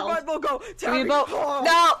Everyone health. will go. Give me a Tabby, boat. oh!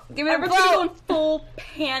 No! Give me a Everyone's gonna go in boat! full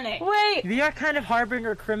panic. Wait! We are kind of harboring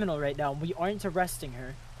a criminal right now, and we aren't arresting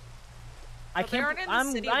her. I But they can't. aren't in the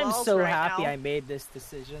I'm. city I'm walls so right happy now. I made this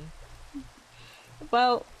decision.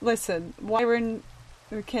 Well, listen, Wyron,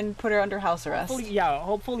 we can put her under house arrest.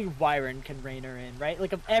 Hopefully Wyron can rein her in, right?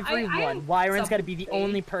 Like of everyone, Wyron's got to be the something.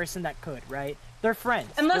 only person that could, right? They're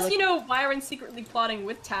friends. Unless, They're, you know, Byron's secretly plotting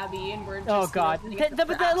with Tabby and we're just... Oh god, you know, but that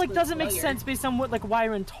like absolute doesn't make failure. sense based on what like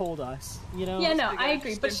Wyron told us, you know? Yeah, no, gonna I get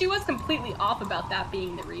agree. But interesting. she was completely off about that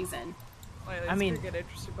being the reason. Wait, I mean, get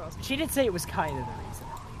interesting possible. She did say it was kind of the reason,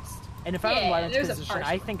 at least. And if I Yeah, were in Wyron's there's a position, partial.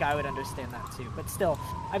 I think I would understand that too. But still,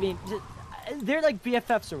 I mean, they're like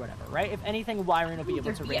BFFs or whatever, right? If anything, Wyron will be able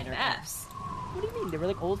They're to rein her in. BFFs. What do you mean? They were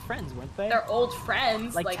like old friends, weren't they? They're old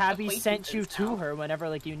friends. like Tabby sent you acquaintances to now. her whenever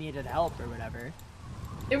like you needed help or whatever.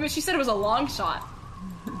 She said it was a long shot.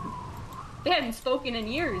 They hadn't spoken in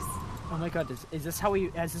years. Oh my god, is this how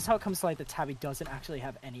it comes to light that Tabby doesn't actually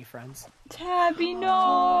have any friends? Tabby,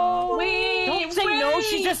 no! Wait, Don't say no,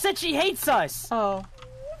 she just said she hates us! Oh,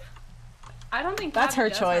 I don't think that's Tabby her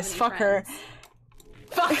does choice. have any Fuck her. friends.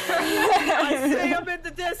 Fuck her. I see him in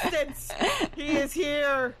the distance. He is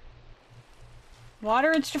here.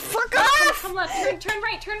 Water and fuck off! Come left, turn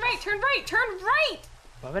right, turn right, turn right, turn right!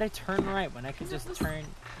 Why would I turn right when I could just turn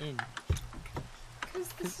in? Because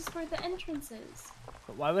this is where the entrance is.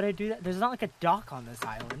 But why would I do that? There's not like a dock on this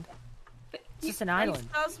island. But It's just an island.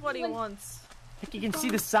 That's what he wants. Like you can see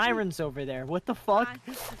the sirens over there. What the fuck?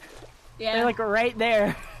 Yeah. They're like right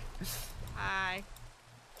there. Hi.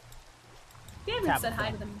 We haven't said Tabitha.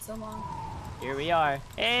 hi to them in so long. Here we are.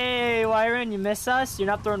 Hey, Wyron, you miss us? You're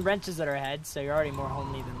not throwing wrenches at our heads, so you're already more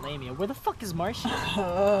homely than Lamia. Where the fuck is Marcia?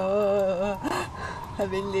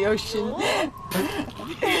 I'm in the ocean.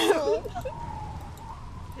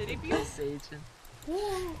 Did he be Agent.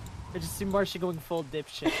 I just see Marcia going full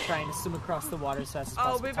dipshit, trying to swim across the water as fast as Oh,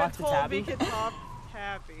 possible. we've been Talk to told Tabby. we can talk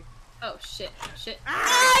Tabby. Oh shit, shit.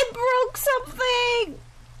 I broke something!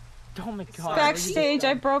 Oh my god. Backstage,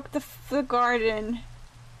 I broke the garden.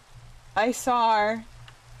 I saw her.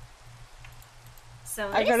 So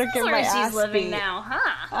I this gotta is get where my she's ass living beat. now,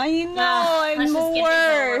 huh? I know, Let's I'm just the get this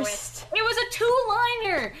over with. worst. It was a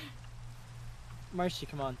two-liner! Marcia,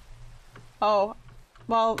 come on. Oh,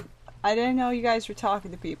 well, I didn't know you guys were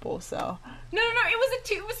talking to people, so. No, it was a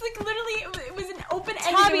two. It was like literally, it was an open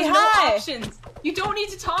ending. Tabby, There was no hi! options. You don't need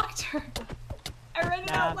to talk to her. I read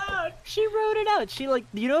it out loud. She wrote it out. She like,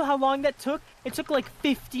 you know how long that took? It took like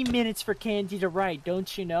 50 minutes for Candy to write,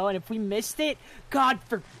 don't you know? And if we missed it, God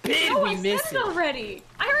forbid No, we I said miss it it. already.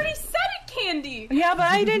 I already said it, Candy. Yeah, but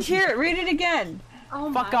I didn't hear it. Read it again.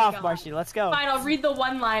 Oh Fuck my off, God. Marcia. Let's go. Fine, I'll read the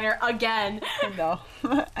one-liner again. No.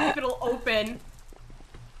 If it'll open.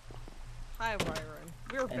 Hi, Byron.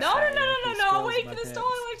 We're back. No, I'll Scrolls wait my for the pants.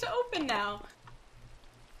 storyline to open now.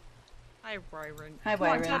 Hi, Byron. Hi, Come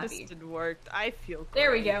on, Byron. Tabby. This did work. I feel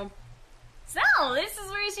There we great. go. So, this is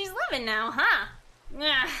where she's living now, huh?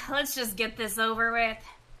 Yeah, let's just get this over with.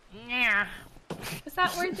 Yeah. Is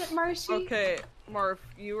that worth it, Marshy? Okay, Marv,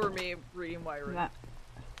 you or me reading Byron. Ma-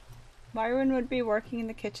 Byron would be working in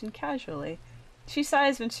the kitchen casually. She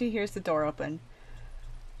sighs when she hears the door open.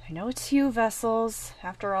 I know it's you, Vessels.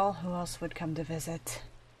 After all, who else would come to visit?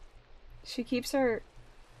 She keeps her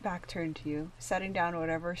back turned to you, setting down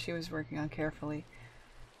whatever she was working on carefully.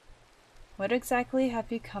 What exactly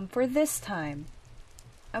have you come for this time?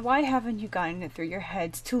 And why haven't you gotten it through your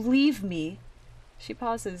heads to leave me? She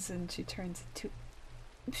pauses when she turns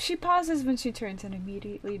and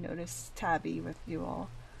immediately notices Tabby with you all.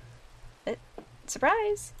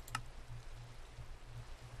 Surprise!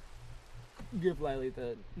 Give Lily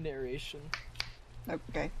the narration.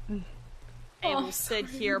 Okay. I Oh, will sit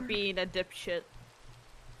here being a dipshit.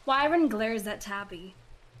 Wyron glares at Tabby.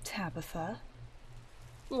 Tabitha,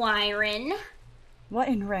 Wyron, what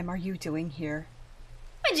in Rem are you doing here?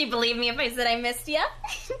 would you believe me if I said I missed ya?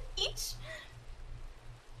 Each.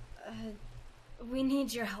 We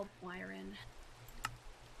need your help, Wyron.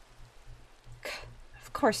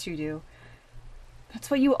 Of course you do. That's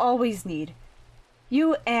what you always need.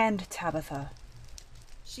 You and Tabitha.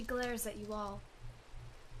 She glares at you all.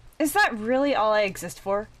 Is that really all I exist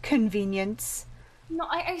for? Convenience? No,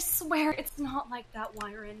 I swear it's not like that,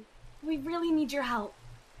 Wyron. We really need your help.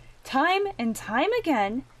 Time and time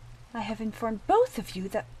again, I have informed both of you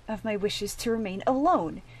of my wishes to remain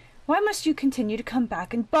alone. Why must you continue to come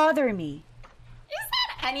back and bother me? Is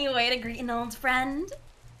that Any way to greet an old friend?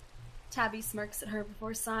 Tabby smirks at her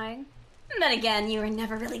before sighing. Then again, you were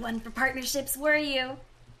never really one for partnerships, were you?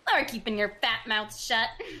 Or keeping your fat mouth shut.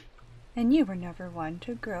 And you were never one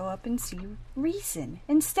to grow up and see reason.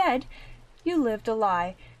 Instead, you lived a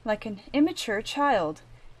lie like an immature child.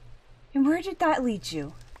 And where did that lead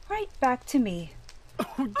you? Right back to me.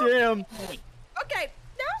 Oh, damn. Okay,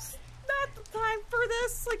 now's not the time for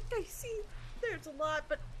this. Like, I see there's a lot,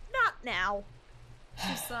 but not now.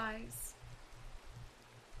 She sighs.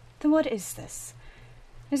 Then what is this?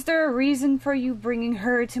 Is there a reason for you bringing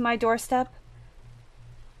her to my doorstep?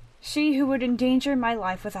 She who would endanger my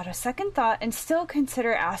life without a second thought and still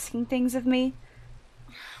consider asking things of me?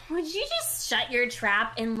 Would you just shut your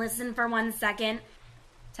trap and listen for 1 second?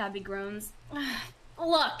 Tabby groans.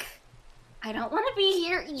 Look, I don't want to be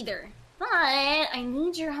here either, but I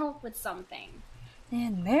need your help with something.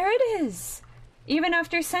 And there it is. Even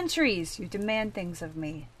after centuries, you demand things of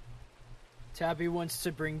me. Tabby wants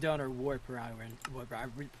to bring down her warp Ryron. What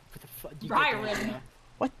the fuck? Ryron.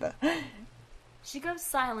 What the? She goes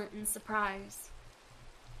silent in surprise.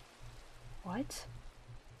 What?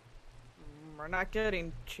 We're not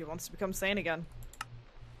kidding. She wants to become sane again.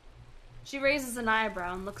 She raises an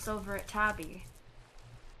eyebrow and looks over at Tabby.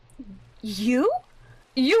 You?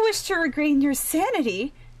 You wish to regain your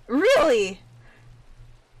sanity? Really?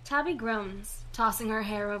 Tabby groans, tossing her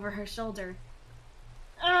hair over her shoulder.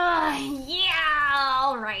 Yeah,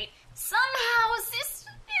 alright. Somehow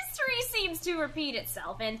history seems to repeat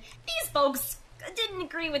itself, and these folks didn't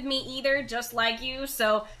agree with me either, just like you,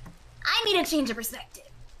 so I need a change of perspective.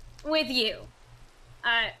 With you.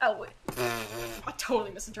 I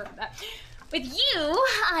totally misinterpreted that. With you,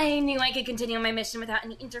 I knew I could continue my mission without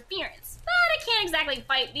any interference, but I can't exactly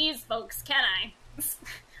fight these folks, can I?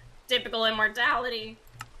 Typical immortality.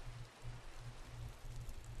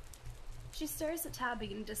 She stares at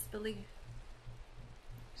Tabby in disbelief.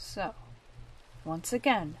 So, once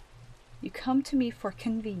again, you come to me for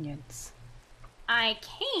convenience. I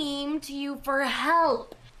came to you for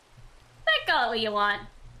help. But call it what you want.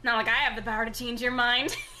 Not like I have the power to change your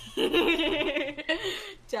mind.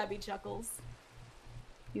 Tabby chuckles.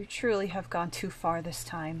 You truly have gone too far this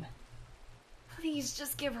time. Please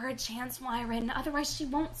just give her a chance, Myron. Otherwise she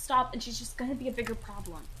won't stop and she's just gonna be a bigger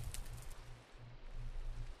problem.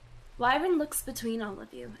 Lyron looks between all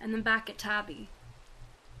of you and then back at Tabby.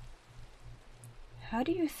 How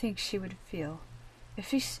do you think she would feel if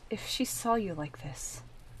she saw you like this?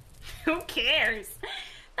 Who cares?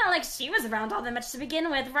 Not like she was around all that much to begin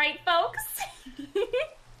with, right, folks?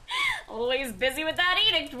 Always busy with that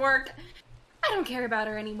edict work. I don't care about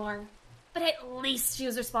her anymore. But at least she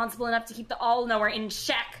was responsible enough to keep the All-Knower in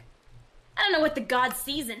check. I don't know what the god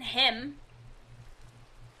sees in him.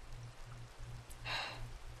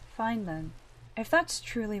 Fine then. If that's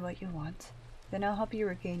truly what you want, then I'll help you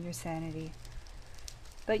regain your sanity.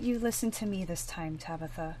 But you listen to me this time,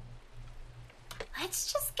 Tabitha.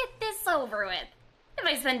 Let's just get this over with. If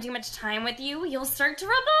I spend too much time with you, you'll start to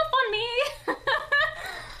rub off on me.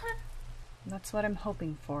 That's what I'm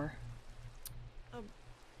hoping for.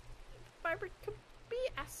 Barbara, could we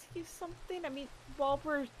ask you something? I mean, while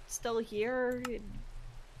we're still here...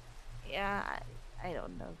 Yeah, I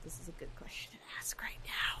don't know if this is a good question to ask right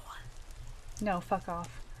now. No, fuck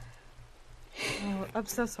off. Oh, I'm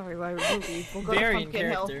so sorry, Lyra. We'll leave. We'll go Very to in Pumpkin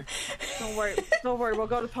Hill. character. Don't worry, we'll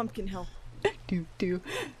go to Pumpkin Hill.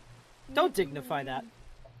 Don't dignify that.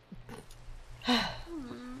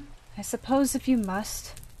 I suppose if you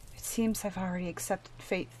must. It seems I've already accepted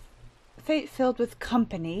fate. Fate filled with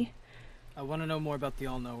company. I want to know more about the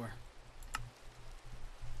All-Knower.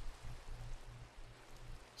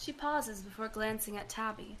 She pauses before glancing at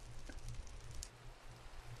Tabby.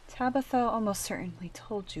 Tabitha almost certainly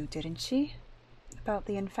told you, didn't she? About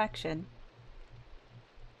the infection.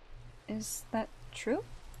 Is that true?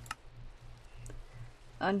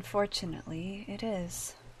 Unfortunately, it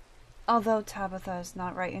is. Although Tabitha is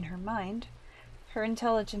not right in her mind, her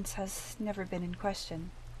intelligence has never been in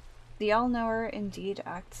question. The All-Knower indeed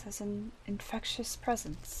acts as an infectious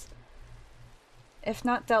presence. If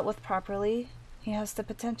not dealt with properly, he has the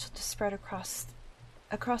potential to spread across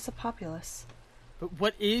a populace. But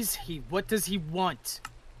what is he? What does he want?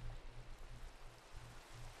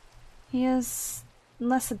 He is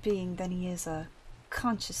less a being than he is a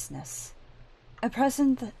consciousness. A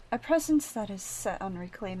presence that is set on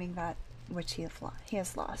reclaiming that which he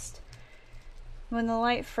has lost. When the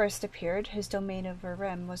light first appeared, his domain over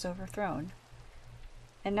Rem was overthrown.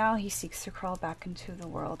 And now he seeks to crawl back into the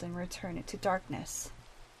world and return it to darkness.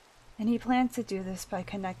 And he plans to do this by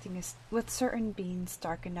connecting with certain beings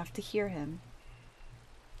dark enough to hear him.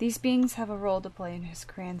 These beings have a role to play in his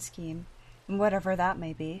grand scheme, and whatever that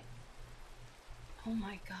may be. Oh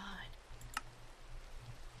my god.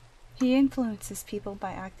 He influences people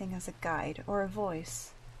by acting as a guide or a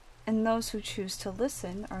voice, and those who choose to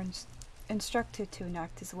listen are instructed to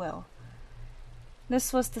enact his will.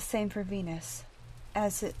 This was the same for Venus,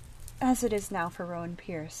 as it is now for Rowan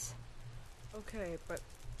Pierce. Okay, but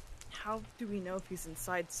how do we know if he's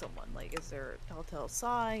inside someone? Like, is there a telltale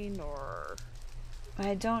sign, or...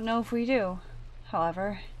 I don't know if we do.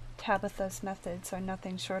 However, Tabitha's methods are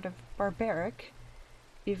nothing short of barbaric,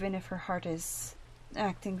 even if her heart is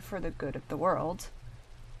acting for the good of the world.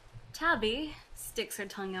 Tabby sticks her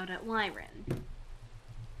tongue out at Lyran.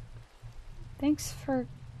 Thanks for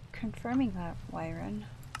confirming that, Lyran.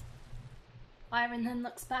 Lyran then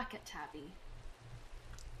looks back at Tabby.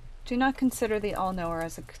 Do not consider the All-Knower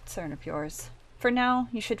as a concern of yours. For now,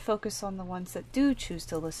 you should focus on the ones that do choose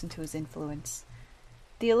to listen to his influence.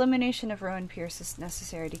 The elimination of Rowan Pierce is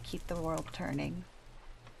necessary to keep the world turning.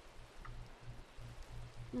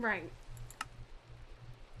 Right.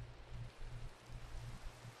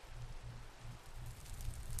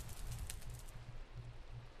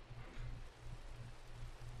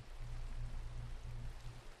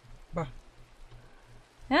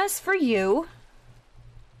 As for you,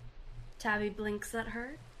 Tabby blinks at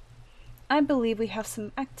her. I believe we have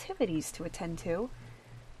some activities to attend to.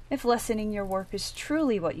 If lessening your work is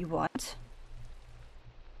truly what you want.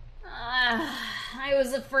 I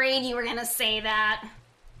was afraid you were gonna say that.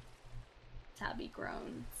 Tabby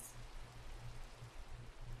groans.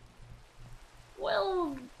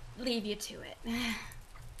 We'll leave you to it.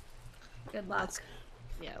 Good luck.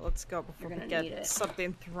 Let's go before we get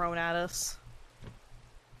something thrown at us.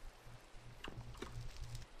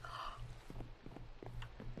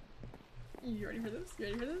 You ready for this? You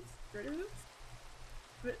ready for this? You ready for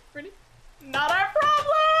this? Ready? Not our problem!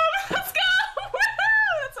 Let's go! Woohoo!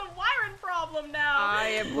 That's a Wyron problem now! I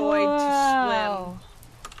am going to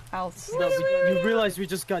swim. I'll No, you realize we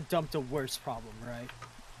just got dumped a worse problem, right?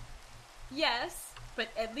 Yes, but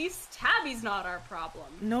at least Tabby's not our problem.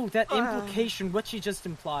 No, that implication, what she just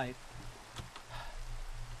implied.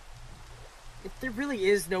 If there really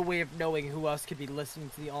is no way of knowing who else could be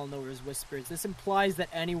listening to the All-Knower's whispers, this implies that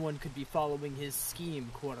anyone could be following his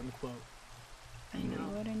scheme, quote-unquote. I know.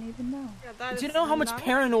 I wouldn't even know. Yeah, do you know how much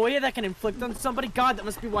paranoia that can inflict on somebody? God, that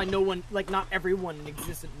must be why no one, like, not everyone in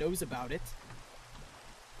existence knows about it.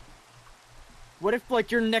 What if,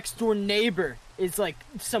 like, your next-door neighbor is, like,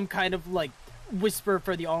 some kind of, like, whisper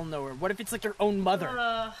for the All-Knower? What if it's, like, your own mother?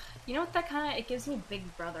 You know what that kind of... It gives me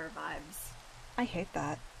Big Brother vibes. I hate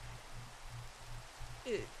that.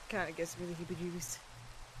 It kind of gives me the heebie-jeebies.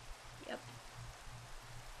 Yep.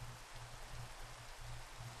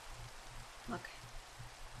 Look.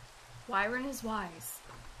 Wyron is wise.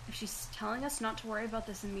 If she's telling us not to worry about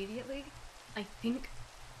this immediately, I think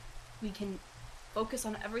we can focus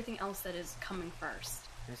on everything else that is coming first.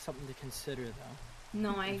 There's something to consider, though.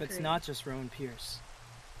 No, I If agree. it's not just Rowan Pierce.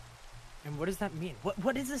 And what does that mean?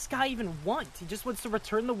 What does this guy even want? He just wants to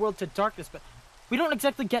return the world to darkness, but we don't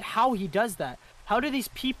exactly get how he does that. How do these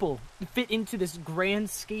people fit into this grand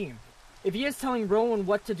scheme? If he is telling Rowan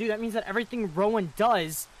what to do, that means that everything Rowan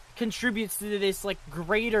does contributes to this, like,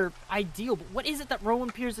 greater ideal. But what is it that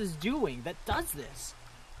Rowan Pierce is doing that does this?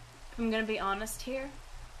 I'm gonna be honest here.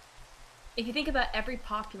 If you think about every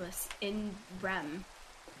populace in Rem,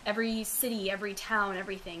 every city, every town,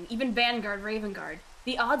 everything, even Vanguard, Ravengard,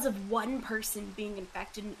 the odds of one person being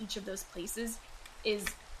infected in each of those places is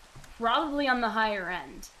probably on the higher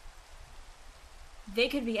end. They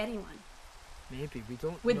could be anyone. Maybe, we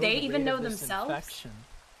don't Would know they the even rate know of this themselves? infection.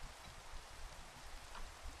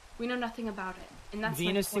 We know nothing about it, and that's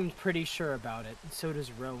Venus my point. seems pretty sure about it, and so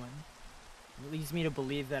does Rowan. It leads me to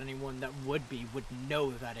believe that anyone that would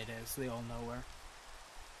know that it is the All-Knower.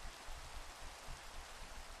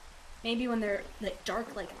 Maybe when they're like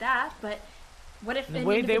dark like that, but what if The an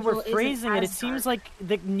way they were individual isn't phrasing it, as it seems dark? like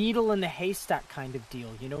the needle in the haystack kind of deal,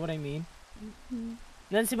 you know what I mean? It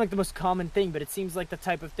doesn't seem like the most common thing, but it seems like the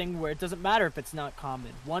type of thing where it doesn't matter if it's not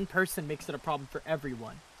common. One person makes it a problem for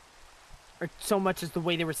everyone. Or so much as the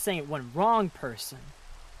way they were saying it, one wrong person.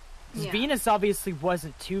 'Cause Yeah. Venus obviously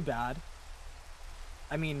wasn't too bad.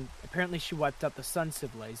 I mean, apparently she wiped out the sun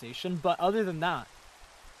civilization, but other than that...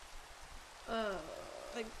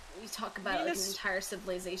 Like we talk about it like an Venus- entire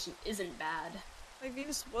civilization isn't bad. Like,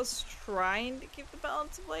 Venus was trying to keep the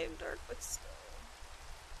balance of light and dark, but still.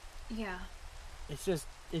 Yeah.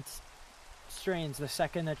 It's strange. The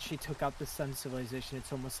second that she took out the sun civilization,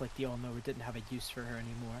 it's almost like the All-Knower didn't have a use for her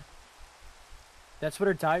anymore. That's what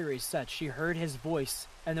her diary said. She heard his voice,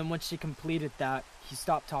 and then once she completed that, he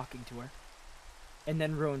stopped talking to her. And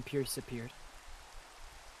then Rowan Pierce appeared.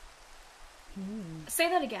 Say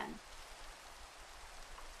that again.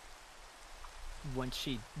 Once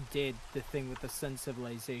she did the thing with the Sun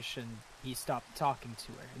Civilization, he stopped talking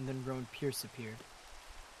to her, and then Rowan Pierce appeared.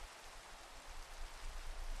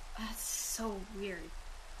 That's so weird.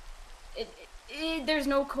 There's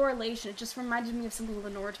no correlation. It just reminded me of something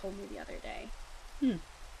Lenore told me the other day.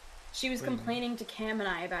 She was complaining to Cam and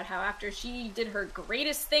I about how after she did her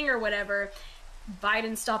greatest thing or whatever,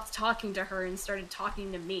 Biden stopped talking to her and started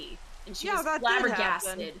talking to me. And she was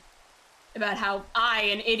flabbergasted about how I,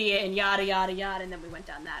 an idiot, and yada yada yada, and then we went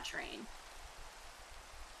down that train.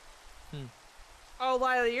 Oh,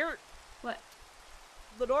 Lila, you're... What?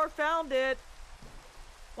 Lenore found it.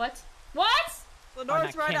 What? What?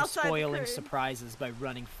 Lenore's right Cam's outside spoiling the crane. surprises by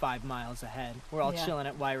running 5 miles ahead. We're all chilling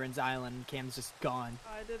at Wyron's Island, and Cam's just gone.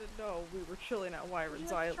 I didn't know we were chilling at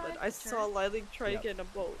Wyron's You Island. tried I to saw Lily try to get in a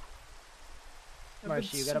boat. I've been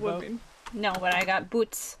Marsha, you got a boat? swimming. No, but I got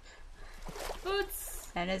Boots Boots.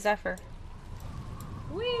 and a Zephyr.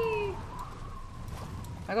 Whee. Am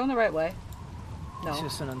I going the right way? No. It's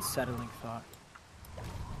just an unsettling thought.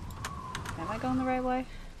 Am I going the right way?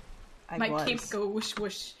 I My was. cape go whoosh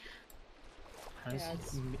whoosh. How does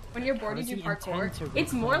he, When you're how bored, you does do he parkour. intend to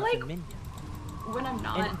It's more reclaim like Dominion? when I'm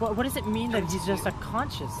not. And what does it mean that he's just a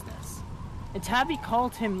consciousness? And Tabby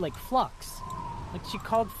called him, like, Flux. Like, she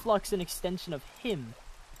called Flux an extension of him.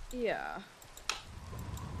 Yeah.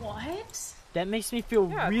 What? That makes me feel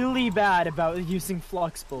Yeah. really bad about using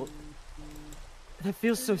Flux Bolt. That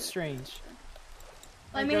feels so strange.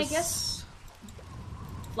 I mean, I guess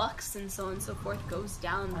flux and so on and so forth goes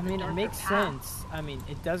down. I the mean, it darker makes path. sense. I mean,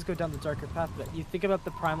 it does go down the darker path, but you think about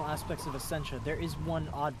the primal aspects of Essentia, there is one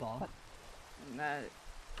oddball. And that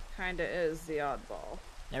kinda is the oddball.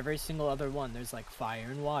 Every single other one, there's like fire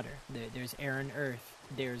and water. There's air and earth.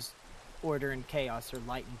 There's order and chaos, or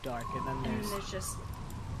light and dark, and then And then there's there's just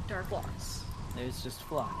dark flux. there's just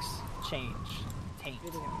flux, change, taint.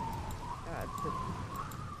 God, that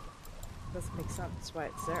doesn't make sense why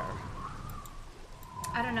it's there.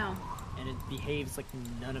 I don't know. And it behaves like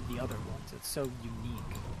none of the other ones. It's so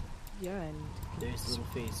unique. Yeah, and There's a little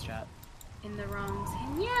face, chat. In the wrong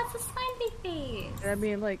hand. Yeah, it's a slimy face. I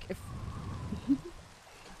mean, like, if...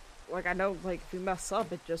 like, I know, like, if you mess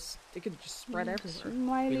up, it could just spread everywhere. We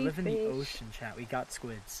Smiley live in the face. ocean, chat. We got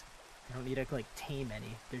squids. We don't need to like tame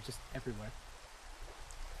any. They're just everywhere.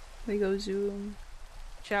 We go zoom.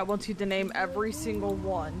 Chat wants you to name every single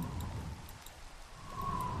one.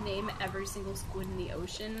 Name every single squid in the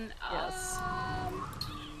ocean. Yes.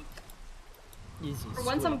 Easy. For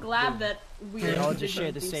once, I'm squid. glad that we They all did just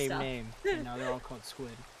share the do same stuff. name. And now they're all called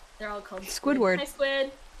squid. They're all called Squidward. Hi,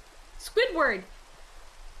 Squid. Squidward.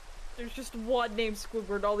 There's just one named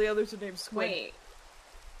Squidward, all the others are named Squid. Wait.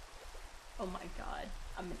 Oh my god,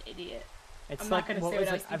 I'm an idiot. It's I'm like, not gonna what say was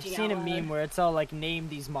what I was like I've thinking seen a out meme loud. where it's all like name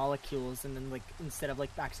these molecules, and then like instead of like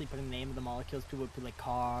actually putting the name of the molecules, people would put like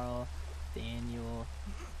Carl, Daniel,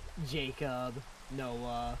 Jacob,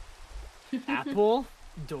 Noah, Apple,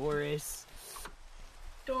 Doris.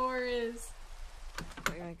 Doris.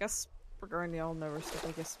 I guess regarding the all never stuff,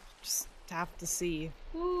 I guess just have to see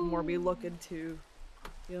the more we look into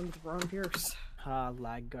dealing with Ron Pierce. Ah,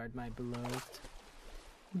 Lagguard, my beloved.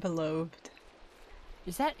 Beloved.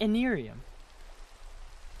 Is that Enerium?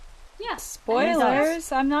 Yes.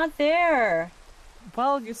 Spoilers! I'm not there.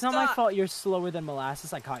 Well, it's not my Stop. fault you're slower than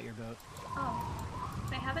molasses. I caught your boat. Oh.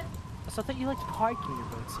 Can I have it? I thought that you liked parking your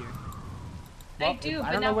boats here. I Well, do, I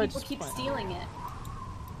but don't know now where people it's keep plant. stealing it.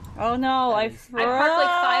 Oh no, That I is- froze. I park like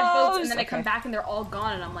 5 boats and then I come Okay. back and they're all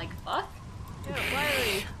gone and I'm like, fuck? Yeah,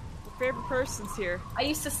 Riley, your favorite person's here. I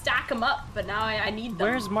used to stack them up, but now I need them.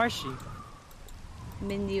 Where's Marshy?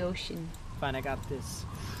 I'm in the ocean. Fine, I got this.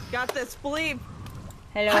 Got this, believe!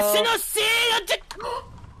 Hello.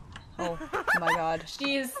 Oh my god.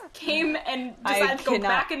 She's came and I decided to go cannot.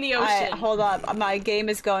 back in the ocean. Hold up. My game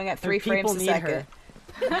is going at 3 People frames a need second.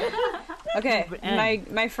 her. Okay, But N.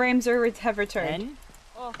 my frames have returned. N?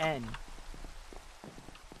 Oh. N.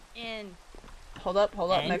 In Hold up.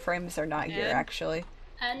 N? My frames are not here N? actually.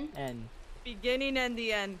 And N. beginning and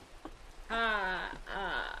the end.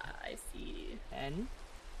 I see. N.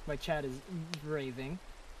 My chat is raving.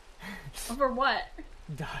 Over what?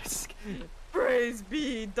 Dusk. Praise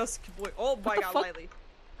be, Dusky Boy. Oh my god, fuck? Riley.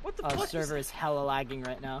 What the Our fuck? server is hella lagging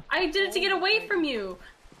right now. I did it to get away from you.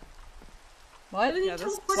 What? Then you Yeah,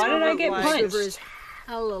 this teleported Why did I over get me. Why? punched? Server is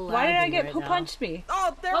hella lagging Why did I get right who now. punched me?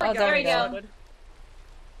 Oh, there Oh, we go. there we go. Good.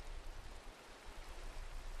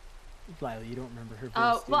 Lila, you don't remember her voice,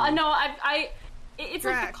 Oh, do well, you? no, I It's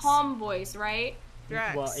Drax. like the calm voice, right?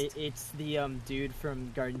 Drax. Well, it's the dude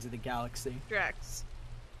from Guardians of the Galaxy. Drax.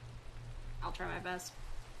 I'll try my best.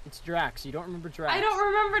 It's Drax. You don't remember Drax? I don't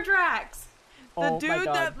remember Drax. The Oh my dude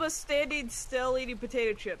God. that was standing still eating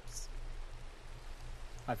potato chips.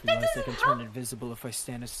 I've realized I can turn invisible if I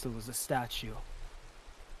stand as still as a statue.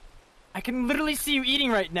 I can literally see you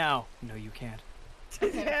eating right now. No, you can't.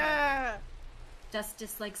 Yeah. Dust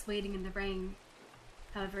dislikes waiting in the rain.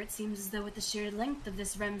 However, it seems as though with the sheer length of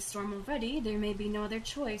this REM storm already, there may be no other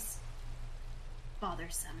choice.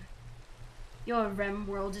 Bothersome. Your REM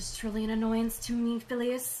world is truly an annoyance to me,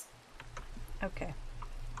 Phileas. Okay.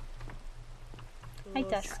 Hi,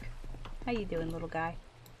 Dusk. How you doing, little guy?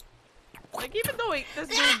 Like, even though this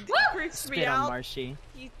dude creeps me Spit on out, Marshy.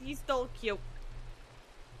 he's still cute.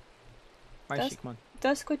 Marshy, Dusk- come on.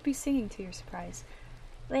 Dusk would be singing to your surprise.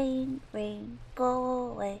 Rain, rain,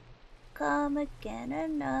 go away. Come again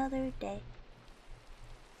another day.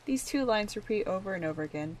 These two lines repeat over and over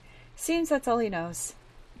again. Seems that's all he knows.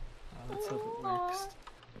 Oh, let's hope it works.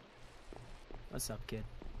 What's up, kid?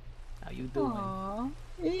 How you doing? Aww.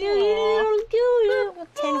 Little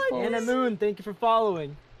tentacles. Anna Moon, thank you for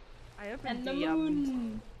following. I haven't And the DM'd.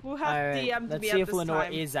 moon. Who has Alright, DM'd let's me see at if this Lenore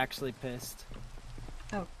time? is actually pissed.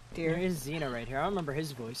 Oh, There dear. is Xena right here. I remember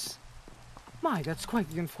his voice. My, that's quite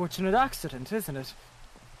the unfortunate accident, isn't it?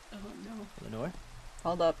 Oh no. Lenore?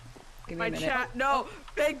 Hold up. Give me My a minute. chat. No,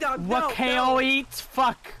 Big Dog. What No, KO no. eats?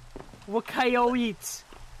 Fuck! What KO eats?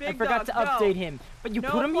 I Big forgot Dog, to update no. him. But you No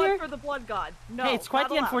put him blood here? for the blood god. No. Hey, it's quite not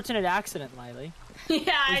the allowed. unfortunate accident, Lily.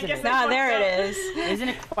 Yeah, I Isn't guess it? I Ah, fucked there up. it is. Isn't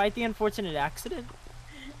it quite the unfortunate accident?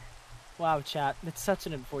 Wow, chat. It's such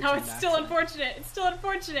an unfortunate No, it's still accident. unfortunate. It's still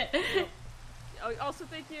unfortunate. Oh, also,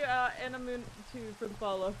 thank you, Anna Moon, too, for the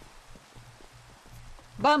follow.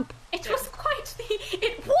 Bump. It was quite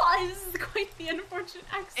the unfortunate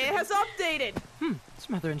It accident. has updated. It's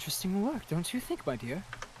rather interesting work, don't you think, my dear?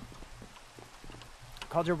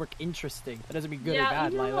 Called your work interesting. That doesn't mean good or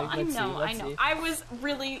bad, you know, Lily. Let's see. I Let's know. see. I was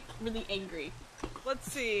really, really angry.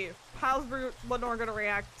 Let's see. How's Lenore gonna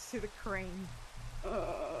react to the crane?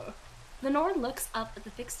 Lenore looks up at the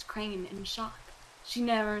fixed crane in shock. She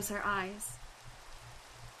narrows her eyes.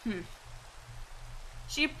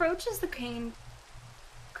 She approaches the crane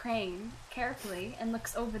carefully and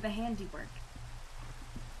looks over the handiwork.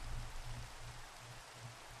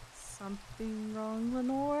 Something wrong,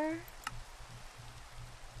 Lenore?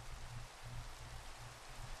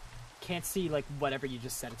 Can't see, like, whatever you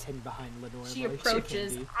just said. It's hidden behind Lenore. She like,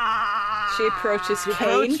 approaches. can be. She approaches Kane.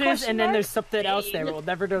 Approaches, question and then mark? there's something else there. We'll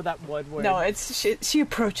never know that one word. No, it's she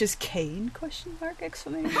approaches Kane? Question mark!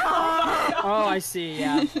 Exclamation. Oh, I see,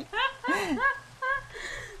 yeah.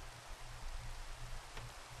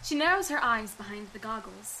 She narrows her eyes behind the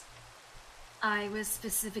goggles. I was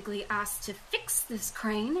specifically asked to fix this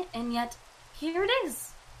crane, and yet here it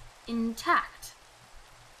is, intact.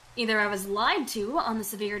 Either I was lied to on the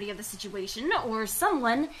severity of the situation, or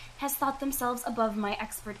someone has thought themselves above my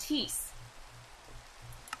expertise.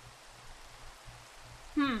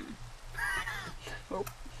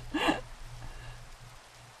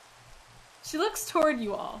 She looks toward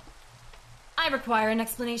you all. I require an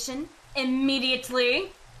explanation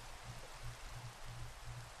immediately.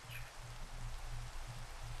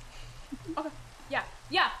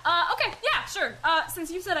 Okay. Yeah, sure.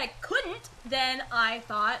 Since you said I couldn't, then I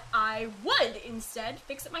thought I would instead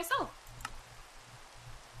fix it myself.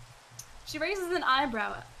 She raises an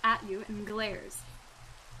eyebrow at you and glares.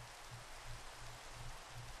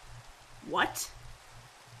 What?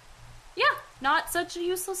 Yeah, not such a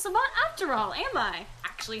useless savant after all, am I?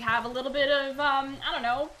 Actually have a little bit of, I don't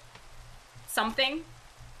know, something.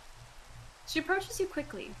 She approaches you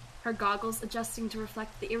quickly, her goggles adjusting to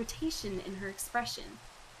reflect the irritation in her expression.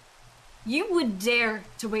 You would dare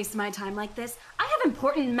to waste my time like this? I have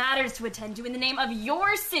important matters to attend to in the name of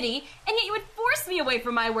your city, and yet you would force me away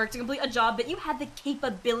from my work to complete a job that you had the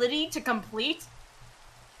capability to complete?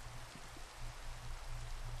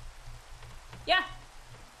 Yeah.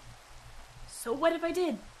 So what if I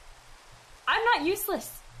did? I'm not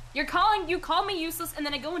useless. You call me useless, and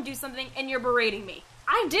then I go and do something, and you're berating me.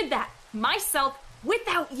 I did that myself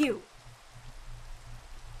without you.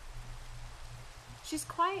 She's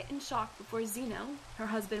quiet and shocked before Zeno, her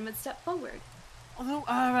husband, would step forward. Although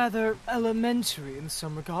rather elementary in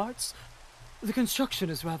some regards, the construction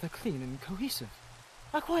is rather clean and cohesive.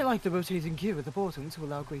 I quite like the rotating gear at the bottom to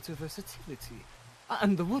allow greater versatility,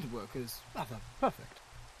 and the woodwork is rather perfect.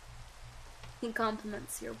 He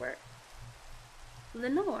compliments your work.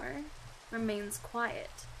 Lenore remains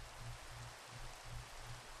quiet.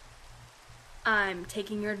 I'm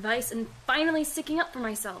taking your advice and finally sticking up for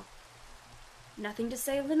myself. Nothing to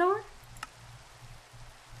say, Lenore?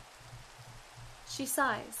 She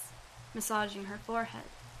sighs, massaging her forehead.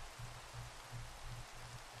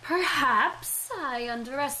 Perhaps I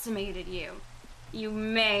underestimated you. You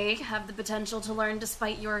may have the potential to learn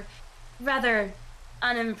despite your rather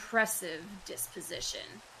unimpressive disposition.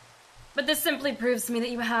 But this simply proves to me that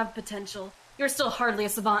you have potential. You're still hardly a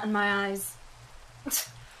savant in my eyes.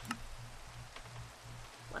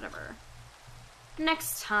 Whatever.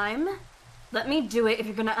 Next time, let me do it if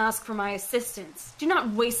you're gonna ask for my assistance. Do not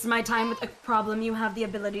waste my time with a problem you have the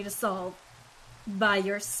ability to solve by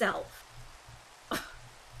yourself.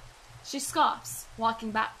 She scoffs,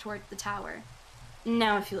 walking back toward the tower.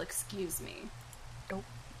 Now if you'll excuse me. Oh.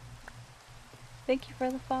 Thank you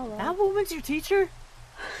for the follow. That woman's your teacher?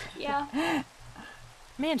 Yeah.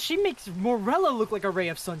 Man, she makes Morella look like a ray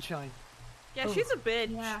of sunshine. Yeah, she's a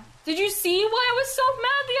bitch. Yeah. Did you see why I was so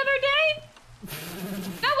mad the other day?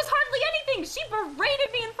 That was hardly anything. She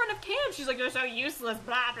berated me in front of Cam. She's like, "You're so useless."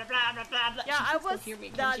 Blah blah blah blah blah. blah. Yeah, She I can still was hear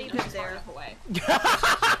me. not She even knows there. far enough away.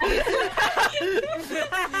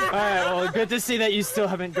 Alright, well, good to see that you still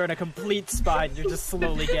haven't grown a complete spine. You're just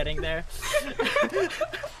slowly getting there.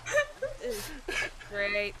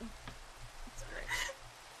 Great.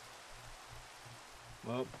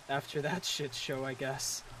 Well, after that shit show, I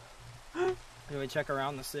guess. Can we check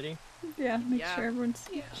around the city? Yeah, make Yeah. sure everyone's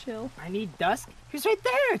chill. I need Dusk. He's right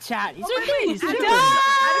there, chat. He's right there. He's Atticus- chilling.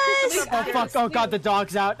 Atticus Oh fuck! Oh god, the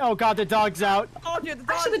dog's out. Oh god, the dog's out. Oh, dude, the dog's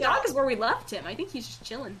Actually, the dog out. is where we left him. I think he's just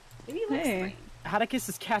chilling. Maybe he likes Hey. the rain. Atticus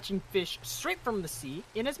is catching fish straight from the sea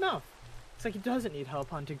in his mouth. It's like he doesn't need help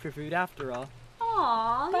hunting for food after all.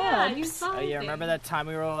 Aw, yeah, you Babs. saw Oh yeah, remember that time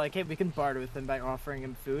we were all like, hey, we can barter with him by offering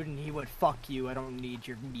him food, and he went, fuck you, I don't need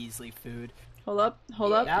your measly food. Hold up,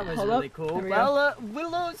 hold up, That was hold really up. cool. There we go. Well,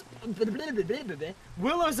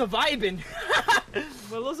 Willow's a vibin'.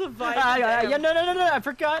 Willow's a vibe. Yeah, no, I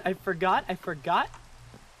forgot.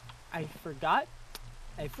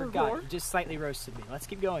 You just slightly roasted me. Let's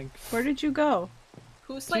keep going. Where did you go?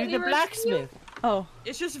 Who To slightly the roasted blacksmith. Oh,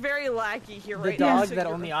 It's just very laggy here The right now. dog so that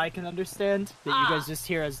you're- only I can understand. That you guys just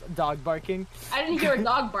hear as dog barking. you? I didn't hear a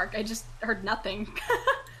dog bark. I just heard nothing.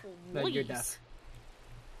 But you're deaf.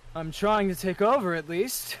 I'm trying to take over, at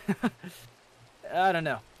least. I don't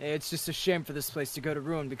know. It's just a shame for this place to go to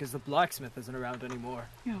ruin because the blacksmith isn't around anymore.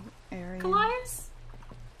 yo, Arian. Elias,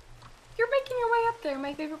 you're making your way up there.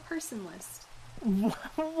 My favorite person list.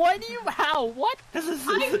 What do you? How? What? Because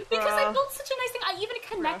I built such a nice thing. I even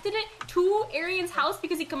connected it to Arian's house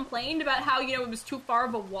because he complained about how, it was too far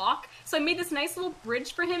of a walk. So I made this nice little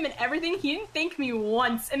bridge for him and everything. He didn't thank me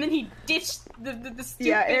once, and then he ditched the stupid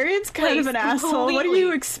Yeah, Arian's kind of an place asshole. What do completely.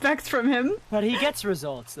 you expect from him? But he gets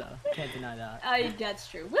results, though. Can't deny that. That's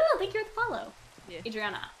true. Willow, thank you for the follow. Yeah.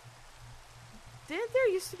 Adriana. Didn't there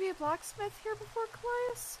used to be a blacksmith here before,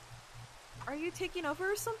 Callias? Are you taking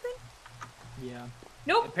over or something? Yeah.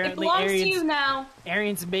 Nope, Apparently it belongs to Arian's- you now.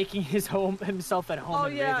 Arian's making himself at home Oh,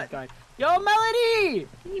 in yeah. Ravenguard. Yo, Melody!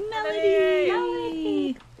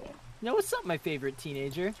 Melody! Yo, what's up, my favorite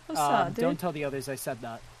teenager? What's up, dude? Don't tell the others I said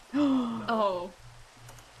that. Oh.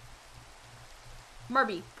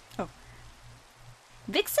 Marby.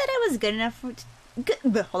 Vic said I was good enough. Hold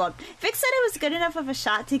on. Vic said I was good enough of a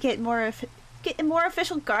shot to get more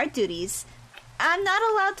official guard duties. I'm not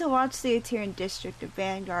allowed to watch the Aterian district of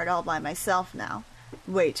Vanguard all by myself now.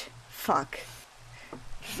 Wait, fuck.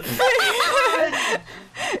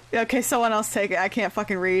 Okay, someone else take it. I can't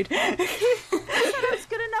fucking read. I was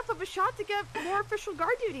good enough of a shot to get more official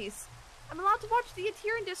guard duties. I'm allowed to watch the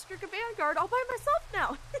Aterian district of Vanguard all by myself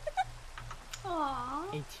now. Aww.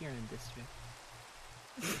 Aterian district.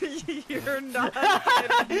 You're not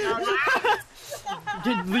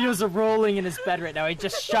Dude, Leo's rolling in his bed right now. He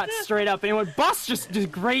just shot straight up and he went, Boss just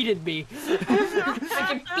degraded me. I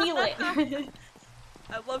can feel it.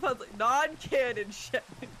 I love how like, non-canon shit.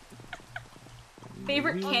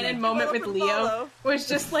 Favorite Really? canon moment with Follow. Leo was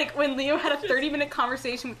just like when Leo had a 30-minute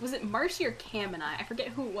conversation with, was it Marcy or Cam and I forget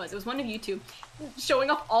who it was. It was one of you two,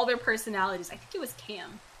 showing off all their personalities. I think it was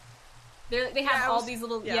Cam. They Yeah, have it all was- these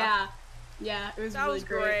little, yeah. yeah, it was That really was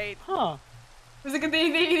great. Huh. It was like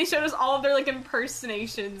they showed us all of their like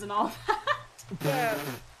impersonations and all that. Yeah.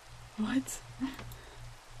 What?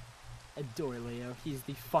 Adore Leo. He's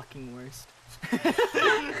the fucking worst.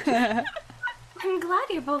 I'm glad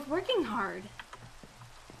you're both working hard.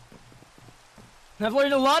 I've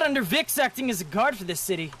learned a lot under Vix acting as a guard for this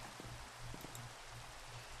city.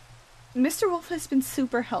 Mr. Wolf has been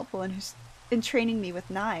super helpful in training me with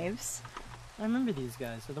knives. I remember these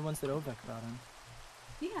guys. They're the ones that Ovek brought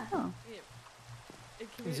in. Yeah. Oh.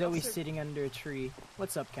 Can we Zoe also- sitting under a tree.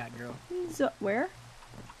 What's up, cat girl? Where?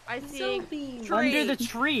 I see Beam. tree. Under the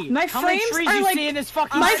tree. My How many frames trees are you like- see in this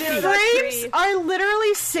fucking My city? frames are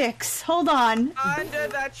literally 6. Hold on. Under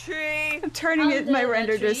the tree. I'm turning it my Under the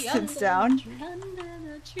render tree, distance under down. the tree, under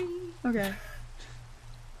the tree. Okay.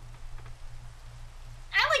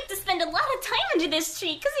 I like to spend a lot of time under this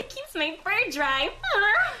tree because it keeps my fur dry.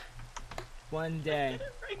 One day,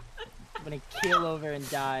 I'm gonna keel over and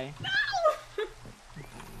die. What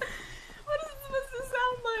is it supposed to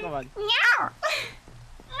sound like? Come on. Meow.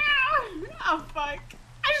 Oh fuck!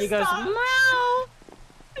 I She just goes, stopped. Meow.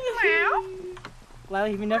 Well,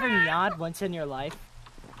 have you never meowed once in your life?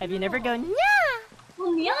 Have you never gone, yeah?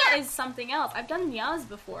 Well, meow is something else. I've done meows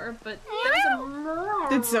before, but there's a meow.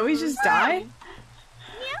 Did Zoe just die?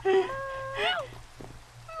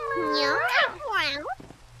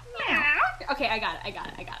 Okay, I got it.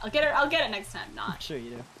 I'll get it next time. Not. Sure you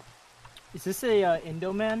do. Is this a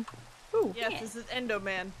Indo man? Ooh. Yes, this is Endo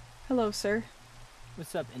Man. Hello, sir.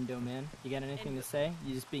 What's up, Indo man? You got anything to say?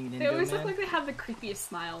 You just being an They Indo always man? look like they have the creepiest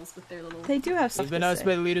smiles with their little. They do have It's stuff been to asked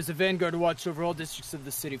by say. the leaders of Vanguard to watch over all districts of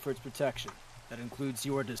the city for its protection. That includes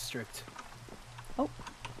your district. Oh.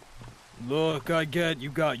 Look, I get you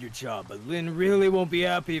got your job, but Lynn really won't be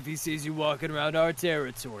happy if he sees you walking around our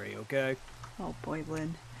territory, okay? Oh boy,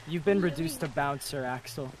 Lynn. You've been reduced to bouncer,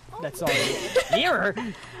 Axel. That's all. Mirror!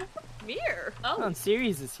 Mirror. Oh, and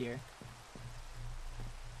Sirius is here.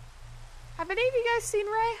 Have any of you guys seen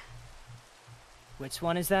Ray? Which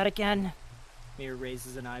one is that again? Mirror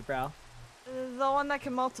raises an eyebrow. The one that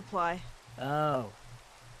can multiply. Oh.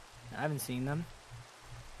 I haven't seen them.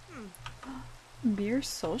 Mere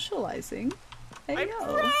socializing. Hey, I'm yo.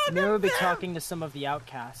 proud Mirror of will be them. talking to some of the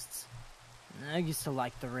outcasts. I used to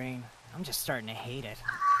like the rain. I'm just starting to hate it.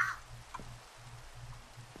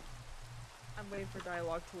 I'm waiting for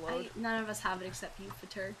dialogue to load. None of us have it except you,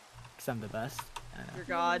 Fatur. Because I'm the best. I know. Dear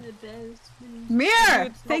God. Mirror!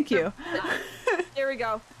 Dude, Thank you. There we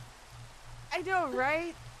go. I know,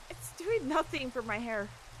 right? It's doing nothing for my hair.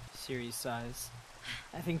 Serious size.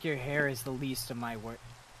 I think your hair is the least of my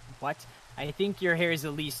What? I think your hair is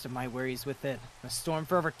the least of my worries with it. A storm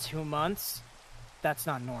for over 2 months? That's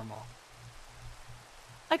not normal.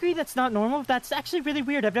 I agree that's not normal. That's actually really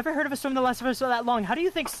weird. I've never heard of a storm that lasted for so that long. How do you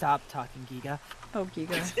think? Stop talking, Giga. Oh,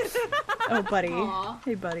 Giga. Oh, buddy. Aw.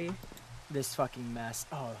 Hey, buddy. This fucking mess.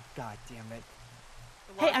 Oh, god damn it.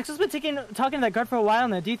 Hey, Axel's been talking to that guard for a while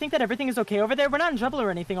now. Do you think that everything is okay over there? We're not in trouble or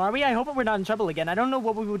anything, are we? I hope we're not in trouble again. I don't know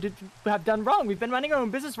what we would have done wrong. We've been running our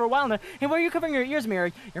own business for a while now. Hey, why are you covering your ears,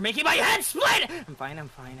 Mirror? You're making my head split! I'm fine.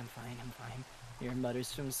 Mirror mutters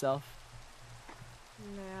to himself.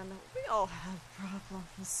 Man, we all have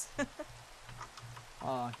problems.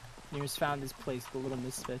 Aw, Mirror's found his place, the little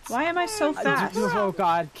misfits. Why am I so fast? Oh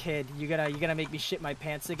god, kid. You gonna make me shit my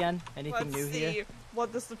pants again? Anything Let's new see. here?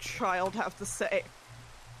 What does the child have to say?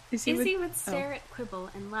 Izzy would stare at Quibble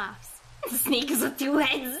and laughs. The snake is with 2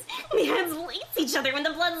 heads. The heads will eat each other when the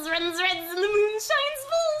blood runs red and the moon shines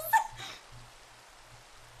full.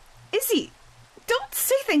 Izzy! Don't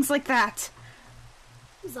say things like that!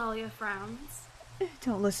 Zalia frowns.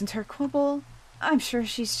 Don't listen to her quibble. I'm sure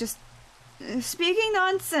she's just speaking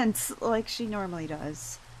nonsense like she normally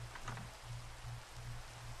does.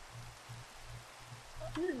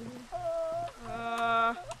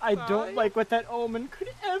 I don't like what that omen could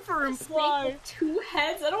ever imply. Snake with 2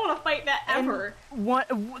 heads? I don't want to fight that ever.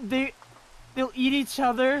 They'll eat each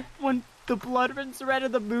other when the blood runs red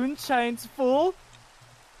and the moon shines full.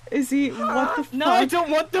 Izzy, what the fuck? No, I don't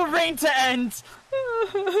want the rain to end.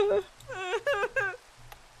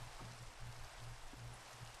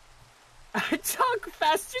 I talk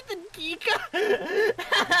faster than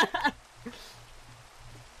Geeka.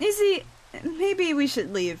 Izzy, maybe we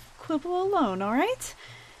should leave Quibble alone, alright?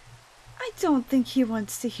 I don't think he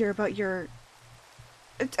wants to hear about your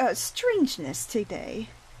strangeness today.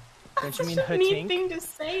 Don't you mean Such a mean Hatink? thing to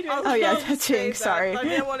say to Oh, yeah, Don't that's say Tink, sorry. I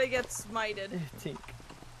didn't want to get smited. Hatink.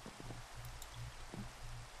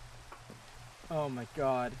 Oh my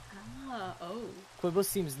god. Oh. Quibble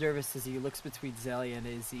seems nervous as he looks between Zelia and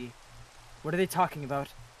Izzy. What are they talking about?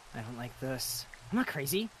 I don't like this. I'm not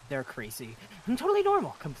crazy. They're crazy. I'm totally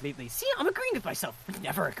normal. Completely. See, I'm agreeing with myself. I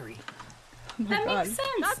never agree. Oh my That god. makes sense.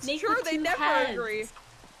 That's Snake true, with they 2 never heads. agree.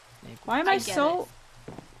 Why am I I get so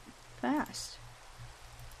fast?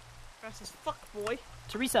 Fast as fuck, boy.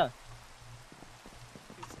 Teresa.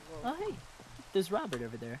 Oh, hey. There's Robert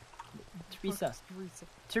over there. Teresa. Teresa.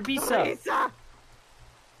 Teresa!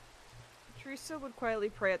 Teresa would quietly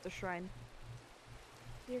pray at the shrine.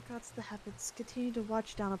 Dear gods of the heavens, continue to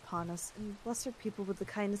watch down upon us, and bless our people with the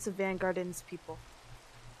kindness of Vanguard and its people.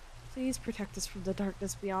 Please protect us from the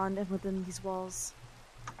darkness beyond and within these walls.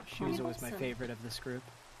 She was always my Awesome. favorite of this group.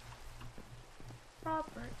 Mainly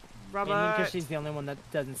because she's the only one that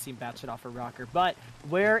doesn't seem batshit off her rocker. But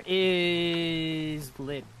where is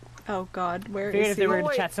Lynn? Oh God, where I figured is if they he? were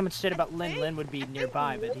to chat so much shit about Lynn, Lynn would be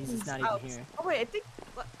nearby, but he's just not even here. Oh wait, I think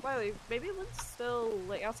Wiley, maybe Lynn's still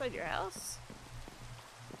like outside your house.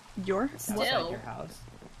 Your Outside your house.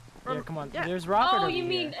 Yeah, come on. Yeah. There's Robert Oh, over you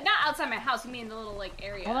mean here. not outside my house? You mean the little like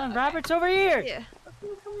area? Hold on, Okay. Robert's over here! Yeah. I'm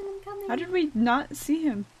coming. How did we not see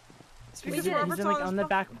him? It's He's because in, Robert's like, his on the phone.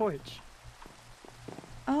 back porch.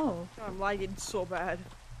 Oh, God, I'm lagging so bad.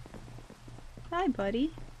 hi,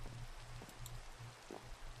 buddy.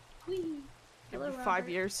 Whee. Give Hello, me 5 Robert.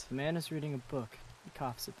 years. The man is reading a book. He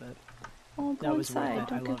coughs a bit. Oh, That go was worth inside.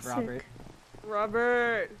 it. I Don't love get Robert. sick.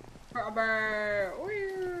 Robert! Robert.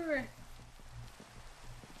 Wee.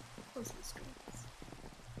 Close the screens.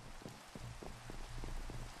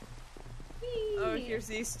 Oh, here's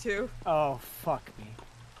these two. Oh, fuck me.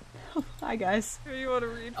 Hi, guys. Who you want to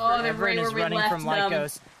read Oh, first? they're Everyone right is where we running left from them.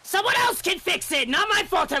 Lycos. Someone else can fix it! Not my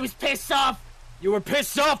fault I was pissed off! You were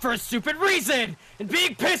pissed off for a stupid reason! And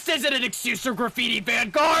being pissed isn't an excuse for graffiti,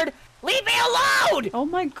 Vanguard! Leave me alone! Oh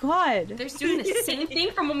my God. They're doing the same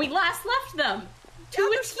thing from when we last left them. To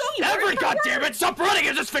a T. Every goddammit, stop running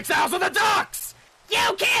and just fix the house on the docks!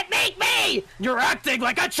 You can't make me! You're acting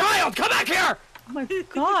like a child! Come back here! Oh my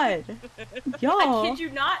God. I Yo. kid you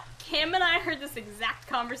not, Cam and I heard this exact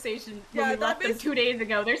conversation when Yeah, we that left them makes- 2 days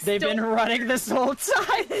ago. They've been running this whole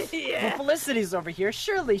time! Yeah. Well, Felicity's over here.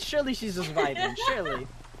 Surely she's just vibing. Surely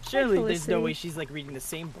there's no Felicity. way she's like reading the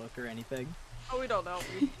same book or anything. Oh, we don't know.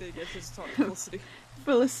 We did get his talk Felicity.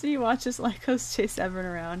 Felicity watches Lycos chase Evan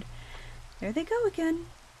around. There they go again.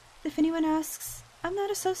 If anyone asks, I'm not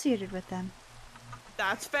associated with them.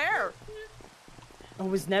 That's fair. Oh,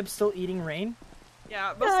 was Neb still eating rain?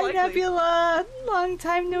 Yeah, most Hi, likely. Nebula. Long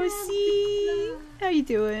time no see. How you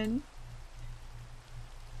doing?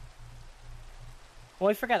 Well,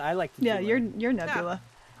 I forgot I like to Yeah, do you're Nebula.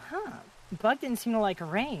 Huh. Bug didn't seem to like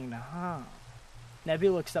rain, huh?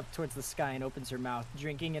 Nebula looks up towards the sky and opens her mouth,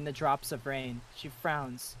 drinking in the drops of rain. She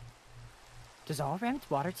frowns. Does all rammed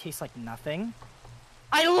water taste like nothing?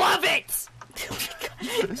 I love it!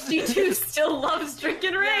 She too still loves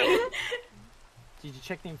drinking rain. Did you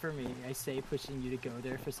check the infirmary? I say, pushing you to go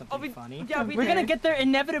there for something funny. Yeah, we We're gonna did. get there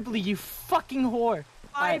inevitably, you fucking whore!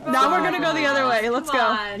 Alright, Now we're gonna go the other way. Let's Come go.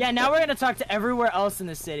 on. Yeah, now we're gonna talk to everywhere else in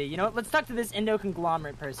the city. You know what? Let's talk to this Indo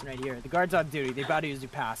conglomerate person right here. The guards on duty. They about to use your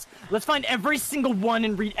pass. Let's find every single one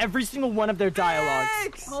and read every single one of their dialogues.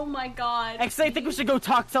 Vix! Oh my god. Actually, I think we should go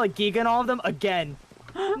talk to like Giga and all of them again.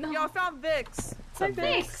 No. Yo, I found Vix.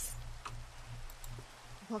 Thanks.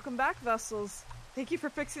 Welcome back, Vessels. Thank you for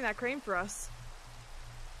fixing that crane for us.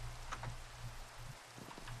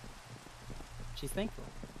 She's thankful.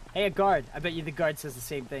 Hey, a guard. I bet you the guard says the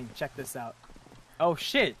same thing. Check this out. Oh,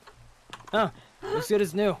 shit. Huh. Looks good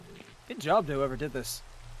as new. Good job to whoever did this.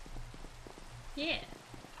 Yeah.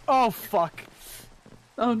 Oh, fuck.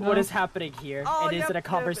 Oh no. What is happening here? Oh, And is yep, it a yep,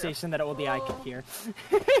 conversation that only I can hear?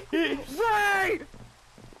 Right!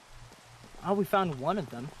 Oh, we found one of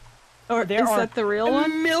them. Or There is are that the real a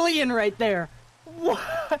one? million right there.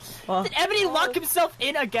 What? Well, Did Ebony lock himself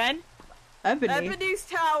in again? Ebony. Ebony's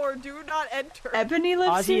tower, do not enter. Ebony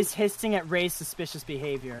lives Ozzy here? is hissing at Ray's suspicious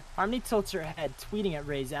behavior. Harmony tilts her head, tweeting at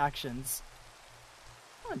Ray's actions.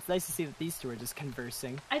 Oh, it's nice to see that these two are just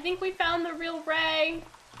conversing. I think we found the real Ray.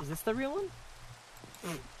 Is this the real one?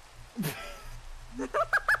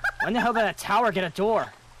 When the hell did that tower get a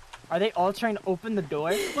door? Are they all trying to open the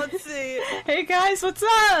door? Let's see. Hey guys, what's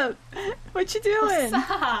up? What you doing?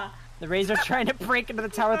 The Rays are trying to break into the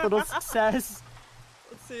tower with little success.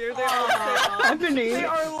 Let's see. Here they are. Ebony. They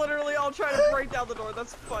are literally all trying to break down the door.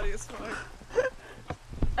 That's funny as fuck.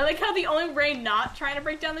 I like how the only Ray not trying to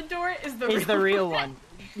break down the door is the Is real the real Ray. one.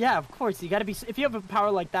 Yeah, of course. You gotta be. If you have a power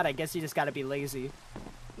like that, I guess you just gotta be lazy.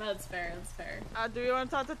 That's fair. That's fair. Do you want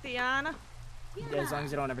to talk to Tiana? Yeah, as long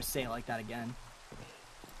as you don't ever say it like that again.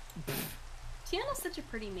 Tiana's such a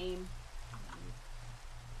pretty name.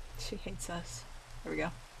 She hates us. There we go.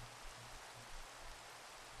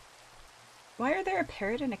 Why are there a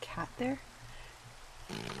parrot and a cat there?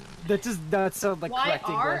 That does not sound like Why correct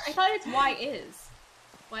are? English. I thought it's why is.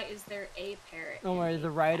 Why is there a parrot? Don't and worry, a the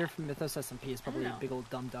writer from Mythos SMP is probably a know. big old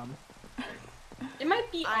dum dum. It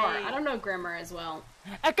might be R. I don't know grammar as well.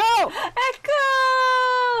 Echo! Echo!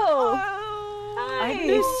 I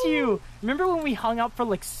miss you. Remember when we hung out for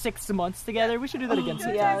like 6 months together? We should do that again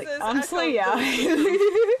sometime. Yeah, This is honestly, Echo. yeah.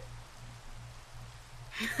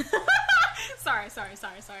 Sorry.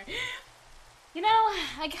 You know,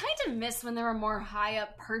 I kind of miss when there were more high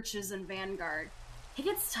up perches in Vanguard. It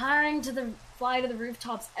gets tiring to fly to the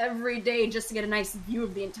rooftops every day just to get a nice view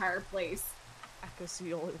of the entire place. Echo's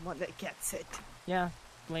the only one that gets it. Yeah.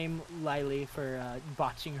 Blame Lily for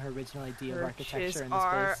botching her original idea of architecture in this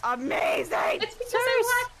are place. amazing! It's because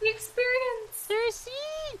I lacked the experience.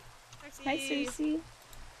 Hi, Cersei.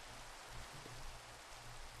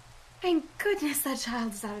 Thank goodness that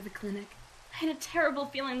child is out of the clinic. I had a terrible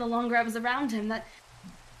feeling the longer I was around him, that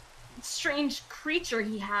strange creature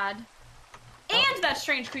he had. And that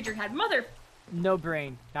strange creature had mother. No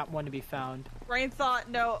brain. Not one to be found. Brain thought,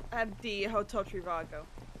 no, empty, Hotel Trivago.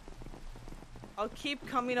 I'll keep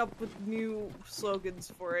coming up with new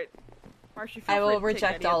slogans for it. Marcy, feel I free will to take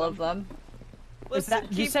reject any all of them. Listen,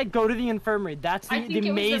 You said go to the infirmary. That's the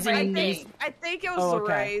amazing knee. I think it was the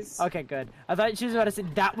raise. Okay, good. I thought she was about to say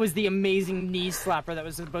that was the amazing knee slapper that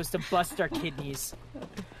was supposed to bust our kidneys. I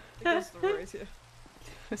think it was the raise, yeah.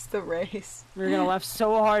 It's the race. We were gonna laugh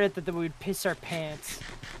so hard at that we would piss our pants.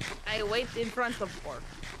 I wait in front of her.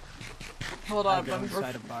 Hold I'm on, going we're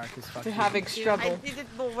inside a bar because fuck they're you. having I struggle.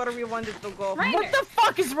 didn't know where we wanted to go. Right. What the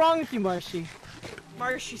fuck is wrong with you, Marshy?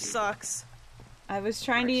 Marcy sucks. I was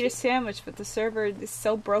trying to eat a sandwich, but the server is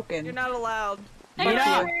so broken. You're not allowed. Hey, Mia!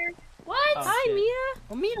 Claire. What? Oh, Hi, shit. Mia.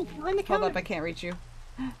 Oh, Mia, behind the Hold counter. up, I can't reach you.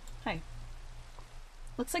 Hi.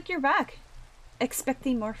 Looks like you're back.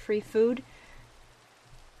 Expecting more free food?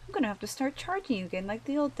 I'm gonna have to start charging you again like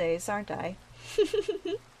the old days, aren't I?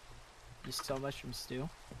 You stole mushroom stew.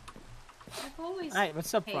 I've always. Alright,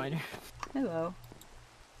 what's up, Hey. Viner? Hello.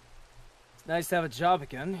 It's nice to have a job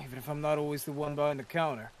again, even if I'm not always the one behind the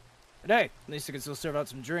counter. But hey, at least I can still serve out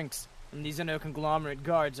some drinks. And these conglomerate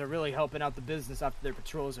guards are really helping out the business after their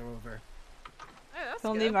patrols are over. Hey, that's If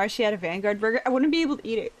only good. Marshy had a Vanguard burger, I wouldn't be able to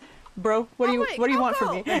eat it. Bro, what do you want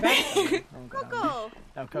from me? Oh, Coco!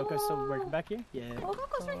 Oh, Coco's still working back here? Yeah.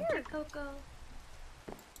 Coco's right here. Coco.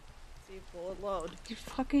 See, pull it load. You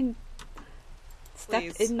fucking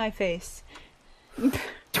stepped Please. in my face.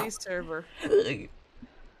 Please, server.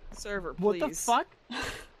 Server, please. What the fuck?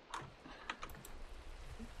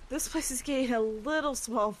 This place is getting a little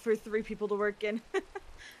small for 3 people to work in.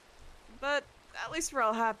 But at least we're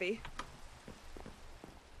all happy.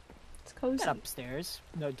 It's cozy. Get upstairs.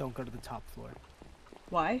 No, don't go to the top floor.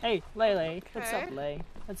 Why? Hey, Lay. What's up, Okay. Lay?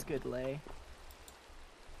 That's good, Lay.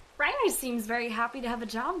 Reiner seems very happy to have a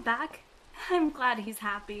job back. I'm glad he's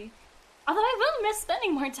happy. Although I will miss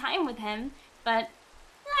spending more time with him, but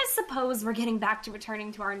I suppose we're getting back to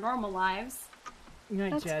returning to our normal lives. Good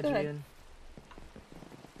night, That's good. Jadrian.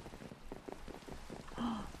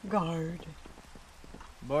 Guard.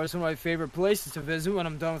 Bar's one of my favorite places to visit when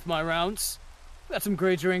I'm done with my rounds. Got some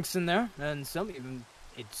great drinks in there, and some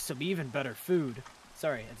even better food.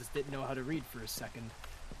 Sorry, I just didn't know how to read for a second.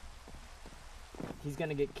 He's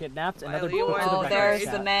gonna get kidnapped. Another Riley, you bullet to wanted the Oh, to back of there's the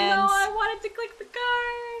the shot. man. No, I wanted to click the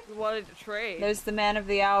card. We wanted to trade. There's the man of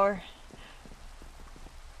the hour.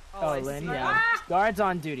 Oh, I Lynn, see. yeah. Guards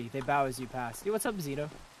on duty. They bow as you pass. Hey, what's up, Zito?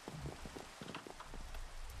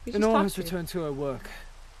 We The just Norm talked has to you. returned to her work.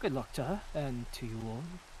 Good luck to her, and to you all.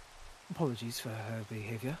 Apologies for her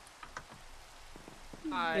behavior.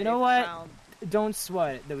 You know what? found- Don't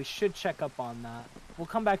sweat it, though we should check up on that. We'll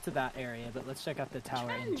come back to that area, but let's check out the tower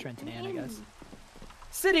in Trenton Ann, I guess.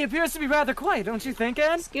 City appears to be rather quiet, don't you think,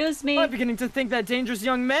 Anne? Excuse me. I'm beginning to think that dangerous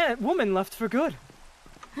young woman left for good.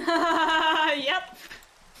 Yep.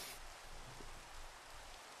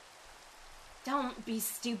 Don't be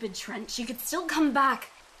stupid, Trent. She could still come back.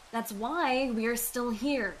 That's why we're still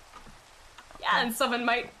here. Yeah, and someone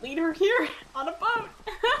might lead her here on a boat.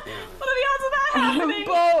 What are the odds of that happening?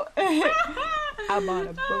 Boat. I'm on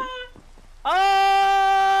a boat.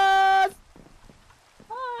 Oz!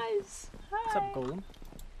 Eyes. What's up, Golem?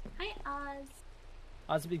 Hi, Oz.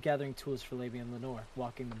 Oz will be gathering tools for Levy and Lenore,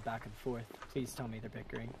 walking them back and forth. Please tell me they're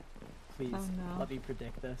bickering. Please, Oh, no. let me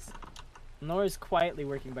predict this. Lenore is quietly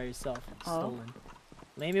working by herself. Oh. Stolen.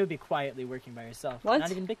 Lamy would be quietly working by herself. What?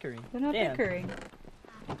 Not even bickering. They're not Damn. bickering.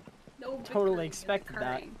 No Totally bickering expected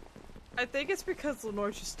that. occurring. I think it's because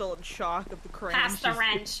Lenore's just still in shock of the crane. Pass the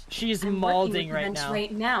wrench. She's I'm maulding working with the right wrench now.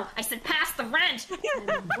 right now. I said pass the wrench.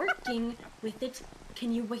 I'm working with it.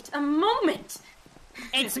 Can you wait a moment?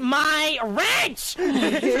 It's my wrench!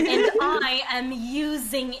 And I am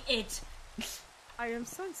using it. I am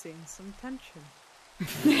sensing some tension.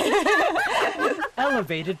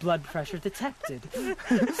 Elevated blood pressure detected. Does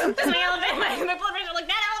my blood pressure look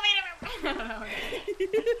that elevated?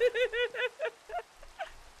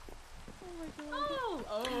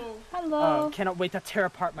 Oh. Hello. Oh, cannot wait to tear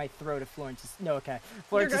apart my throat if Florence is... No, okay.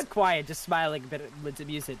 Florence is quiet, just smiling a bit with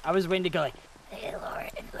amusement. I was waiting to go like, hey, Lauren,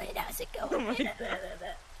 how's it going?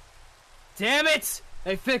 Damn it!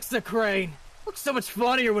 They fixed the crane. Looked so much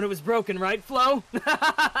funnier when it was broken, right, Flo?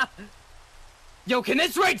 Yo, can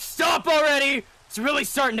this raid stop already? It's really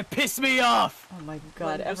starting to piss me off! Oh my god,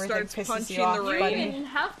 Linda everything starts pisses punching you off, the You're rain. buddy. in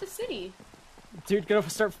half the city. Dude, gonna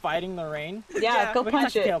start fighting the rain? Yeah, go We can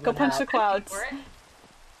punch touch it. Caleb Go in punch half. the clouds. For it.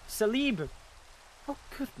 Salib! Oh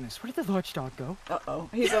goodness, where did the large dog go? Uh-oh,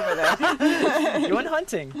 he's over there. He went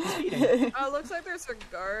hunting. He's feeding. Looks like there's a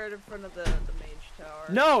guard in front of the mage tower.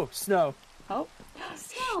 No, Snow. Oh.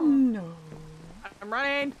 Snow. No. I'm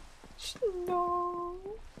running. No.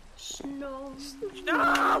 Snow.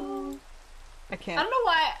 No! I I can't. don't know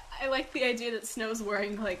why I like the idea that Snow's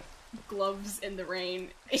wearing, like, gloves in the rain.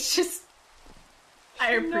 It's just...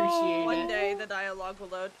 I appreciate One it. day the dialogue will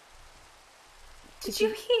load. Did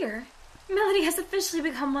you hear? Melody has officially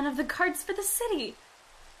become one of the guards for the city.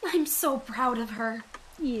 I'm so proud of her.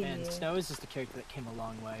 Yeah. Man, Snow is just a character that came a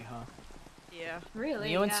long way, huh? Yeah. Really?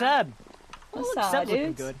 Neo and yeah. Seb. What's Look, up, Seb's looking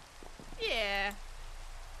dudes? good. Yeah.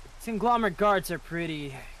 These conglomerate guards are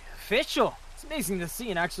pretty official. It's amazing to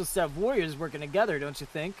see an actual set of warriors working together, don't you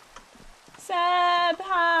think? Seb,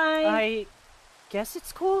 hi. I guess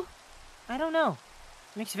it's cool. I don't know.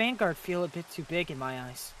 It makes Vanguard feel a bit too big in my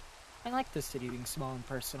eyes. I like the city being small and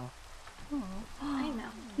personal. I know.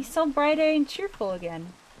 He's so bright and cheerful again.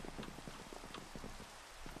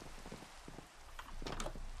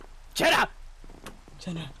 Jenna!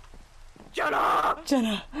 Jenna. Jenna!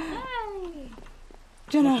 Jenna. Hey.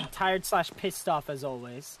 Jenna. Tired / pissed off as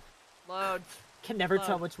always. Load. Can never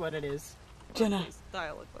tell Load. which one it is. Jenna.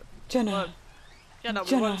 Dialogue load. Jenna. Load. Jenna, we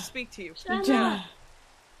Jenna. want to speak to you. Jenna.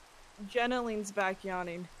 Jenna leans back,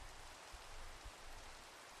 yawning.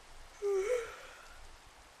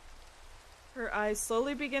 Her eyes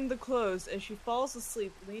slowly begin to close as she falls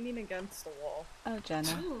asleep, leaning against the wall. Oh,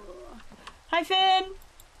 Jenna. Ooh. Hi, Finn.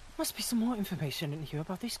 Must be some more information in here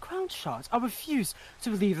about these crown shards. I refuse to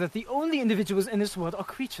believe that the only individuals in this world are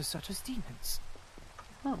creatures such as demons.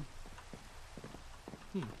 Oh.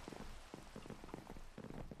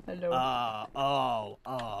 Hello. Oh.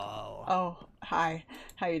 Oh, hi.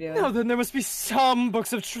 How you doing? Now then, there must be some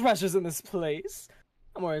books of treasures in this place.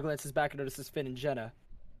 Amora glances back and notices Finn and Jenna.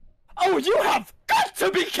 Oh, you have got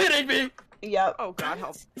to be kidding me! Yep. Oh, God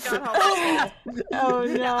help. God help. Oh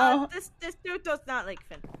no. This dude does not like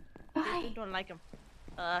Finn. This dude don't like him.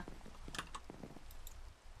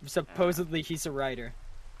 Supposedly, he's a writer.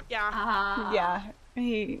 Yeah. Ah. Yeah.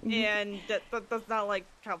 He And that does not like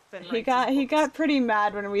how Finn he writes got his he books. got pretty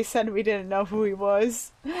mad when we said we didn't know who he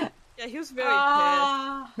was. Yeah, he was very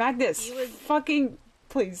Ah. Magnus, He was- fucking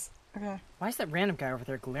please. Okay. Why is that random guy over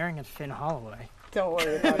there glaring at Finn Holloway? Don't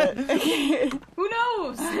worry about it. Who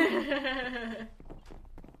knows?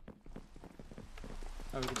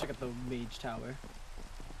 Oh, we can check out the mage tower.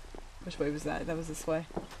 Which way was that? That was this way.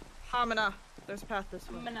 pissed. Hamina. There's a path this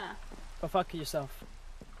way. I'm gonna... Go fuck yourself.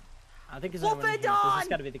 I think there's Wolf anyone and here. This has Dawn!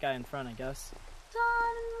 gotta be the guy in front, I guess.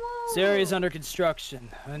 Done. This area is under construction.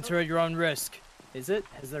 Enter at your own risk. Is it?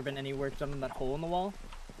 Has there been any work done on that hole in the wall?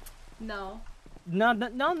 No. No.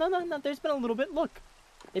 There's been a little bit. Look.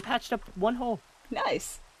 They patched up one hole.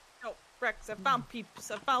 Nice. Oh, Rex, I found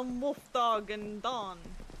peeps. I found Wolf Dog and Dawn.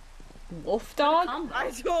 Wolf dog?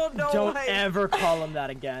 I don't know Don't why. ever call him that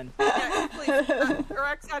again. Yeah, please.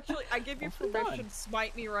 Rex, actually, I give you Wolf and permission. Dawn.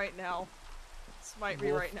 Smite me right now. Smite me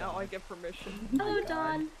Wolf right now. Dog. I give permission. Hello, God.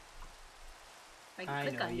 Dawn. I I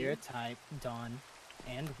click know on your you. type, Dawn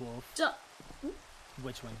and Wolf. Dawn.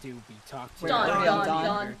 Which one do we talk to? Dawn, Dawn, Dawn,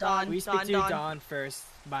 Dawn, Dawn. We speak to Dawn first.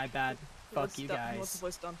 My bad. Fuck What's you What's guys. the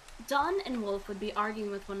voice done? Dawn and Wolf would be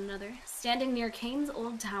arguing with one another, standing near Kane's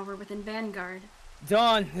old tower within Vanguard.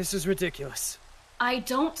 Dawn, this is ridiculous. I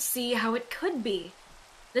don't see how it could be.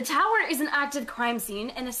 The tower is an active crime scene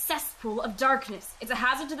and a cesspool of darkness. It's a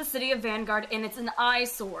hazard to the city of Vanguard, and it's an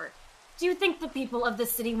eyesore. Do you think the people of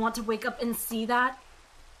this city want to wake up and see that?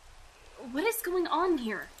 What is going on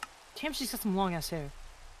here? Damn, she's got some long ass hair.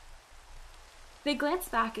 They glance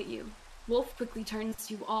back at you. Wolf quickly turns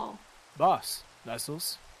to you all. Boss,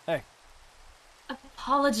 Vessels. Hey,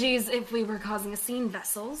 Apologies if we were causing a scene,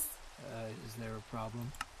 Vessels. is there a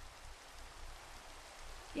problem?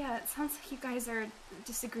 Yeah, it sounds like you guys are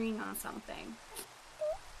disagreeing on something.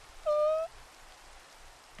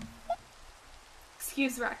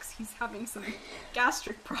 Excuse Rex, he's having some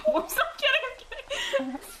gastric problems. I'm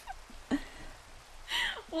kidding.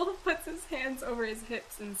 Wolf puts his hands over his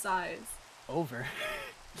hips and sighs. Over.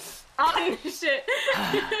 Oh, shit.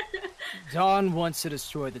 Dawn wants to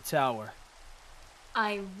destroy the tower.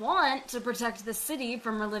 I want to protect the city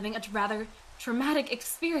from reliving a rather traumatic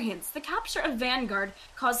experience. The capture of Vanguard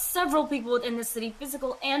caused several people within the city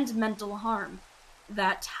physical and mental harm.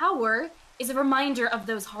 That tower is a reminder of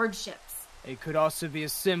those hardships. It could also be a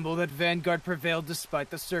symbol that Vanguard prevailed despite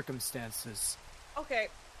the circumstances. Okay,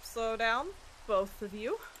 slow down. both of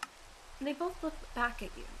you. They both look back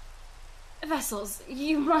at you. Vessels,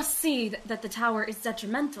 you must see that the tower is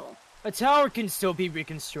detrimental. A tower can still be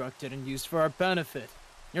reconstructed and used for our benefit.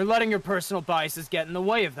 You're letting your personal biases get in the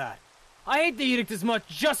way of that. I hate the edict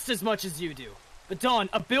just as much as you do. But Dawn,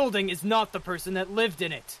 a building is not the person that lived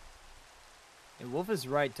in it. And Wolf is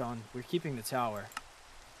right, Dawn. We're keeping the tower.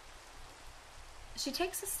 She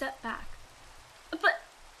takes a step back. But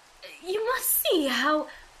you must see how...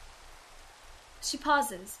 She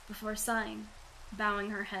pauses before sighing, bowing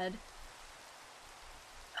her head.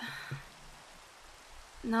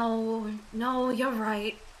 No, you're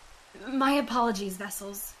right. My apologies,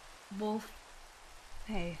 Vessels. Wolf.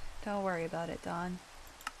 Hey, don't worry about it, Dawn.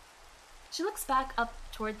 She looks back up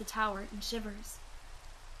toward the tower and shivers.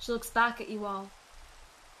 She looks back at you all.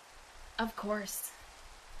 Of course.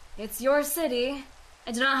 It's your city.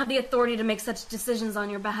 I do not have the authority to make such decisions on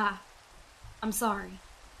your behalf. I'm sorry.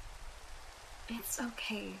 It's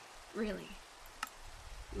okay, really.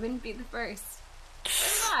 You wouldn't be the first.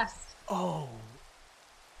 Or last. Oh.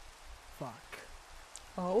 Fuck.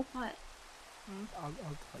 Oh? What? I'll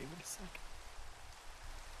tell you in a second.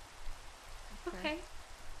 Okay.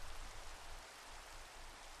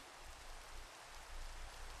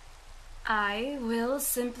 I will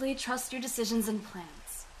simply trust your decisions and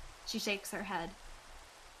plans. She shakes her head.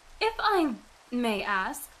 If I may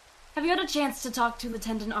ask, have you had a chance to talk to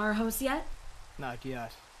Lieutenant Arhos yet? Not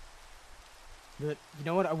yet. But, you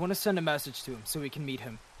know what? I want to send a message to him so we can meet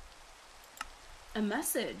him. A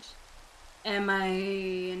message? And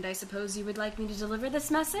I suppose you would like me to deliver this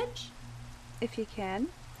message? If you can.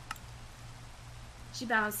 She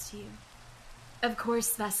bows to you. Of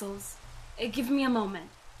course, Vessels. Give me a moment.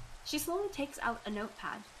 She slowly takes out a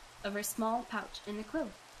notepad of her small pouch in the quill.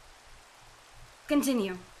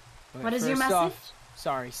 Continue. What is your message?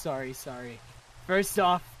 Sorry. First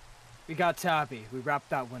off, we got Tabby. We wrapped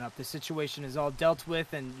that one up. The situation is all dealt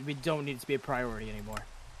with, and we don't need it to be a priority anymore.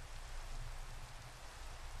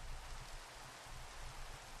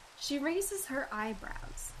 She raises her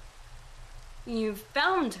eyebrows. You've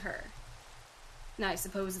found her. Now, I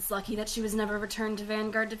suppose it's lucky that she was never returned to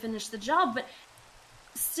Vanguard to finish the job, but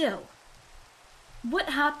still. What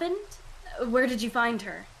happened? Where did you find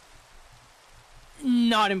her?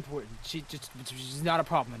 Not important. She's not a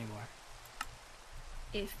problem anymore.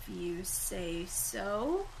 If you say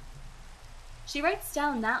so. She writes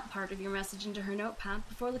down that part of your message into her notepad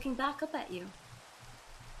before looking back up at you.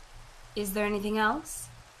 Is there anything else?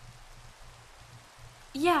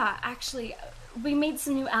 Yeah, actually, we made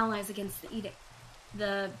some new allies against the Edict.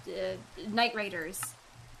 The Night Raiders.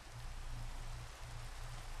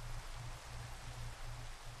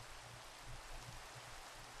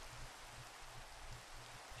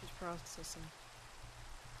 She's processing.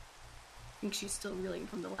 I think she's still reeling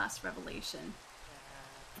from the last revelation.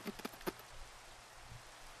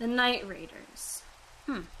 The Night Raiders.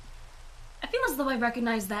 I feel as though I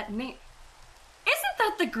recognize that name. Isn't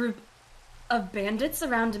that the group of bandits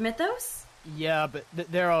around Mythos? Yeah, but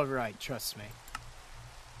they're all right, trust me.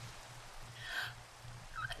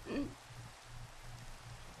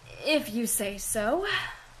 If you say so.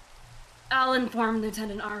 I'll inform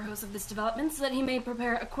Lieutenant Arhos of this development so that he may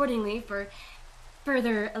prepare accordingly for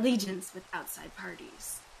further allegiance with outside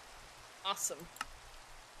parties. Awesome.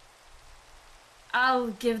 I'll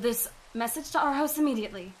give this message to Arhos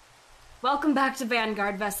immediately. Welcome back to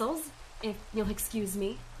Vanguard, Vessels, if you'll excuse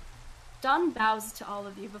me. Dawn bows to all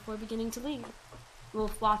of you before beginning to leave.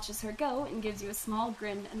 Wolf watches her go and gives you a small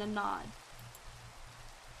grin and a nod.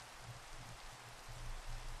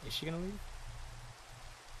 Is she gonna leave?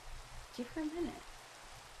 Give her a minute.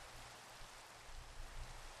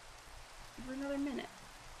 Give her another minute.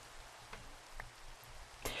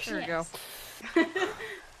 There we go.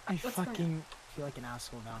 I fucking feel like an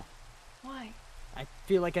asshole now. Why? I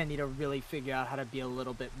feel like I need to really figure out how to be a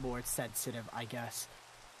little bit more sensitive, I guess.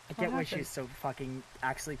 I get why she's so fucking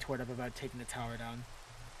actually torn up about taking the tower down.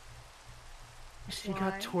 She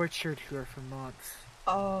got tortured here for months.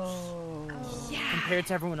 Oh. Yeah. Compared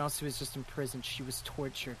to everyone else who was just in prison, she was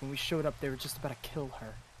tortured. When we showed up, they were just about to kill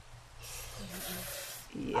her.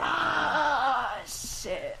 Yeah. Ah,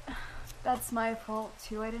 shit. That's my fault,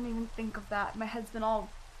 too. I didn't even think of that. My head's been all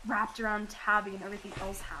wrapped around Tabby and everything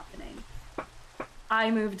else happening. I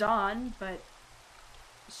moved on, but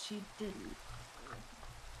she didn't.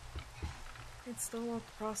 It's still a lot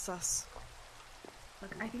to process.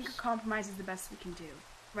 Look, I think a compromise is the best we can do.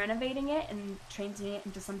 Renovating it and changing it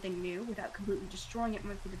into something new without completely destroying it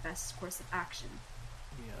might be the best course of action.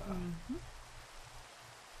 Yeah. Mm-hmm.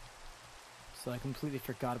 So I completely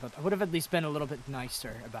forgot about that. I would have at least been a little bit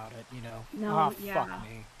nicer about it, you know? No, Fuck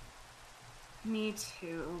me. Me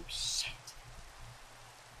too. Shit.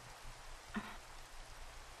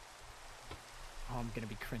 Oh, I'm gonna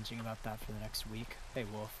be cringing about that for the next week. Hey,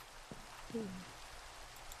 Wolf.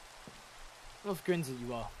 Wolf grins at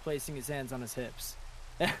you all, placing his hands on his hips.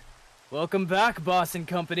 Welcome back, boss and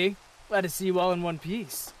company. Glad to see you all in one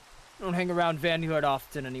piece. I don't hang around Vanguard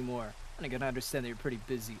often anymore, and I can understand that you're pretty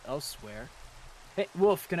busy elsewhere. Hey,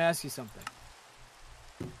 Wolf, can I ask you something?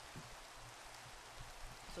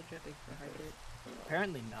 So dripping for hydrate.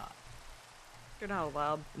 Apparently not. You're not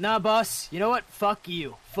allowed. Nah, boss. You know what? Fuck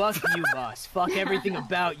you. Fuck you, boss. Fuck everything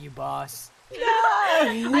about you, boss.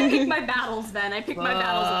 I pick my battles then. I pick my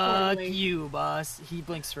battles accordingly. Fuck you, boss. He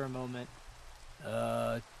blinks for a moment.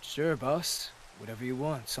 Sure, boss. Whatever you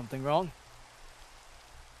want. Something wrong?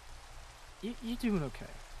 You doing okay,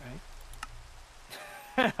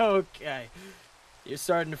 right? Okay. You're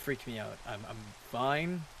starting to freak me out. I'm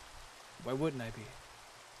fine. Why wouldn't I be?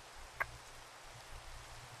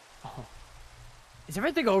 Oh. Is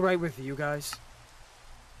everything alright with you guys?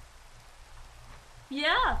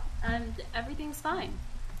 Yeah, and everything's fine.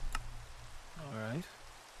 Alright.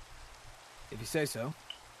 If you say so.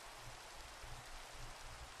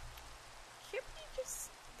 Can we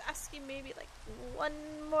just ask you maybe like one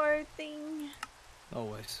more thing?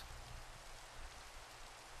 Always.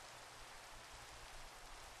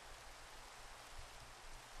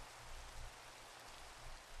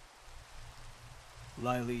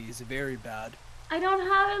 Lily is very bad. I don't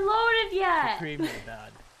have it loaded yet. Extremely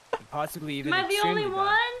bad. And possibly even Am I the extremely only bad.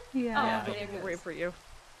 one? Yeah. Oh, Yeah. okay, there it We'll goes. wait for you.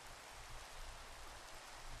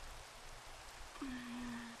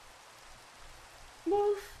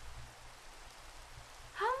 Wolf,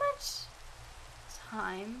 how much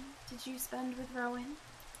time did you spend with Rowan?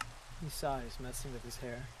 He sighs, messing with his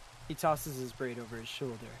hair. He tosses his braid over his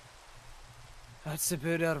shoulder. That's a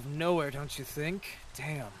bit out of nowhere, don't you think?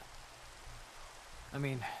 Damn. I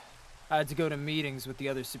mean, I had to go to meetings with the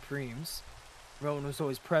other Supremes. Rowan was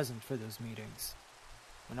always present for those meetings.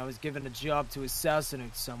 When I was given a job to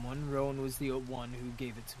assassinate someone, Rowan was the one who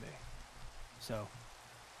gave it to me. So,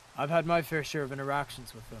 I've had my fair share of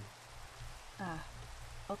interactions with him. Ah,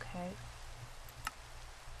 okay.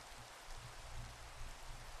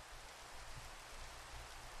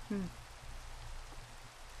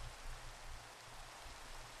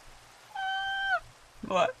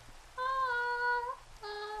 What?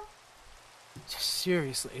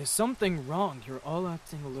 Seriously, is something wrong? You're all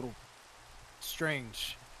acting a little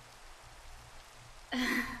strange.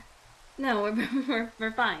 No,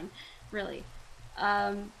 we're fine, really.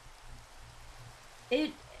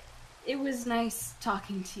 It was nice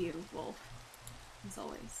talking to you, Wolf, as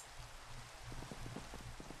always.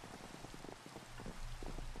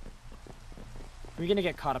 We're gonna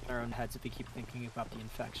get caught up in our own heads if we keep thinking about the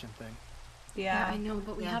infection thing. Yeah, Yeah. I know,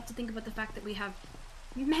 but we have to think about the fact that we have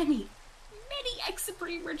many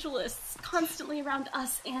ex-Supreme ritualists constantly around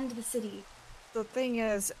us and the city. The thing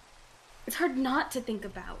is, It's hard not to think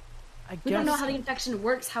about. I We don't know how the guess infection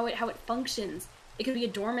works, how it functions. It could be a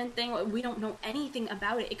dormant thing. We don't know anything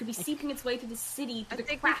about it. It could be seeping its way through the city, through I the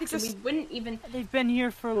think we cracks, could and just- we wouldn't even... they've been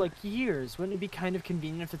here for like years. Wouldn't it be kind of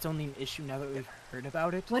convenient if it's only an issue now that we've heard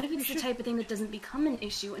about it? What if it's the type of thing that doesn't become an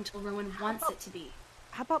issue until Rowan wants it to be?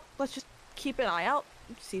 how about let's just keep an eye out,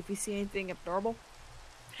 see if we see anything abnormal.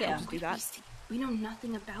 Yeah. Just do What that. if we know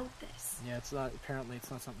nothing about this. Yeah, it's not. Apparently,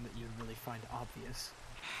 it's not something that you'd really find obvious.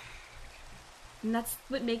 And that's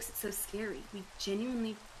what makes it so scary. We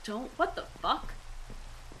genuinely don't... What the fuck?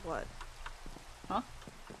 What?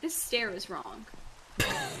 This stair is wrong.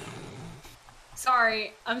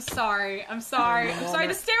 Sorry. I'm sorry. I'm sorry.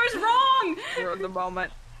 The stair is wrong! You're in the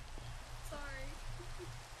moment.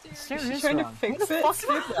 Sorry. Stair She's is trying to wrong. fix Who it. the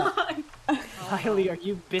fuck did that? Wrong. Riley, are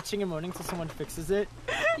you bitching and moaning till someone fixes it?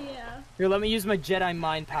 Yeah. Here, let me use my Jedi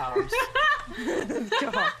mind powers.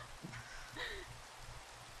 God.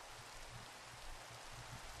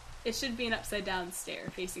 It should be an upside down stair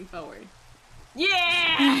facing forward.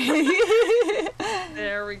 Yeah!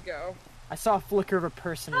 There we go. I saw a flicker of a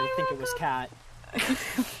person and I think it was Cat.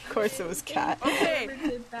 Of course it was Cat. Okay, Whoever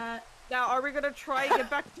did that. now are we gonna try and get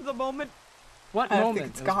back to the moment? What I think moment?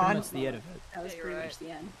 it's It was pretty gone. much the end of it. That was Yeah, you're pretty right. much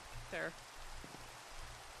the end. There.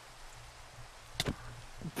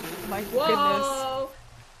 My goodness. Whoa!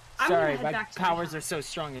 I'm gonna Sorry, head my back to powers my are so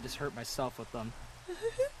strong I just hurt myself with them.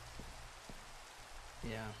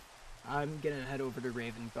 Yeah. I'm gonna head over to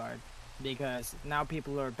Ravengard. Because now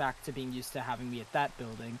people are back to being used to having me at that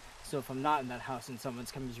building. So if I'm not in that house and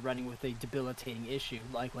someone's comes running with a debilitating issue,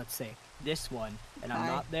 like let's say this one, and I'm Hi.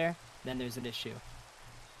 not there, then there's an issue.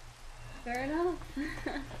 Fair enough.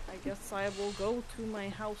 I guess I will go to my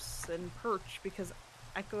house and perch because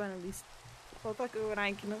I can at least both Echo and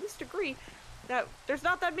I can at least agree that there's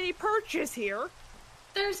not that many perches here.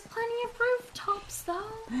 There's plenty of rooftops,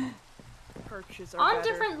 though. Perches are On better.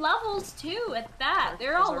 different levels, too, at that.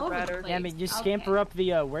 They're all Perches are over better. the place. Yeah, I mean, you scamper up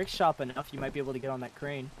the workshop enough, you might be able to get on that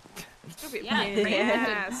crane. It's gonna be a Yeah, pain in the Crane's a good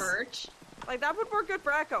ass. perch. Like, that would work good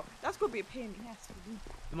for Echo. That's gonna be a pain in the ass for me.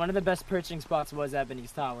 One of the best perching spots was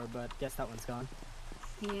Ebony's Tower, but guess that one's gone.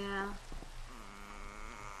 Yeah.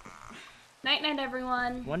 Night-night,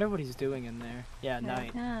 everyone. Wonder what he's doing in there. Yeah,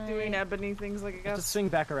 night. Doing ebony things, like, I Have to guess. swing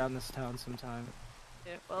back around this town sometime.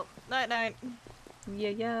 Yeah, well, night-night.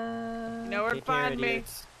 Yeah. You know where to Take care, find me.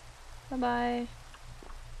 idiots. Bye-bye.